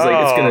because he's like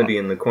it's Oh, gonna be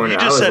in the corner. You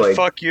I just was said like,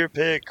 "fuck your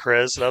pick,"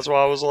 Chris. That's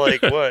why I was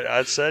like, "What?"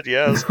 I said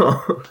yes.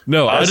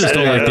 No, I just said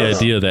don't like the yes.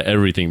 idea that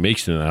everything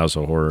makes it in the House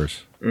of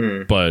Horrors.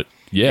 But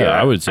yeah, Yeah,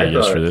 I would say I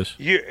yes thought- for this.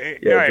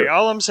 All right.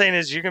 All I'm saying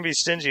is you can be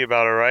stingy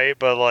about it, right?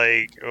 But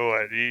like,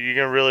 what? You're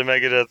gonna really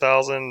make it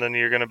 1,000, then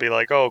you're gonna be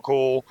like, "Oh,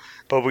 cool,"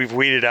 but we've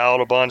weeded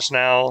out a bunch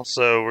now,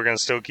 so we're gonna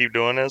still keep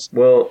doing this.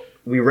 well,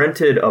 we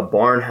rented a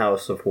barn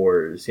house of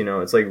horrors. You know,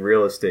 it's like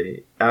real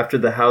estate. After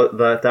the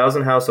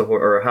 1,000 house of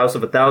or House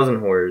of 1,000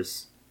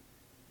 horrors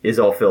is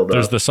all filled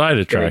There's up. the side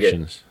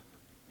attractions.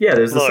 Yeah,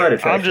 there's the Look, side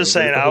attractions. I'm just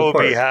There's saying, the I whole would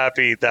be park.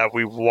 happy that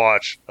we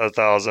watch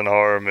 1,000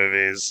 horror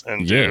movies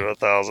and do Yeah.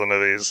 1,000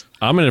 of these.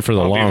 I'm in it for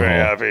the I'll be long very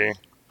haul. happy.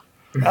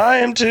 I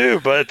am too,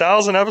 but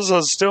 1,000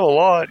 episodes is still a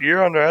lot.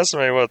 You're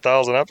underestimating what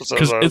 1,000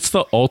 episodes Because are. it's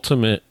the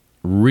ultimate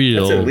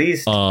real That's at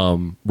least-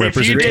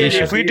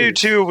 representation. If we do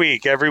 2 a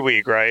week every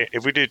week, right?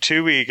 If we do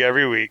 2 a week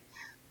every week,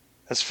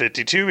 that's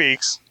 52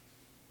 weeks.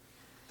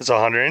 That's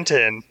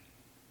 110.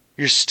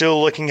 You're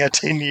still looking at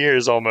 10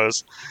 years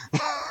almost.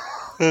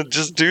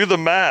 Just do the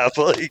math.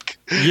 Like,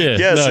 Yeah,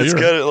 yes, no, it's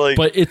you're good. Like,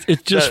 but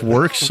it just that-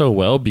 works so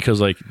well because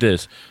like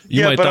this.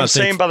 You yeah, might but not I'm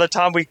think, saying by the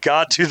time we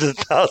got to the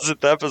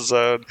 1,000th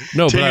episode,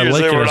 No, 2 but I years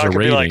like later, it we're as not a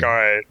gonna be like, rating. all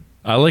right.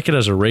 I like it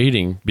as a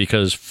rating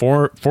because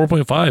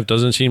 4.5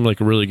 doesn't seem like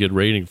a really good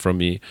rating from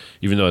me,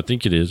 even though I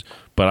think it is.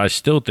 But I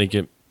still think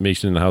it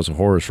makes it in the House of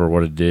Horrors for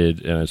what it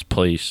did and its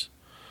place.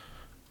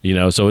 You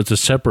know, so it's a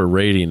separate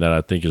rating that I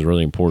think is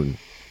really important.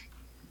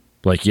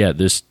 Like, yeah,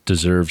 this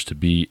deserves to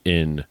be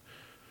in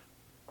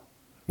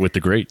with the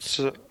greats.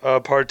 It's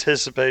a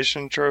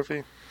participation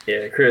trophy.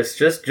 Yeah, Chris,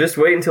 just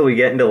wait until we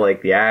get into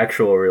like the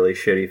actual really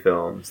shitty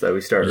films that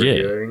we start Yeah.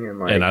 reviewing and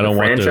like And I the don't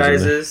want those in there.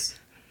 franchises.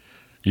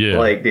 Yeah,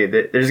 Like,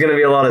 dude, there's gonna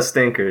be a lot of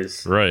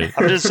stinkers. right.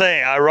 I'm just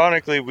saying,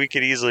 ironically, we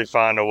could easily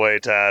find a way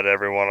to add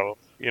every one of them.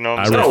 You know what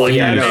I'm I saying? refuse- Like,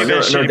 Yeah, maybe no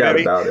a shitty doubt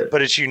movie, about it.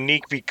 but it's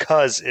unique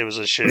because it was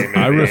a shitty movie.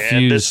 I And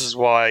refuse- this is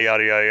why,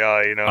 yada, yada,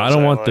 yada. You know what I I'm don't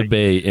saying? want the Like,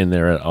 Bay in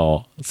there at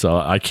all, so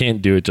I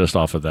can't do it just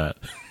off of that.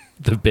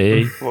 The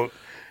Bay, well,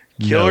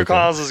 Killer no,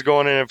 Clowns is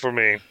going in it for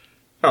me.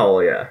 Oh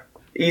yeah,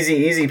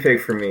 easy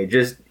pick for me.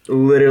 Just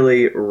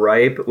literally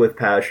ripe with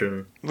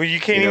passion. Well,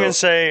 you can't You know- even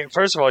say,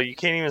 first of all, you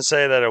can't even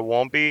say that it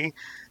won't be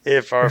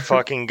if our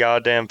fucking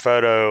goddamn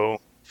photo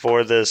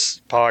for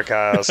this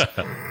podcast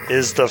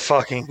is the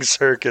fucking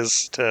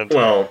circus tent.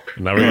 Well,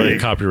 now we're gonna get a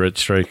copyright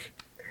strike.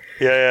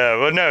 Yeah.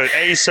 Well, no,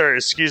 a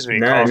circus, excuse me.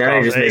 Now- cough, now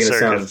you're cough, just a making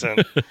it circus sound-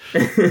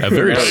 tent. A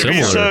very That'd That'd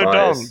be similar. so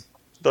bias. dumb.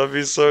 That'd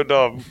be so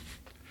dumb.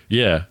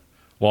 Yeah.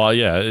 Well,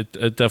 yeah, it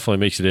definitely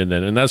makes it in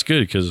then. And that's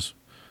good because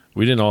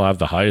we didn't all have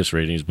the highest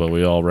ratings, but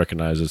we all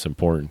recognize its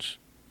importance.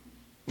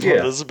 Yeah.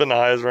 Well, this has been the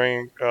highest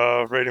rating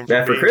for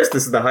yeah, for me. Chris,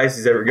 this is the highest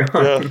he's ever gone.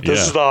 Yeah, this Yeah.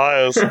 is the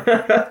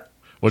highest.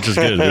 Which is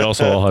good. We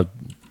also all have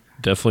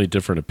definitely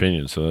different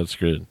opinions, so that's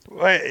good.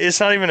 Wait, it's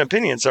not even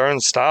opinions; our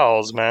own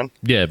styles, man.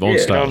 Yeah, own Yeah.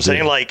 style. You know what I'm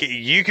saying? Like,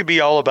 you could be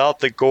all about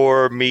the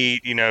gore,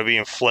 meat, you know,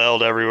 being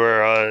flailed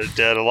everywhere,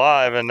 dead,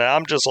 alive, and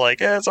I'm just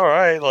like, yeah, it's all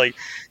right. Like,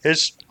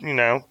 it's, you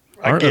know,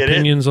 I Aren't get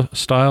opinions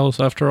styles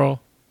after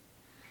all?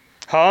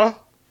 it. Huh?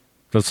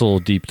 That's a little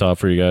deep thought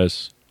for you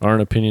guys.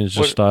 Aren't opinions just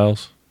What-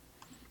 styles?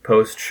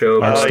 Post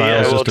show. Our Oh, styles yeah,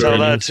 just we'll tell that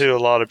opinions. to a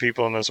lot of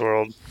people in this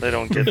world. They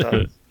don't get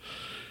that.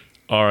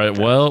 All right.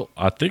 Well,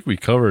 I think we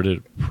covered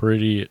it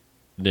pretty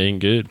dang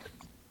good.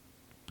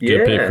 Good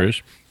Yeah. pick,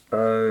 Chris.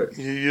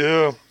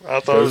 Yeah, I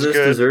thought it Does was this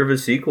good. deserve a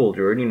sequel,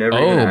 Jordan? You never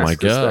Oh, even asked my us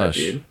that, gosh.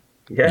 dude.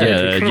 Yeah,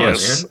 Yeah, come on,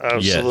 yes. man.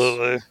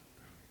 Absolutely.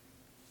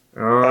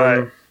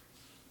 Um,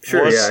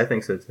 Sure, What's- yeah, I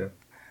think so too.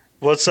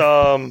 What's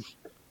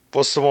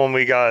the one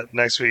we got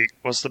next week?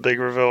 What's the big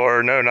reveal?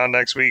 Or no, not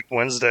next week.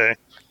 Wednesday.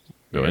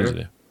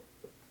 Wednesday.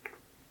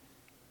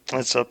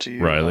 It's up to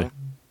you, Riley. man.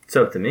 It's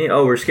up to me.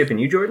 Oh, we're skipping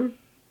you, Jordan?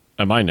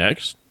 Am I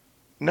next?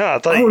 No, I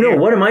thought Oh no,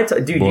 what am I?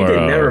 Dude, you did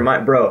Bro. never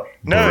mind, bro.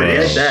 No,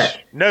 Forget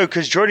that. No,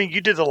 because Jordan,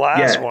 you did the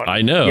last Yeah. one.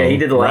 I know. Yeah, he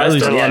did the last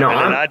Riley's- one. Yeah, no, and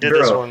then I did bro,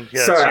 this one.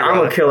 Yeah, sorry, so I'm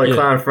a right. killer Yeah.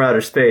 clown from outer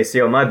space.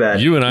 Yo, my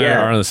bad. You and I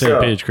Yeah, are on the same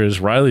so- page, Chris.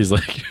 Riley's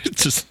like,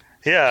 just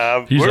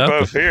Yeah, He's we're out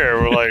both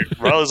here. We're like,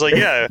 Riley's like,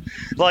 yeah,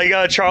 like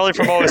Charlie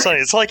from Always Sunny.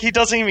 It's like he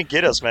doesn't even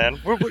get us, man.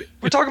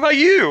 We're talking about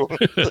you.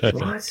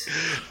 What?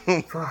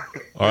 Fuck.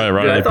 all right, Dude,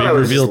 Riley. I thought Big I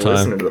was reveal just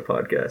listening time. to the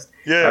podcast.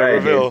 Yeah, All right,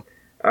 reveal. dude.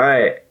 All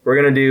right, we're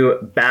gonna do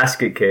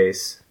basket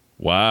case.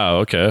 Wow.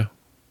 Okay.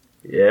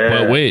 Yeah.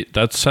 But wait,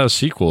 that's has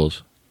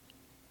sequels.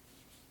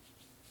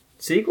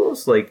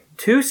 Sequels? Like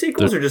 2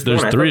 sequels or just There's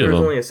one? I 3 thought of there was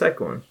them. only a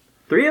second one.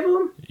 3 of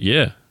them?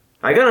 Yeah.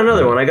 I got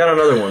another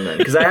one. then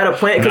because I had a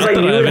plan because Not I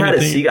that knew I have it had a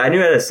anything- I knew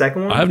it had a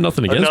second one. I have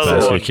nothing against Another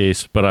basket one.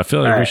 case, but I feel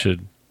like we Alright.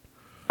 should.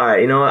 All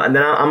right, you know what? And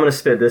then I'm gonna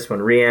spit this one.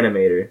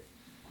 Reanimator.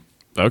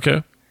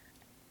 Okay.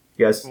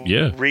 You guys,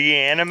 Yeah.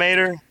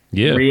 Reanimator?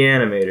 Yeah.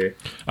 Reanimator.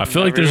 I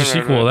feel like Never there's a even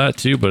heard sequel of of that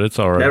too, but it's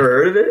all right. Never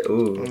heard of it?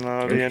 Ooh, No,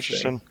 it'd be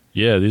interesting.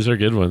 Yeah, these are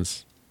good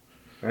ones.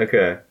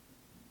 Okay.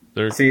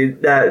 They're See,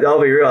 that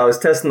I'll be real. I was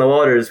testing the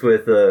waters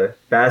with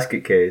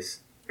basket case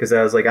because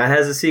I was like, I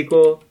has a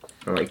sequel.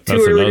 I'm like, too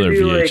that's early another to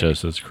do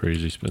VHS that's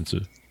crazy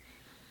expensive.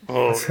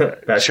 Well,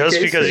 like basket just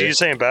case, because or- you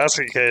saying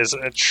basket case,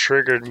 it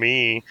triggered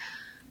me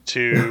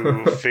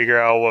to figure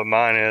out what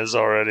mine is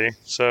already.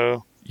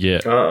 So Yeah.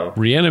 Uh-oh.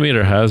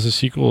 Reanimator has a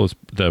sequel. It's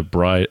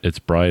Bride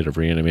of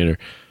Reanimator.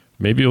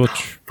 Maybe what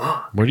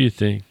do you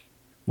think?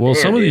 Well,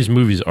 Yeah, some of dude. these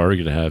movies are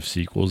going to have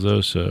sequels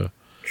though, so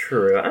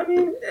True. I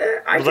mean,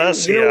 I Well, can.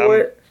 that's- You know yeah,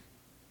 what?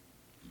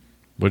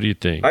 what do you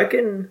think? I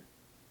can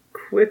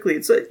quickly.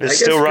 It's like I it's guess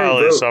still for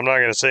Riley, vote- so I'm not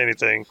going to say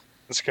anything.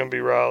 It's going to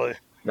be Riley.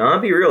 No, I'll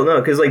be real.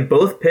 No, because like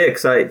both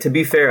picks. To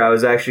be fair, I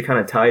was actually kind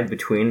of tied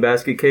between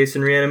basket case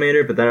and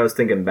Reanimator, but then I was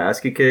thinking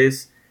basket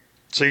case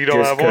So you don't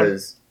just have one?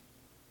 because.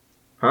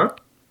 Huh?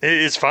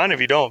 It's fine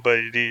if you don't, but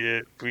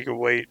we could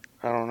wait.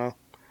 I don't know.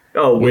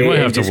 Oh, We wait, might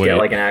and have to just wait. get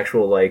like an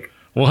actual like.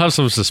 We'll have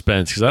some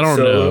suspense because I don't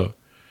So- know.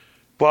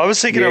 Well, I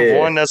was thinking of Yeah.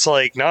 one that's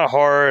like not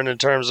horror in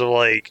terms of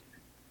like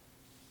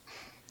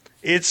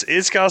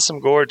it's got some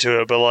gore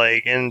to it, but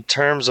like in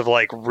terms of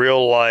like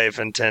real life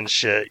intense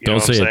shit. You know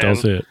Don't what say I'm it. Don't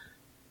saying? say it.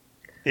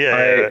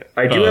 Yeah,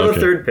 I do Oh, have okay.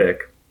 a third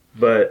pick,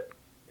 but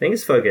I think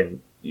it's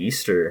fucking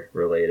Easter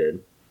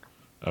related.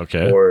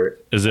 Okay. Or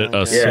Is it a?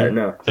 Yeah, suit?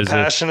 no. The Is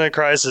Passion of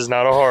Christ is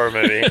not a horror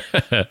movie.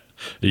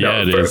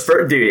 Yeah, no, it is.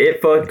 dude,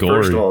 it fucked.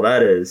 First of Gory. all,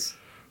 that is.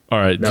 All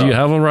right. No. Do you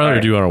have one, Riley, All or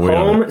right. do you want to wait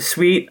on Home it?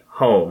 Sweet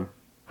Home.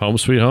 Home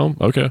Sweet Home.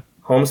 Okay.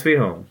 Home Sweet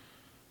Home.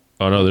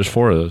 Oh no, there's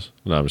 4 of those.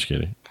 No, I'm just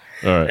kidding.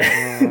 All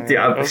right. Dude,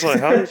 I was like,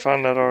 how did you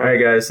find that all right,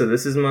 already? guys. So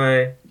this is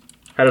my.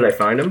 How did I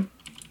find him?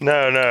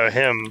 No,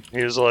 him.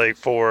 He was like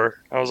 4.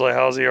 I was like,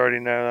 how's he already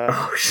know that?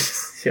 Oh,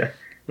 yeah.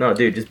 No,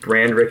 dude, just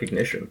brand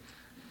recognition.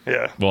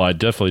 Yeah. Well, I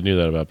definitely knew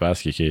that about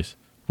Basket Case.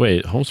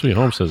 Wait, Home Sweet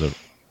Home says a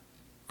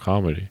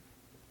comedy.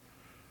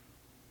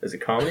 Is it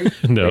comedy?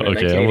 No, Yeah,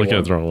 okay, I'm looking 1981.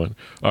 at the wrong one.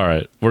 All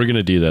right, we're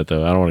gonna do that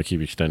though. I don't want to keep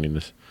extending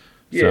this.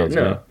 Yeah, Sounds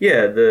no, good.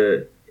 yeah,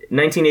 the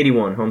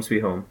 1981 Home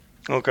Sweet Home.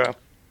 Okay.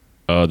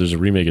 There's a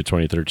remake of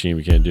 2013.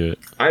 We can't do it.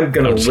 I'm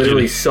gonna I'm just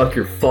literally kidding. suck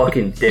your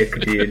fucking dick,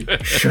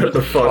 dude. Shut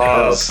the fuck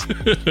Pause. up,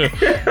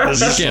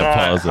 This is can't not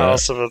pause that.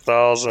 House of a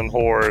Thousand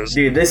Horrors.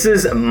 dude. This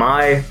is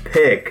my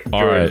pick.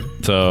 All right,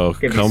 Jordan. so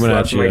Can't be coming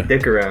at slapping you, my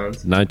dick around.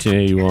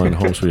 1981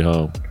 Home Sweet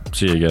Home.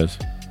 See you guys.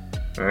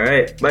 All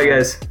right, bye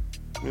guys.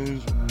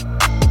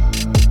 Mm.